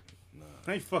 Word. Nah.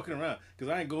 I ain't fucking around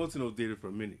because I ain't going to no theater for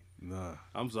a minute. Nah.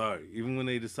 I'm sorry. Even when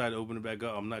they decide to open it back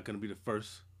up, I'm not gonna be the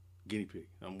first guinea pig.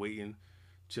 I'm waiting,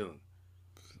 chilling.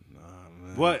 Nah,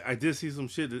 man. But I did see some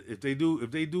shit that if they do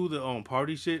the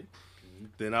party shit,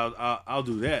 then I'll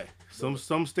do that.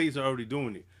 Some states are already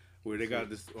doing it, where they got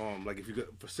this like if you got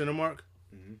for Cinemark,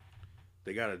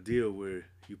 they got a deal where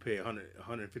you pay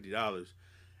 $150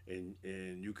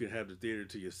 and you can have the theater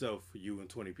to yourself for you and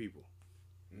 20 people.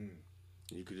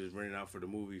 You could just rent it out for the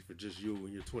movie for just you and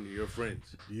your 20 of your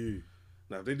friends. Yeah.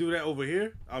 Now if they do that over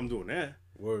here, I'm doing that.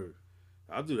 Word.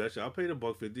 I'll do that shit. I'll pay the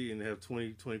 $150 and have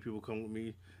 20 people come with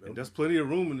me. And that's plenty of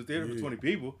room in the theater for 20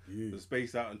 people to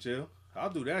space out and chill. I'll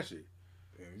do that shit.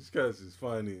 Man, these guys is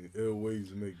finding ill ways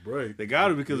to make break. They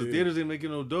got it because the theaters ain't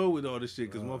making no dough with all this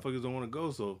shit because motherfuckers don't want to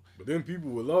go. So, but then people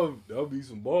would love, that'll be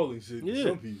some balling shit to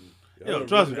some people. Yo,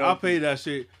 trust me, I'll pay that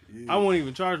shit. I won't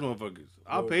even charge motherfuckers.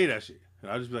 I'll pay that shit.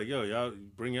 And I'll just be like, yo, y'all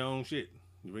bring your own shit.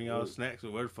 You bring y'all snacks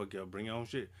or whatever the fuck y'all bring your own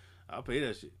shit. I'll pay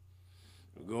that shit.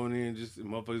 We're going in, just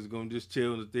motherfuckers gonna just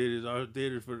chill in the theaters. Our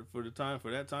theater for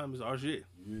that time is our shit.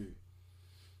 Yeah.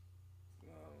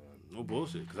 No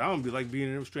bullshit. Cause I don't be like being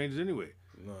in them strangers anyway.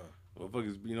 Nah.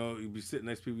 Motherfuckers, you be sitting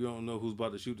next to people you don't know who's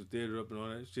about to shoot the theater up and all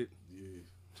that shit. Yeah.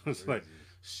 It's like,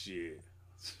 shit.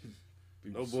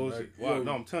 No bullshit.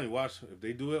 No, I'm telling you, watch. If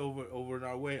they do it over in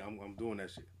our way, I'm doing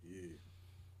that shit. Yeah.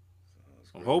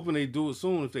 I'm hoping they do it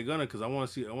soon if they're gonna, cause I want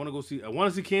to see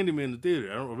Candyman in the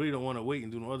theater. I really don't want to wait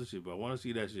and do no other shit, but I want to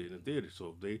see that shit in the theater.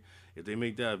 So if they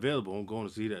make that available, I'm going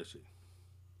to see that shit.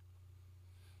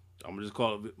 I'm gonna just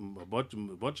call it a bunch of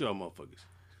y'all motherfuckers.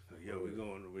 Like, yo, we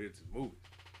going over here to the movie.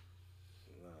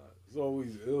 Nah, it's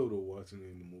always ill though watching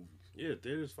it in the movies. Yeah,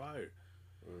 theater's fire.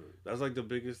 That's like the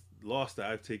biggest loss that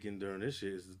I've taken during this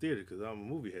shit is the theater, cause I'm a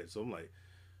movie head. So I'm like,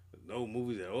 no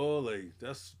movies at all. Like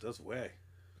that's whack.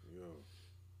 Yo.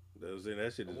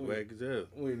 That shit is whack as hell.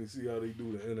 I'm waiting to see how they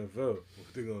do the NFL.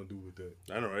 What they gonna do with that?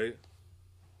 I know, right?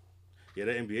 Yeah,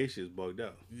 that NBA shit is bugged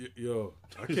out. Yo,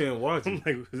 I can't watch it. I'm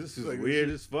like, this is like, weird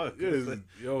as fuck.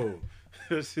 Yo,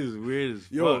 this is weird as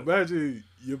fuck. Yo, imagine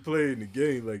you're playing the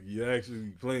game like you're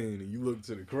actually playing, and you look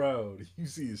to the crowd, and you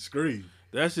see a screen.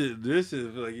 That shit. This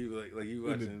is like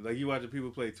you watching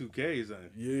people play 2K. Son.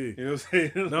 Yeah, you know what I'm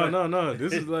saying? No.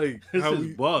 This is like this how is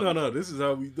we. bugged. No. This is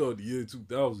how we thought the year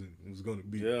 2000 was gonna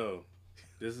be. Yo,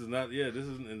 this is not. Yeah,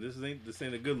 this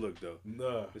ain't a good look though.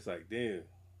 Nah, it's like damn.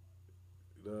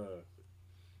 Nah.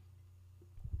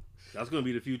 That's gonna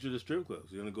be the future of the strip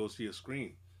clubs. You're gonna go see a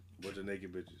screen, a bunch of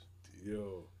naked bitches.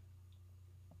 Yo,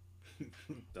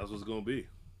 that's what's gonna be.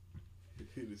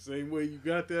 The same way you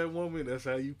got that woman, that's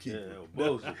how you keep it.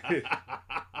 Bullshit.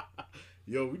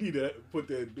 Yo, we need to put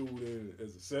that dude in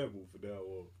as a sample for that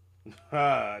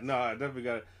one. No, I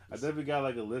definitely got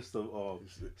like a list of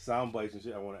sound bites and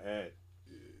shit I want to add.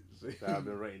 Yeah, I've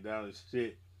been writing down this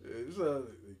shit.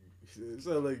 It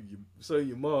sounds like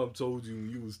your mom told you when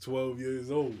you was 12 years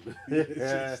old.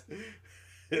 Just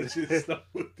stop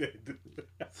with that dude.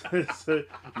 So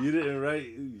you didn't write.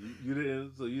 You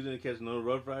didn't catch no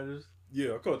Rough Riders.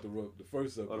 Yeah, I caught the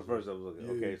first episode. Oh, the first episode.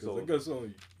 Yeah, okay, so I got some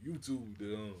on YouTube.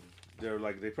 They're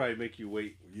like they probably make you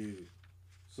wait. Yeah.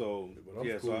 So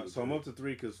yeah, cool so I'm up to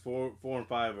 3 because 4 and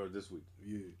 5 are this week.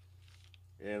 Yeah.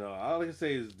 And all I can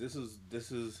say is this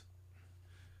is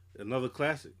another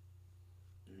classic.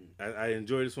 I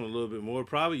enjoy this one a little bit more.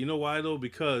 Probably, you know why though?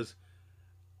 Because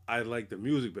I like the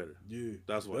music better. Yeah,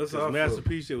 that's why. Because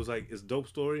Masterpiece, it was like it's dope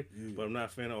story, but I'm not a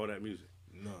fan of all that music.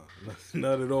 No,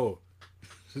 not at all.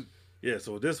 Yeah,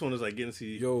 so this one is like getting to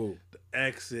see the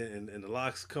accent and the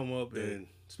locks come up, and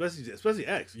especially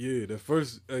X. Yeah, that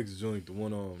first X joint, the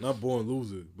one not Born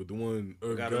Loser, but the one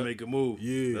Gotta Make a Move.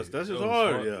 Yeah, that's just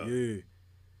hard. Yeah.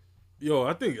 Yo,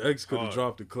 I think X could have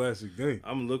dropped a classic thing.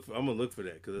 I'm gonna look for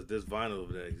that because there's vinyl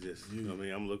that exists. Yeah. You know what I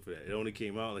mean, I'm gonna look for that. It only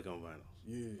came out like on vinyl.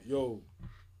 Yeah, yo,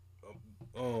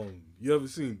 you ever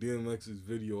seen DMX's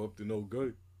video Up to No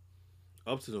Good?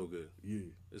 Up to No Good. Yeah,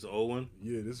 it's an old one.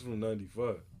 Yeah, this is from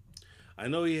 '95. I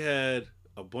know he had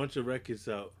a bunch of records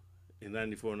out in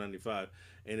 '94 and '95,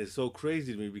 and it's so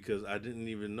crazy to me because I didn't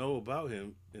even know about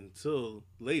him until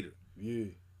later. Yeah.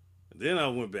 And then I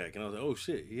went back and I was like, oh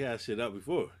shit, he had shit out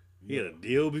before. He had a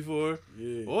deal before.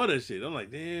 Yeah. All that shit. I'm like,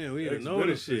 damn, we didn't know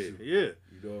this shit. Yeah. You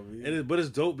know what I mean? But it's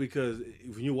dope because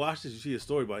when you watch this, you see a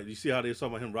story about it. You see how they were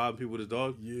talking about him robbing people with his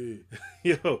dog? Yeah.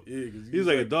 Yo. Yeah, he's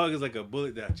like a dog is like a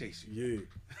bullet that chase you.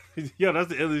 Yeah. Yo, that's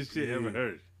the illest shit ever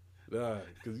heard. Nah,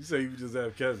 because you say you just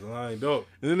have cats lined up.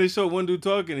 And then they showed one dude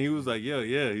talking, and he was like, yo,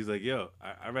 yeah. He's like, yo,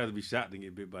 I'd rather be shot than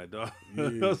get bit by a dog. Yeah.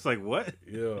 I was like, what?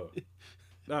 Yeah.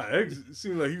 Nah, X, it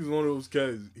seemed like he was one of those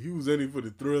cats. He was in it for the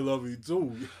thrill of it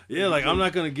too. Yeah, like I'm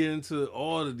not gonna get into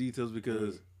all the details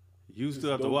because you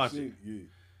still have to watch it. Yeah.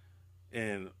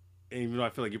 And even though I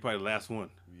feel like you're probably the last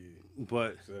one. Yeah.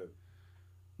 But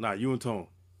nah, you and Tone.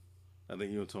 I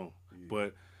think you and Tone. Yeah.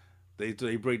 But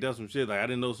they break down some shit. Like I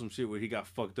didn't know some shit where he got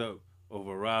fucked up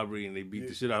over a robbery and they beat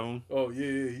the shit out of him. Oh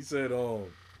yeah. He said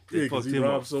they fucked him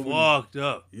up. Fucked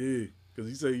up. Yeah, because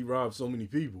he said he robbed so many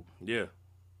people. Yeah.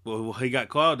 Well, he got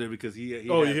called there because he had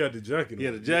the jacket on. He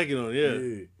had the jacket on,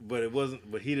 yeah. But it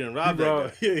wasn't. But he didn't rob that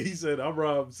guy. Yeah, he said I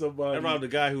robbed somebody. I robbed the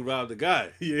guy who robbed the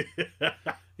guy. Yeah.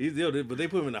 But they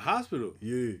put him in the hospital.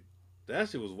 Yeah. That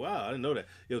shit was wild. I didn't know that.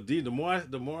 Yo, D. The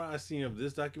more I seen of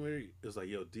this documentary, it's like,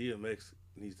 yo, DMX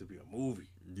needs to be a movie.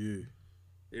 Yeah.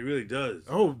 It really does.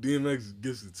 I hope DMX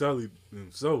gets to tell it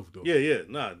himself though. Yeah.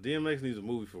 Nah, DMX needs a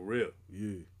movie for real.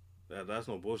 Yeah. That's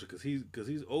no bullshit because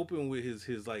he's open with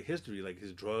his like history, like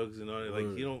his drugs and all that.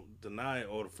 Like he don't deny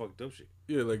all the fucked up shit.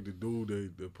 Yeah, like the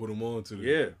dude they put him on to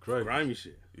the grimy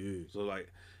shit. Yeah. So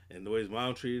like, and the way his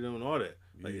mom treated him and all that.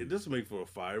 Like this would make for a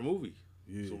fire movie.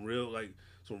 Yeah. Some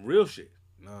real shit.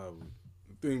 Nah,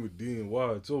 the thing with D and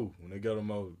Y too, when they got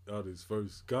him out his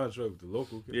first contract with the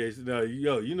local. Yeah,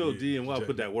 D and Y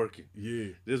put that work in.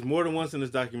 Yeah. There's more than once in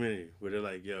this documentary where they're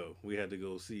like, yo, we had to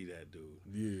go see that dude.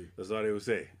 Yeah. That's all they would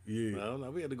say. Yeah. Well,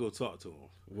 no, we had to go talk to him.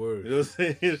 Word. You know what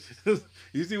I'm saying?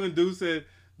 You see when dude said,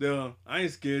 I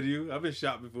ain't scared of you. I've been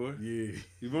shot before. Yeah.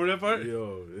 You remember that part?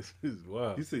 Yo, this is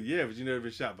wild. He said, yeah, but you never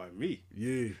been shot by me.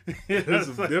 Yeah. That's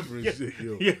some different shit,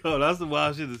 yo. Yo, that's some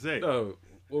wild shit to say. No,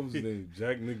 what was his name?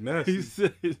 Jack McNasty. He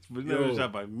said, but never been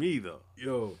shot by me, though.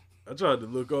 Yo, I tried to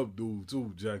look up dude,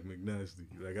 too, Jack McNasty.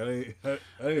 Like, I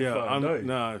ain't find nothing.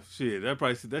 Nah, shit. That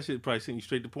shit probably sent you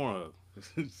straight to Pornhub.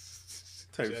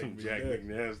 Type some Jack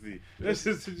McNasty. That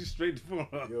shit sent you straight to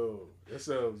Pornhub. Yo, that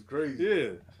sounds crazy.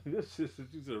 Yeah. That shit sent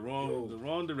you to the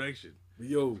wrong direction.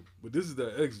 But this is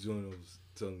that X joint I was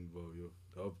telling you about, yo.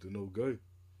 Up to No Good.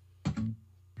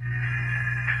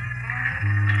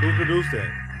 Who produced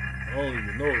that? I don't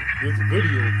even know. There's a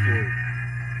video for it.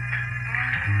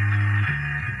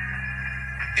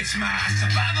 It's my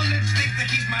survival instinct that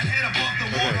keeps my head above the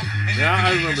water. Okay. Now I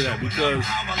remember that because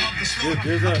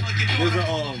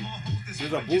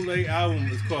there's a bootleg album.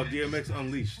 It's called DMX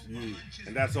Unleashed,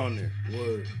 and that's on there.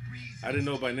 Word. I didn't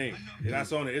know it by name, and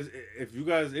that's on it. If you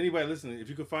guys, anybody listening, if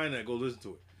you can find that, go listen to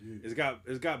it. Yeah.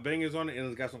 It's got bangers on it, and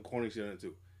it's got some corny shit on it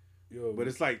too. Yo, but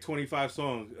it's like 25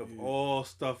 songs of all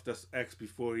stuff that's X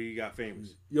before he got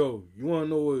famous. Yo, you want to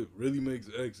know what really makes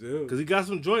X ill? Because he got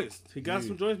some joints. He got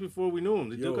some joints before we knew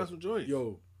him. He still got some joints.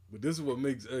 Yo, but this is what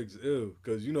makes X ill.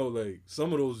 Because, like,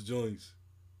 some of those joints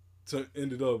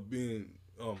ended up being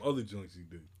other joints he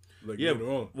did. Like,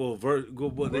 later on.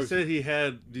 Well, they said he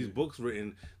had these books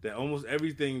written that almost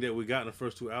everything that we got in the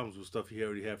first two albums was stuff he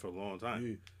already had for a long time.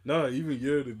 Yeah. Nah, even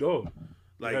Year of the Dog.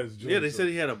 Like, they said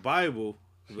he had a Bible,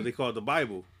 what they call it the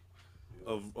Bible,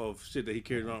 of shit that he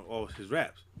carried around all his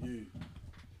raps. Yeah.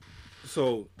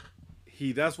 So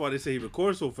that's why they say he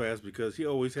records so fast, because he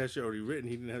always had shit already written.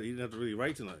 He didn't have to really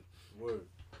write tonight. Word.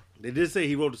 They did say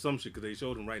he wrote to some shit because they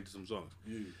showed him writing to some songs.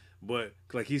 Yeah. But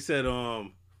like he said,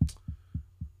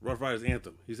 Rough Riders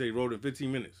Anthem. He said he wrote it in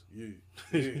 15 minutes. Yeah.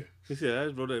 He said, I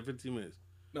just wrote that in 15 minutes.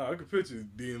 No, I could picture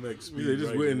DMX speed. He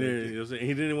just went in there, you know what I'm saying?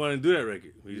 He didn't want to do that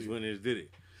record. He just went in there and did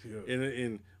it.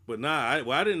 Yeah. But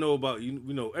I didn't know about,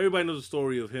 everybody knows the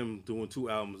story of him doing 2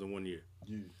 albums in 1 year.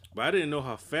 Yeah. But I didn't know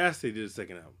how fast they did the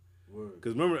second album.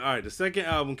 Because remember, all right, the second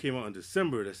album came out in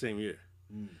December that same year.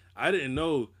 I didn't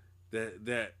know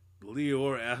that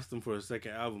Leor asked him for a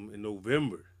second album in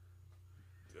November.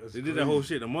 They did that whole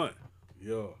shit in a month.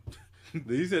 Yo.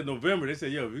 He said November. They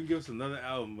said, yo, if you can give us another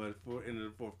album by the end of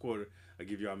the fourth quarter, I'll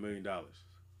give you $1 million. $1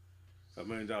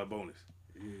 million bonus.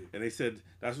 Yeah. And they said,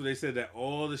 that's what they said, that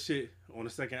all the shit on the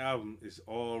second album is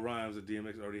all rhymes that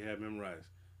DMX already had memorized.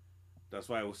 That's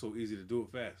why it was so easy to do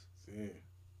it fast. Yeah.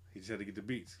 He just had to get the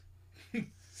beats.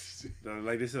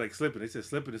 Like they said, like Slippin'. They said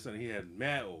Slippin' is something he had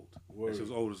mad old. That shit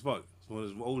was old as fuck. It's one of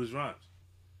his oldest rhymes.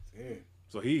 Damn.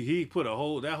 So he put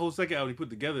that whole second album he put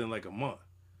together in like a month.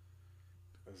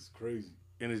 That's crazy.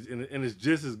 And it's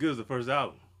just as good as the first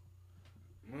album.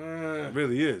 Man. It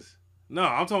really is. No,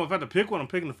 I'm talking if I had to pick one, I'm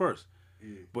picking the first.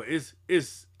 Yeah. But it's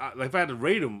like if I had to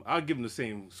rate them, I'll give them the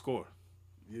same score.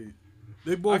 Yeah.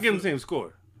 They both. I'll give them the same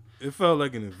score. It felt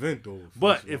like an event though.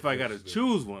 But if I got to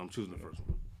choose one, I'm choosing the first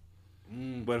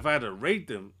one. But if I had to rate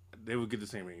them, they would get the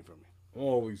same rating from me. I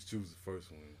always choose the first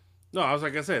one. No, I was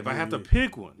like I said, if I have to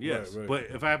pick one, yes. Right. But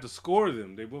if I have to score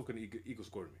them, they both can equal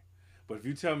score to me. But if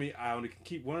you tell me I only can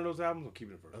keep one of those albums, I'm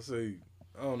keeping it first. I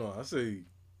don't know. I say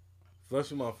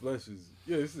Flesh of My Flesh is,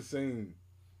 it's the same.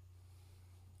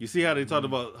 You see how they talked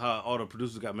about how all the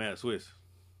producers got mad at Swiss?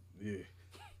 Yeah.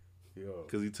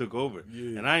 Because he took over.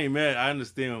 Yeah. And I ain't mad. I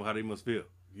understand how they must feel.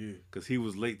 Yeah. Because he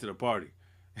was late to the party.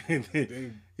 And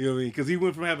then, you know what I mean? Because he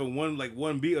went from having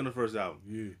one beat on the first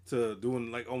album to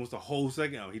doing like almost a whole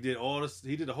second album. He did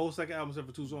the whole second album except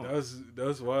for 2 songs.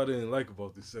 That's what I didn't like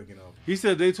about the second album. He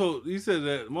said that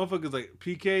motherfuckers like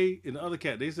PK and the other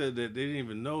cat, they said that they didn't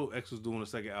even know X was doing a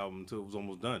second album until it was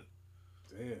almost done.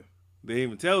 Damn. They didn't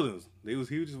even tell them.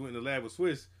 He just went in the lab with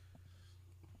Swiss.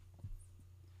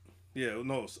 Yeah,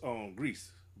 no,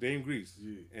 Grease. Dame Grease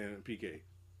and PK.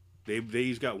 They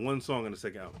each got 1 song on the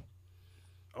second album.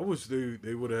 I wish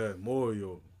they would have had more,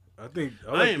 yo. I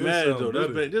ain't mad though.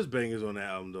 There's bangers on that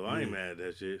album though. I ain't mad at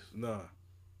that shit. Nah,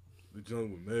 the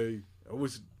joint with May. I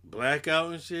wish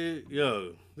Blackout and shit.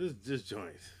 Yo, this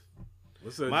joint.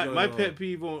 What's that? My pet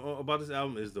peeve about this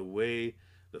album is the way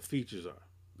the features are.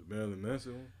 The Marilyn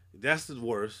Manson one. That's the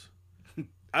worst.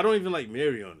 I don't even like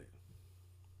Mary on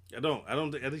it. I don't. I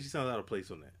think she sounds out of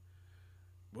place on that.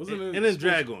 Wasn't it? And then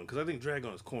Drag On, because I think Drag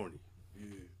On is corny.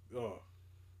 Yeah. Oh.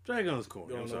 Drag On is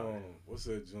corny. Yo, I'm sorry. What's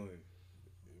that joint?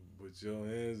 Put your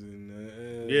hands in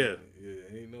the air.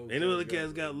 Yeah. Ain't no other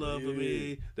cats got love for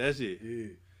me. That shit. Yeah.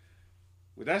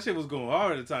 But that shit was going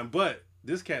hard at the time. But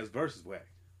this cat's verse is whack.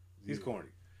 He's corny.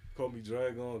 Call me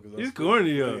Drag On because he's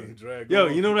corny, yo. Yo,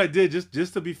 you know what I did?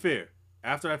 Just to be fair.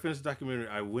 After I finished the documentary,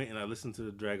 I went and I listened to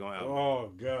the Drag On album.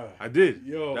 Oh God. I did.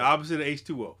 Yo. The opposite of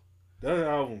H2O. That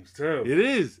album's terrible. It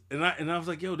is. And I was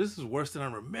like, yo, this is worse than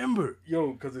I remember.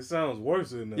 Yo, because it sounds worse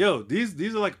than that. Yo,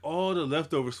 these are like all the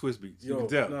leftover Swiss beats. You can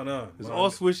tell. No. It's all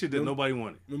Swiss shit that nobody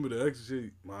wanted. Remember the extra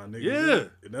shit? My nigga. Yeah.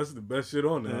 And that's the best shit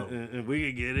on there. And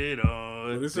we can get it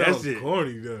on. But it sounds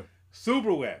corny, though.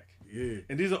 Super whack. Yeah.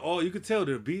 And these are all, you could tell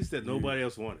they're beats that nobody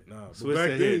else wanted. Nah, Swiss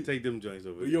said, hey, take them joints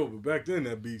over. Yo, but back then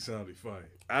that beat sounded fire.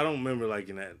 I don't remember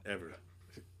liking that ever.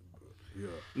 Yeah.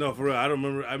 No, for real. I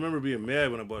remember being mad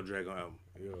when I bought Drag On album.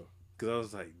 Yeah. Because I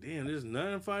was like, damn, there's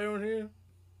nothing fire on here.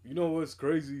 You know what's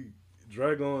crazy?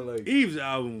 Drag On, like... Eve's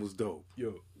album was dope.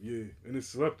 Yo, yeah. And it's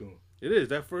slept on. It is.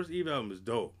 That first Eve album is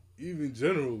dope. Even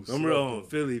General. Remember on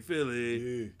Philly.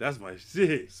 Yeah. That's my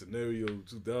shit. Scenario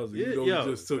 2000. Yeah, you know,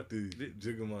 we just took the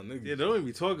Jig of My Niggas. Yeah, they don't even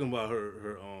be talking about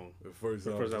her first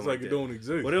album. It's album like it don't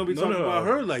exist. But they don't be talking about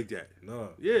her like that. Nah.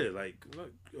 Yeah, like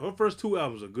her first 2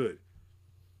 albums are good.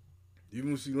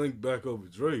 Even when she linked back up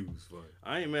with Dre, it was fire.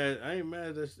 I ain't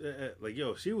mad that like,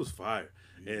 yo, she was fire.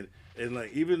 Yeah. And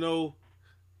like, even though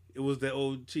it was that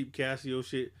old cheap Casio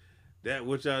shit, that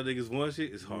what y'all niggas want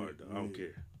shit is hard though. I don't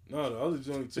care. No, the other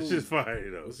joint too. It's just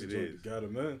fire though. What's the joint? Got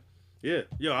it, man. Yeah.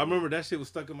 Yo, I remember that shit was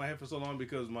stuck in my head for so long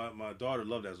because my daughter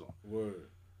loved that song. Word.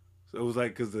 So it was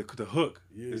like, because the hook.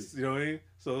 Yeah. You know what I mean?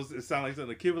 So it sounded like something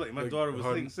the kid was like, my daughter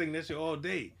was singing that shit all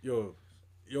day.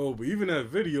 Yo, but even that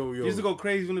video, used to go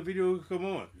crazy when the video would come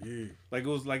on. Yeah. Like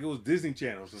it was Disney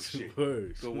Channel or some shit.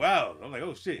 Word. So wow. I'm like,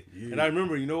 oh shit. Yeah. And I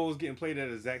remember, you know what was getting played at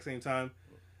the exact same time?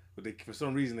 But for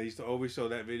some reason, they used to always show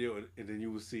that video, and then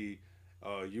you would see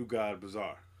You God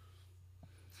Bizarre.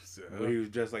 Where he was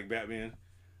dressed like Batman.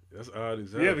 That's odd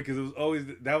as hell. Yeah, because it was always,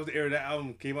 that was the era that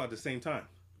album came out at the same time.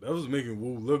 That was making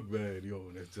Wu look bad, yo,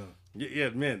 in that time. Yeah,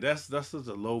 man, that's such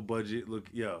a low budget look.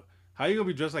 Yo, how you gonna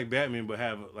be dressed like Batman but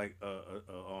have like a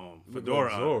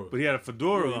fedora on? But he had a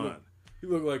fedora on. He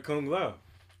looked like Kung Lao.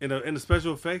 And the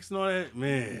special effects and all that,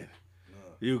 man.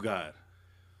 You got.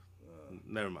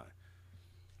 Never mind.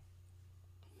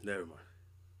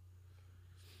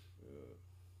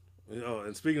 Oh,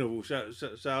 and speaking of Wu, shout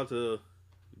out to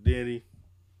Danny.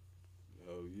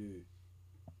 Oh yeah.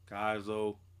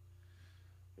 Kaizo.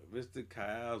 Mr.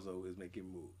 Kaizo is making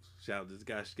moves. Shout out to this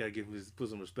guy. Gotta give him put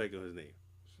some respect on his name.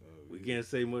 We can't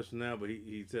say much now, but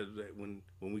he said that when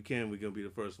we can, we're gonna be the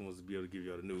first ones to be able to give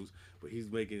y'all the news. But he's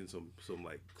making some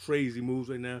like crazy moves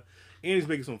right now, and he's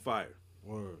making some fire.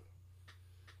 Word.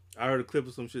 I heard a clip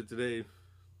of some shit today.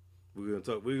 We're gonna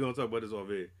talk about this off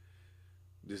air.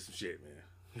 This some shit,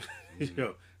 man. Mm-hmm.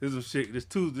 Yo, this is some shit. There's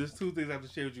two things I have to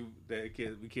share with you that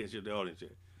we can't share with the audience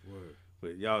yet. Word.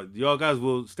 But y'all guys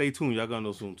will stay tuned. Y'all gonna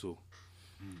know soon too.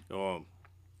 But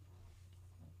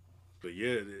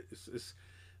yeah, it's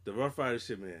the Rough Rider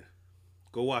shit, man.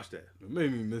 Go watch that. It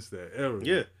made me miss that era.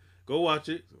 Yeah, go watch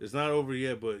it. It's not over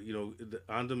yet, but you know,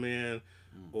 on demand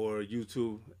or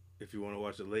YouTube if you want to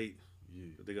watch it late. Yeah.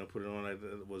 They're gonna put it on.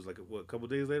 A couple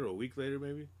days later or a week later,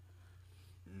 maybe.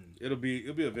 It'll be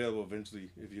available eventually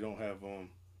if you don't have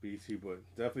BT, but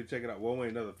definitely check it out. One way or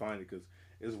another, find it because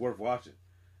it's worth watching.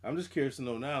 I'm just curious to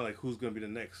know now, like, who's gonna be the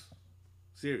next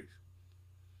series,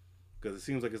 because it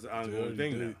seems like it's an ongoing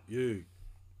thing now. Yeah.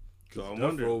 So I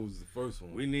wonder. Death Row was the first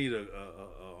one. We need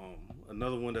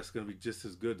another one that's gonna be just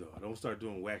as good though. I don't start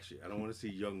doing whack shit. I don't want to see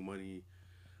Young Money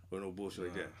or no bullshit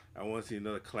like that. I want to see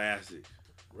another classic.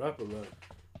 Rapper like.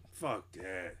 Fuck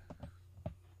that.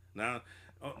 Now,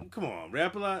 Oh, come on,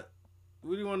 Rap a Lot.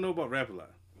 What do you want to know about Rap a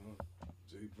Lot?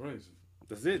 Jay Prince.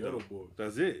 That's it, Ghetto though. Boy.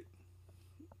 That's it.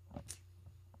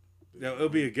 Now, it'll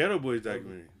be a Ghetto Boys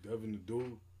documentary. Devin the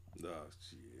Dude. Oh,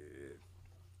 shit.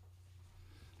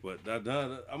 But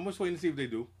I'm just waiting to see what they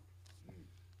do.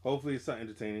 Hopefully it's something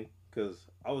entertaining, because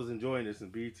I was enjoying this,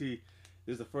 and BET,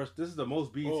 this is the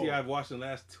most BET I've watched in the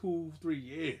last 2-3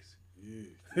 years. Yeah.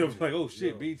 I was like, oh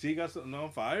shit, BET got something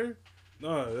on fire?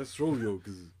 Nah, that's true, yo,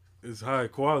 because it's high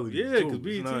quality. Yeah, because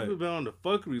BET has been on the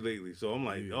fuckery lately, so I'm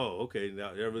like, oh, okay,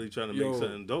 now they're really trying to make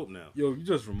something dope now. Yo, you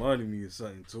just reminded me of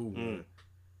something too, man.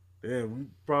 Damn, we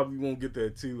probably won't get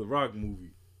that T. La Rock movie.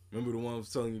 Remember the one I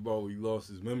was telling you about where he lost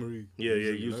his memory? Yeah,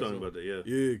 you was talking about that, yeah.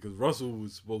 Yeah, because Russell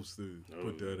was supposed to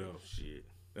put that out. Shit.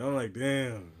 And I'm like,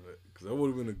 damn, because that would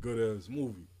have been a good-ass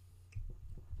movie.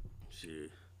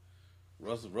 Shit.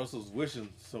 Russell's wishing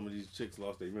some of these chicks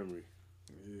lost their memory.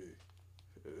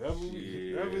 Yeah. Haven't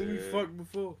we fucked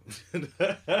before?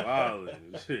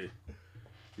 Violent. Shit.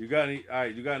 You got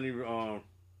any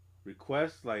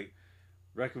requests, like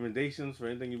recommendations for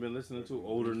anything you've been listening to,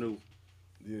 old or new?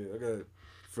 Yeah, I got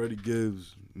Freddie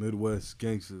Gibbs, Midwest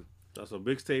Gangster. That's a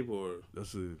mixtape or?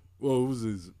 It was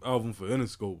his album for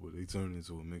Interscope, but they turned it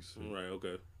into a mixtape. Right,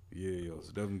 okay. Yeah, yo, so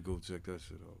definitely go check that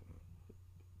shit out, man.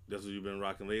 That's what you've been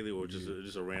rocking lately, or just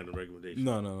a random recommendation?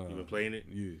 No. You been playing it?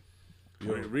 Yeah. I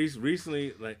mean,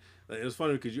 recently, like it was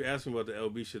funny because you asked me about the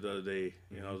LB shit the other day,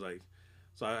 and I was like,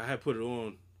 so I had put it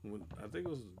on. I think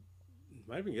it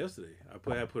might have been yesterday. I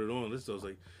had put it on. Listen, I was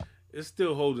like, it's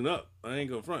still holding up. I ain't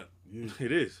gonna front. Yeah.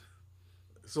 It is.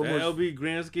 So that much LB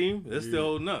grand scheme, it's still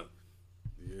holding up.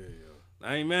 Yeah.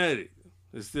 I ain't mad at it.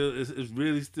 It's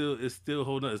still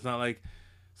holding up. It's not like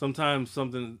sometimes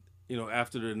something,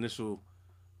 after the initial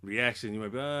reaction, you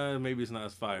might be, maybe it's not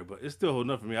as fire, but it's still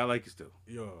holding up for me. I like it still.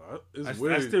 Yo, it's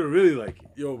weird. I still really like it.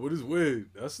 Yo, but it's weird.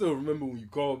 I still remember when you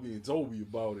called me and told me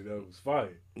about it. That was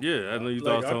fire. Yeah, I know you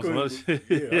thought I was talking some other shit.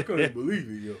 Yeah, I couldn't believe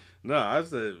it, yo. No, I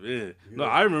said, man. Yeah. No,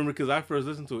 I remember because I first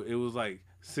listened to it. It was like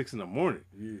 6 a.m.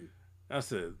 Yeah. I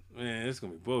said, man, it's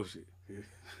gonna be bullshit. Yeah.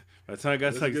 By the time I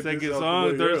got to like second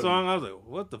song, third song, I was like,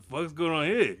 what the fuck's going on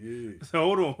here? Yeah.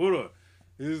 So hold on.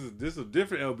 This is a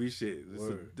different LB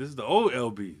shit. This is the old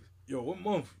LB. Yo, what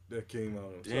month that came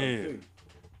out? Damn.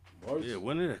 March? Yeah,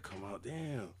 when did that come out?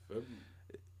 Damn. February.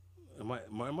 It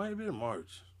might have been in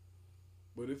March.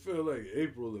 But it felt like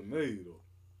April and May, though.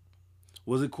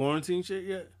 Was it quarantine shit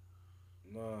yet?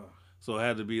 Nah. So it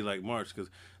had to be like March, because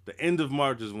the end of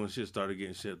March is when shit started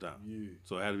getting shut down. Yeah.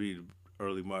 So it had to be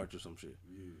early March or some shit.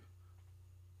 Yeah.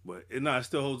 But it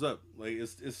still holds up. Like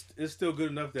it's still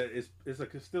good enough that it's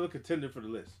still a contender for the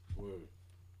list. Word.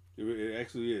 It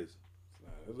actually is.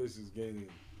 That list is gaining.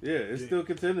 Yeah, it's still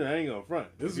contender. I ain't gonna front.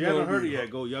 If you haven't heard it yet,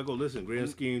 y'all go listen.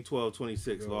 Grand Scheme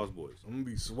 1226, Lost Boys. I'm gonna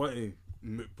be sweating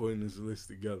putting this list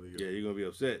together. Yo. Yeah, you're gonna be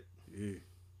upset. Yeah.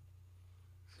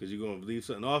 Because you're gonna leave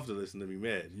something off the list and then be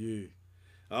mad. Yeah.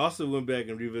 I also went back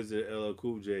and revisited LL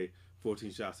Cool J,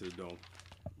 14 Shots to the Dome.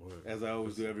 Word. As I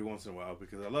always do every once in a while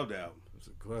because I love the album. It's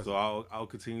a classic. So I'll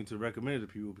continue to recommend it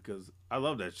to people because I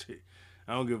love that shit.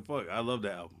 I don't give a fuck. I love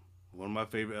that album. One of my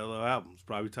favorite LL albums.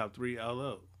 Probably top 3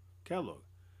 LL catalog.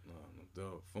 No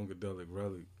doubt. Funkadelic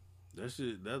Relic. That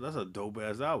shit, that's a dope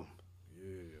ass album.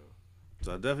 Yeah, yo.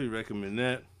 So I definitely recommend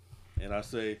that. And I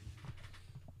say,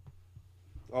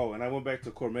 and I went back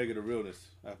to Cormega the Realness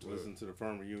after listening to the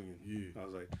Firm Reunion. Yeah. I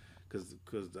was like,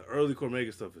 because the early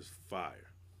Cormega stuff is fire.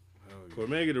 Hell yeah.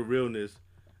 Cormega the Realness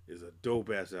is a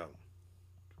dope ass album.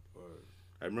 Word.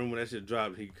 I remember when that shit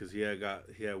dropped because he had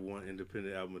won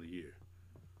Independent Album of the Year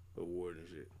award and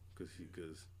shit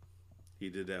because he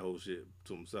did that whole shit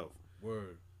to himself.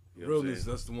 Word. You know Realness,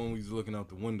 that's the one we was looking out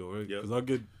the window, right? Yep.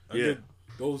 Because I get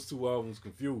those two albums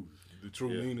confused. The True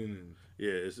Meaning and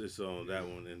it's on that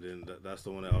one, and then that's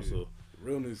the one that also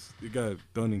Realness. It got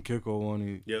Dunn and Kiko on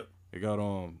it. Yep. It got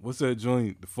what's that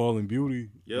joint? The Fallen Beauty.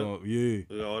 Yep. Yeah.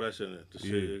 They got all that shit in it. The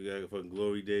shit. It got fucking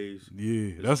Glory Days.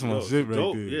 Yeah, that's my shit right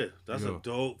dope. there. Yeah, that's a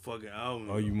dope fucking album.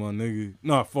 Oh, you my nigga?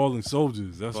 Nah, Fallen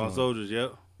Soldiers. That's Fallen Soldiers.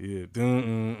 Yep. Yeah.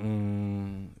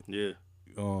 Yeah.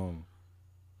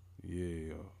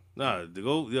 Yeah. Nah,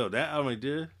 that album right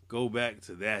there. Go back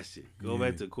to that shit. Go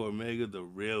back to Cormega, the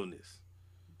Realness.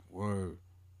 Word.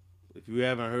 If you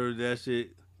haven't heard that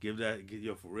shit, get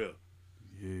for real.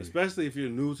 Yeah. Especially if you're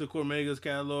new to Cormega's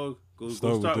catalog, go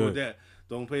start with that.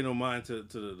 Don't pay no mind to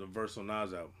the Verse on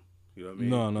Nas album. You know what I mean?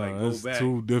 No, like, that's go back.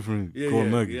 two different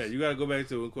Cormegas. Yeah, you gotta go back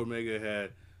to when Cormega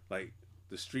had like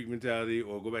the street mentality,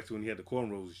 or go back to when he had the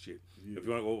cornrows and shit. Yeah. If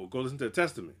you want to go listen to the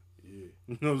Testament. Yeah.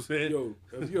 You know what I'm saying? Yo,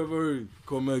 have you ever heard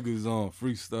Cormega's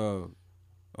freestyle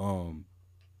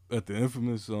at the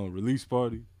infamous release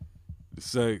party? the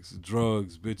sex,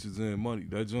 drugs, bitches, and money.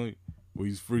 That joint where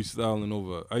he's freestyling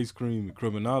over ice cream and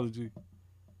criminology.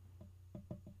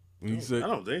 When he said, I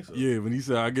don't think so. Yeah, when he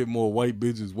said, I get more white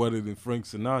bitches wetter than Frank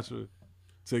Sinatra.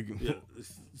 Yeah.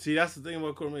 See, that's the thing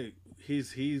about Cormier.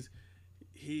 He's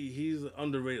an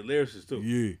underrated lyricist too.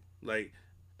 Yeah. Like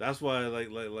that's why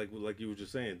like you were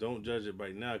just saying, don't judge it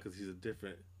right now because he's in a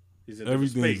different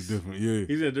Everything's space. different. Yeah.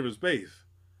 He's in a different space.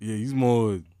 Yeah, he's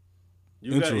more.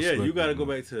 You got to go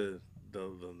back to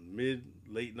the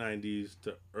late 90s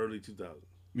to early 2000s.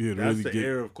 Yeah, that's really the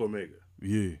era of Cormega.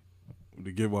 Yeah,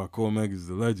 to get why Cormega is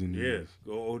the legend. Yeah,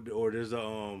 or there's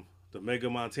the Mega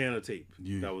Montana tape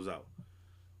that was out.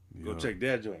 Go check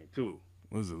that joint too.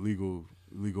 What is it? Legal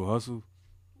Hustle.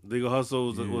 Legal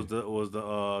Hustle was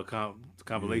the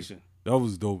compilation. Yeah. That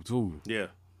was dope too. Yeah,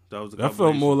 that was. That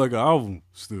felt more like an album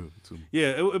still to me.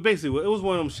 Yeah, it basically it was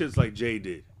one of them shits like Jay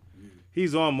did.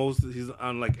 He's on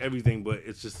like everything, but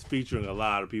it's just featuring a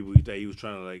lot of people that he was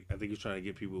trying to I think he was trying to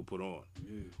get people to put on,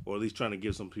 or at least trying to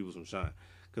give some people some shine,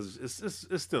 because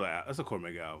it's still it's a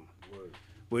Cormega album,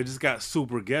 but it just got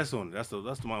super guests on it.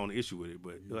 That's my only issue with it,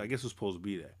 but I guess it was supposed to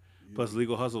be that. Plus,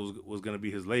 Legal Hustle was gonna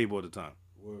be his label at the time,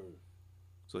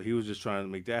 so he was just trying to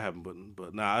make that happen.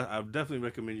 But nah, I definitely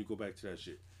recommend you go back to that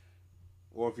shit,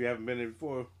 or if you haven't been there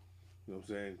before, you know what I'm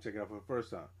saying, check it out for the first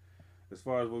time. As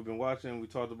far as what we've been watching, we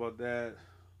talked about that,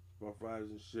 Rough Riders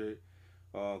and shit.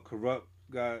 Corrupt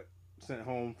got sent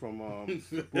home from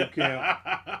boot camp.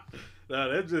 Nah,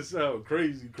 that just sounds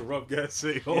crazy. Corrupt got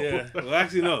sent home. Yeah, well,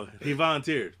 actually no, he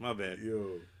volunteered. My bad.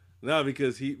 Yo, no,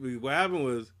 because what happened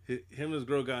was him and his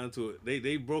girl got into it.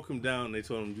 They broke him down. And they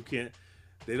told him you can't.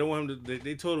 They don't want him to.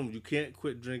 They told him you can't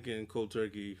quit drinking cold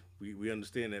turkey. We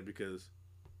understand that because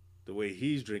the way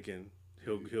he's drinking,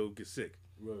 he'll get sick.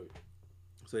 Right.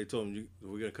 So they told him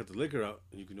we're gonna cut the liquor out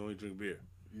and you can only drink beer.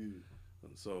 Yeah.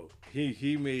 And so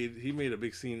he made a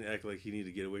big scene, act like he needed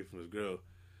to get away from his girl.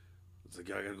 It's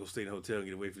like, I gotta go stay in a hotel and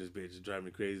get away from this bitch. It's driving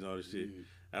me crazy and all this shit. Yeah.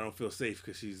 I don't feel safe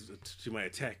because she might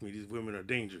attack me. These women are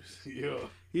dangerous. Yeah.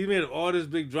 He made all this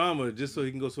big drama just so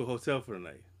he can go to a hotel for the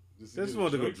night. Just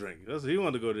wanted to go drink. He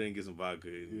wanted to go there and get some vodka.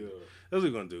 Yeah. That's what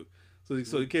he gonna do.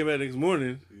 So he came back next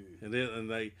morning,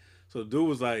 and so dude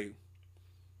was like,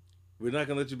 we're not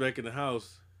gonna let you back in the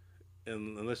house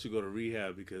unless you go to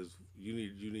rehab because you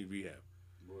need rehab.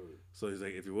 Word. So he's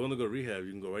like, if you're willing to go to rehab,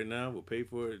 you can go right now. We'll pay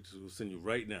for it. We'll send you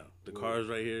right now. The car's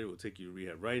right here. We'll take you to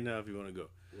rehab right now if you want to go.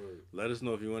 Word. Let us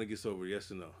know if you want to get sober.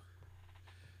 Yes or no.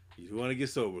 You want to get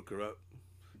sober, Corrupt?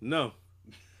 No.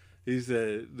 Dude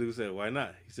said, why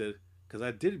not? He said, because I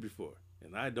did it before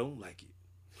and I don't like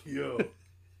it. Yo.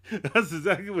 That's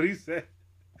exactly what he said.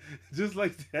 Just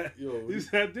like that. Yo, he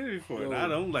said, I did it before, and I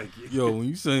don't like it. Yo, when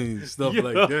you saying stuff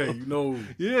like that, you know.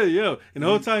 Yeah, yo. And the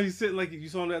whole time he's sitting like, you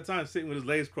saw him that time, sitting with his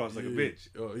legs crossed like a bitch.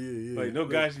 Oh, yeah. Like, no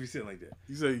guy should be sitting like that.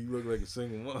 He said you look like a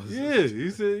single mom. Yeah, he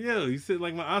said, he's sitting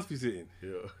like my aunts be sitting. Yeah.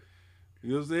 You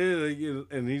know what I'm saying? Like,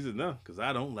 and he said, no, because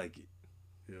I don't like it.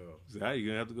 Yeah. He said, all right, you're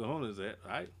going to have to go home. I said,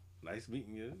 all right, nice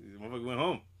meeting you. The motherfucker went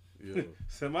home. Yeah.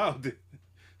 Sent him out. That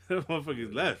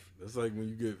motherfucker left. That's like when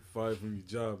you get fired from your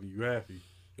job and you happy.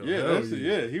 He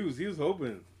was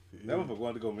hoping that motherfucker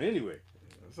wanted to go anyway.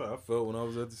 That's how I felt when I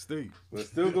was at the state. But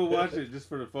still go watch it just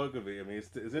for the fuck of it. I mean,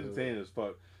 it's entertaining as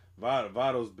fuck.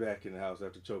 Vado's back in the house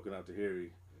after choking out the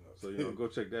Harry. So, go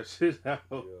check that shit out.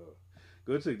 Yeah.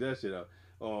 Go check that shit out.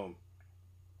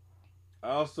 I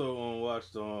also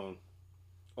watched,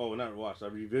 I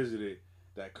revisited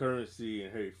that Currency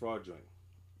and Harry Fraud joint.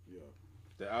 Yeah.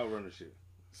 The Outrunner shit.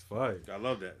 It's fire. I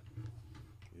love that.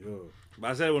 Yeah.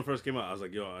 But I said it when it first came out, I was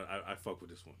like, yo, I fuck with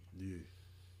this one. Yeah.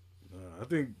 I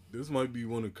think this might be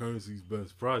one of Currency's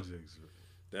best projects.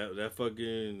 That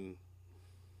fucking,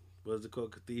 what's it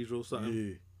called? Cathedral something?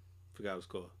 Yeah. Forgot what it's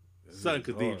called. Sun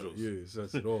Cathedrals. Yeah, it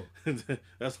sets it off.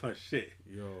 That's my shit.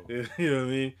 Yo. You know what I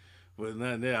mean? But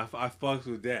not there. I fucks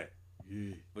with that.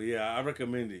 Yeah. But yeah, I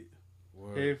recommend it.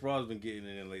 Harry Fraud's been getting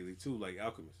in lately too, like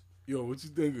Alchemist. Yo, what you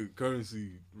think of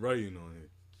Currency writing on it?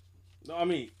 No, I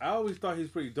mean, I always thought he's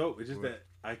pretty dope. It's just that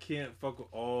I can't fuck with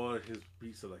all his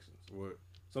beat selections. What?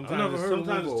 Sometimes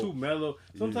it's too mellow.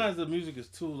 Sometimes the music is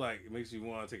too, like, it makes you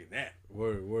want to take a nap.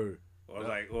 Word.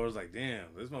 Or it's like,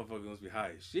 damn, this motherfucker must be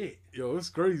high as shit. Yo, it's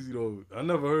crazy though. I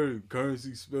never heard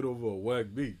Currency spit over a whack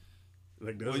beat.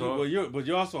 Like that's but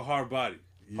you're also hard body.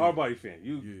 Yeah. Hard body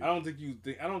fan. I don't think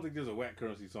there's a whack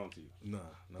Currency song to you. Nah,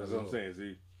 that's what I'm saying.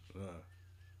 See. Nah.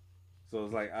 So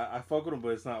it's like I fuck with him, but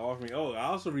it's not offering. Oh, I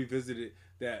also revisited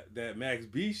that Max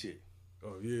B shit.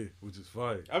 Oh yeah, which is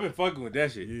fire. I've been fucking with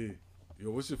that shit. Yeah.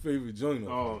 Yo, what's your favorite joint?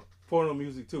 Porno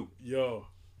Music too. Yo.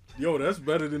 Yo, that's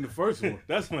better than the first one.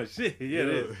 That's my shit.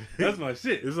 Yeah, that's my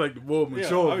shit. It's like the more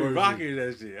mature I be version. rocking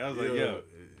that shit. I was like, yo,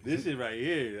 this shit right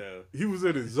here, yo. He was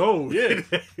in his zone. Yeah.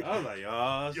 I was like,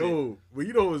 oh, shit. Yo, but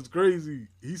you know what's crazy?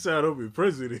 He sat up in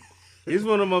prison. He's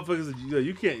one of them motherfuckers that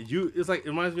you can't. It's like, it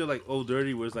reminds me of like Old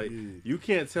Dirty, where it's like, you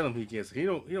can't tell him he can't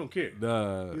sing. He don't care.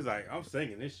 Nah. He's like, I'm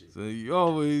singing this shit. So you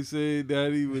always said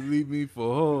Daddy would leave me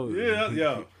for her. Yeah,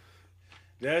 yo.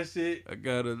 That shit. I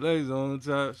got her legs on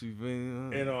top. She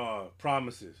been and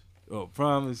Promises. Oh,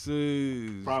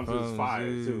 Promises. Promises fire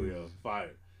too, yo.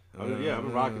 Fire. I've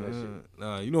been rocking that shit.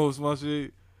 Nah, you know what's my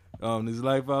shit? This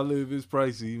life I live is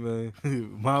pricey, man.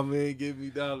 My man give me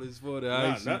dollars for the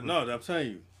ice. No, I'm telling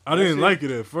you. I didn't like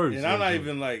it at first. And I'm not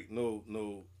even like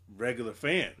no regular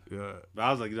fan. Yeah. But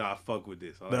I was like, I fuck with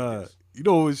this. I like this. You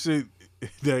know what shit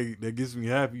that gets me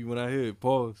happy when I hear it?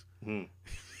 Pause.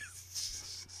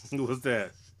 What's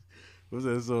that? What's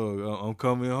that song? I'm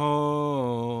coming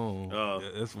home. Yeah,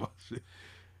 that's my shit.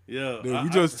 Yeah. We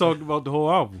just talked about the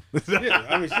whole album. Yeah,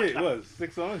 I mean, shit, what,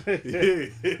 6 songs? Yeah.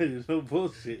 No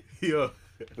bullshit. Yeah.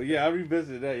 But yeah, I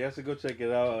revisited that. You have to go check it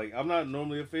out. Like, I'm not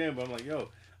normally a fan, but I'm like, yo,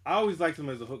 I always liked him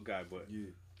as a hook guy, but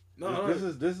this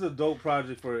is a dope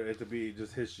project for it to be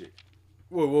just his shit.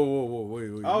 Whoa,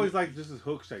 wait. I always liked just his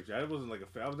hook shit. I wasn't like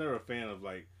I was never a fan of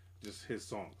like just his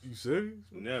songs. You serious?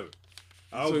 Never.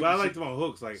 I liked him on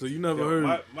hooks. Like, so you never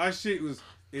heard my shit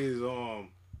is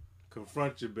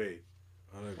Confront Your Babe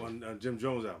on Jim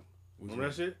Jones album. Remember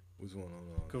that shit? Which one?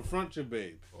 Confront Your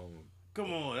Babe.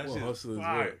 Come on, that shit is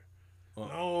fire. fire.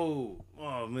 No,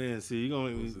 oh man, see you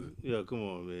gonna make me? Yeah, come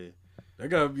on, man. That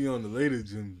gotta be on the later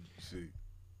Jim shit.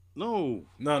 No,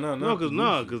 because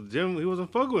Jim he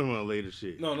wasn't fucking with him on later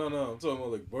shit. No. I'm talking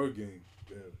about like Bird Gang.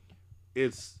 Yeah.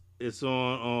 It's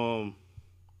on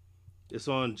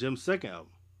Jim's second album.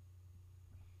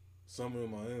 Summer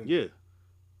in Miami. Yeah,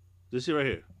 this shit right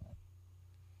here.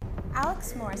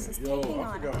 Alex Morris is taking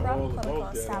on a corrupt political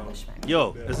establishment.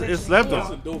 Yo, it's slept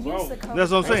on.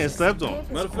 That's what I'm saying. It's slept on.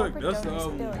 Matter of fact, that's the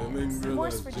album that made me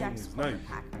realize Jim was nice.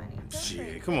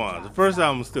 Shit, come on. The first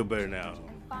album is still better now.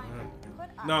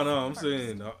 No, I'm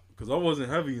saying, because I wasn't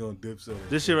heavy on Dipset.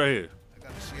 This shit right here. I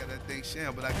got to see how that thing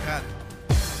sound, but I got it.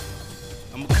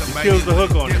 I'm gonna come back kills the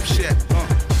hook on it. Shit.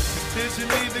 There's a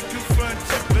need to confront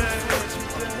your bad.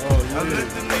 I let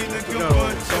the need to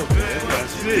confront your bad.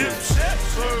 Dipset,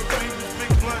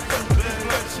 big blunts and bad.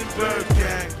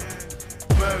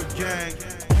 Bird gang.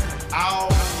 Ow.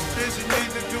 There's a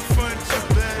need to confront your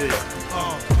bad.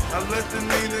 I let the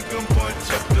need to confront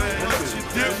your bad.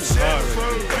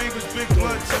 Dipset, big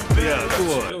blunts and bad. Yeah, come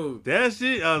on. That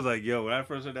shit, I was like, yo, when I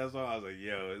first heard that song, I was like,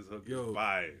 yo, this hook is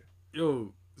fire.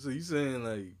 Yo, so you saying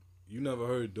like you never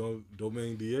heard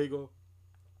Domain Diego?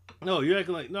 No, you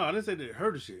acting like I didn't say they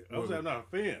heard the shit. I was like, I'm not a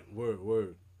fan.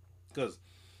 Word. Because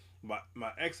my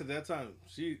ex at that time,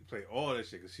 she played all that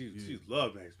shit because she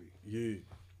loved Max B. Yeah.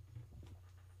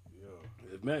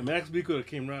 If Max B could have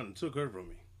came around and took her from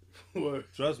me, Word.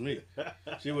 Trust me,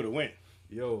 she would have went.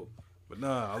 Yo, but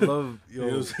I love you know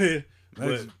what I'm saying.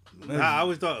 Max, I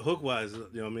always thought hook wise, you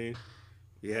know what I mean.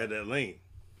 He had that lane.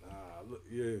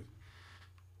 Yeah.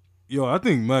 Yo, I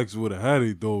think Max would have had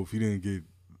it though if he didn't get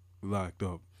locked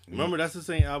up. Remember, that's the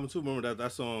same album too. Remember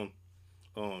that song,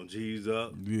 G's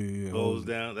Up, Goes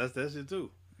Down. That's that shit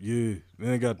too. Yeah,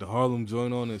 then got the Harlem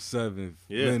joint on at 7th,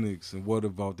 yeah. Linux, and What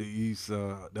About the East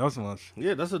Side? That's my shit.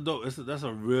 Yeah, that's a dope. That's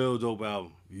a real dope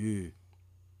album. Yeah.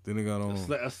 Then they got on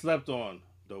a slept on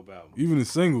dope album. Even the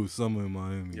single Summer in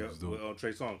Miami was dope. On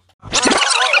Trey Songz.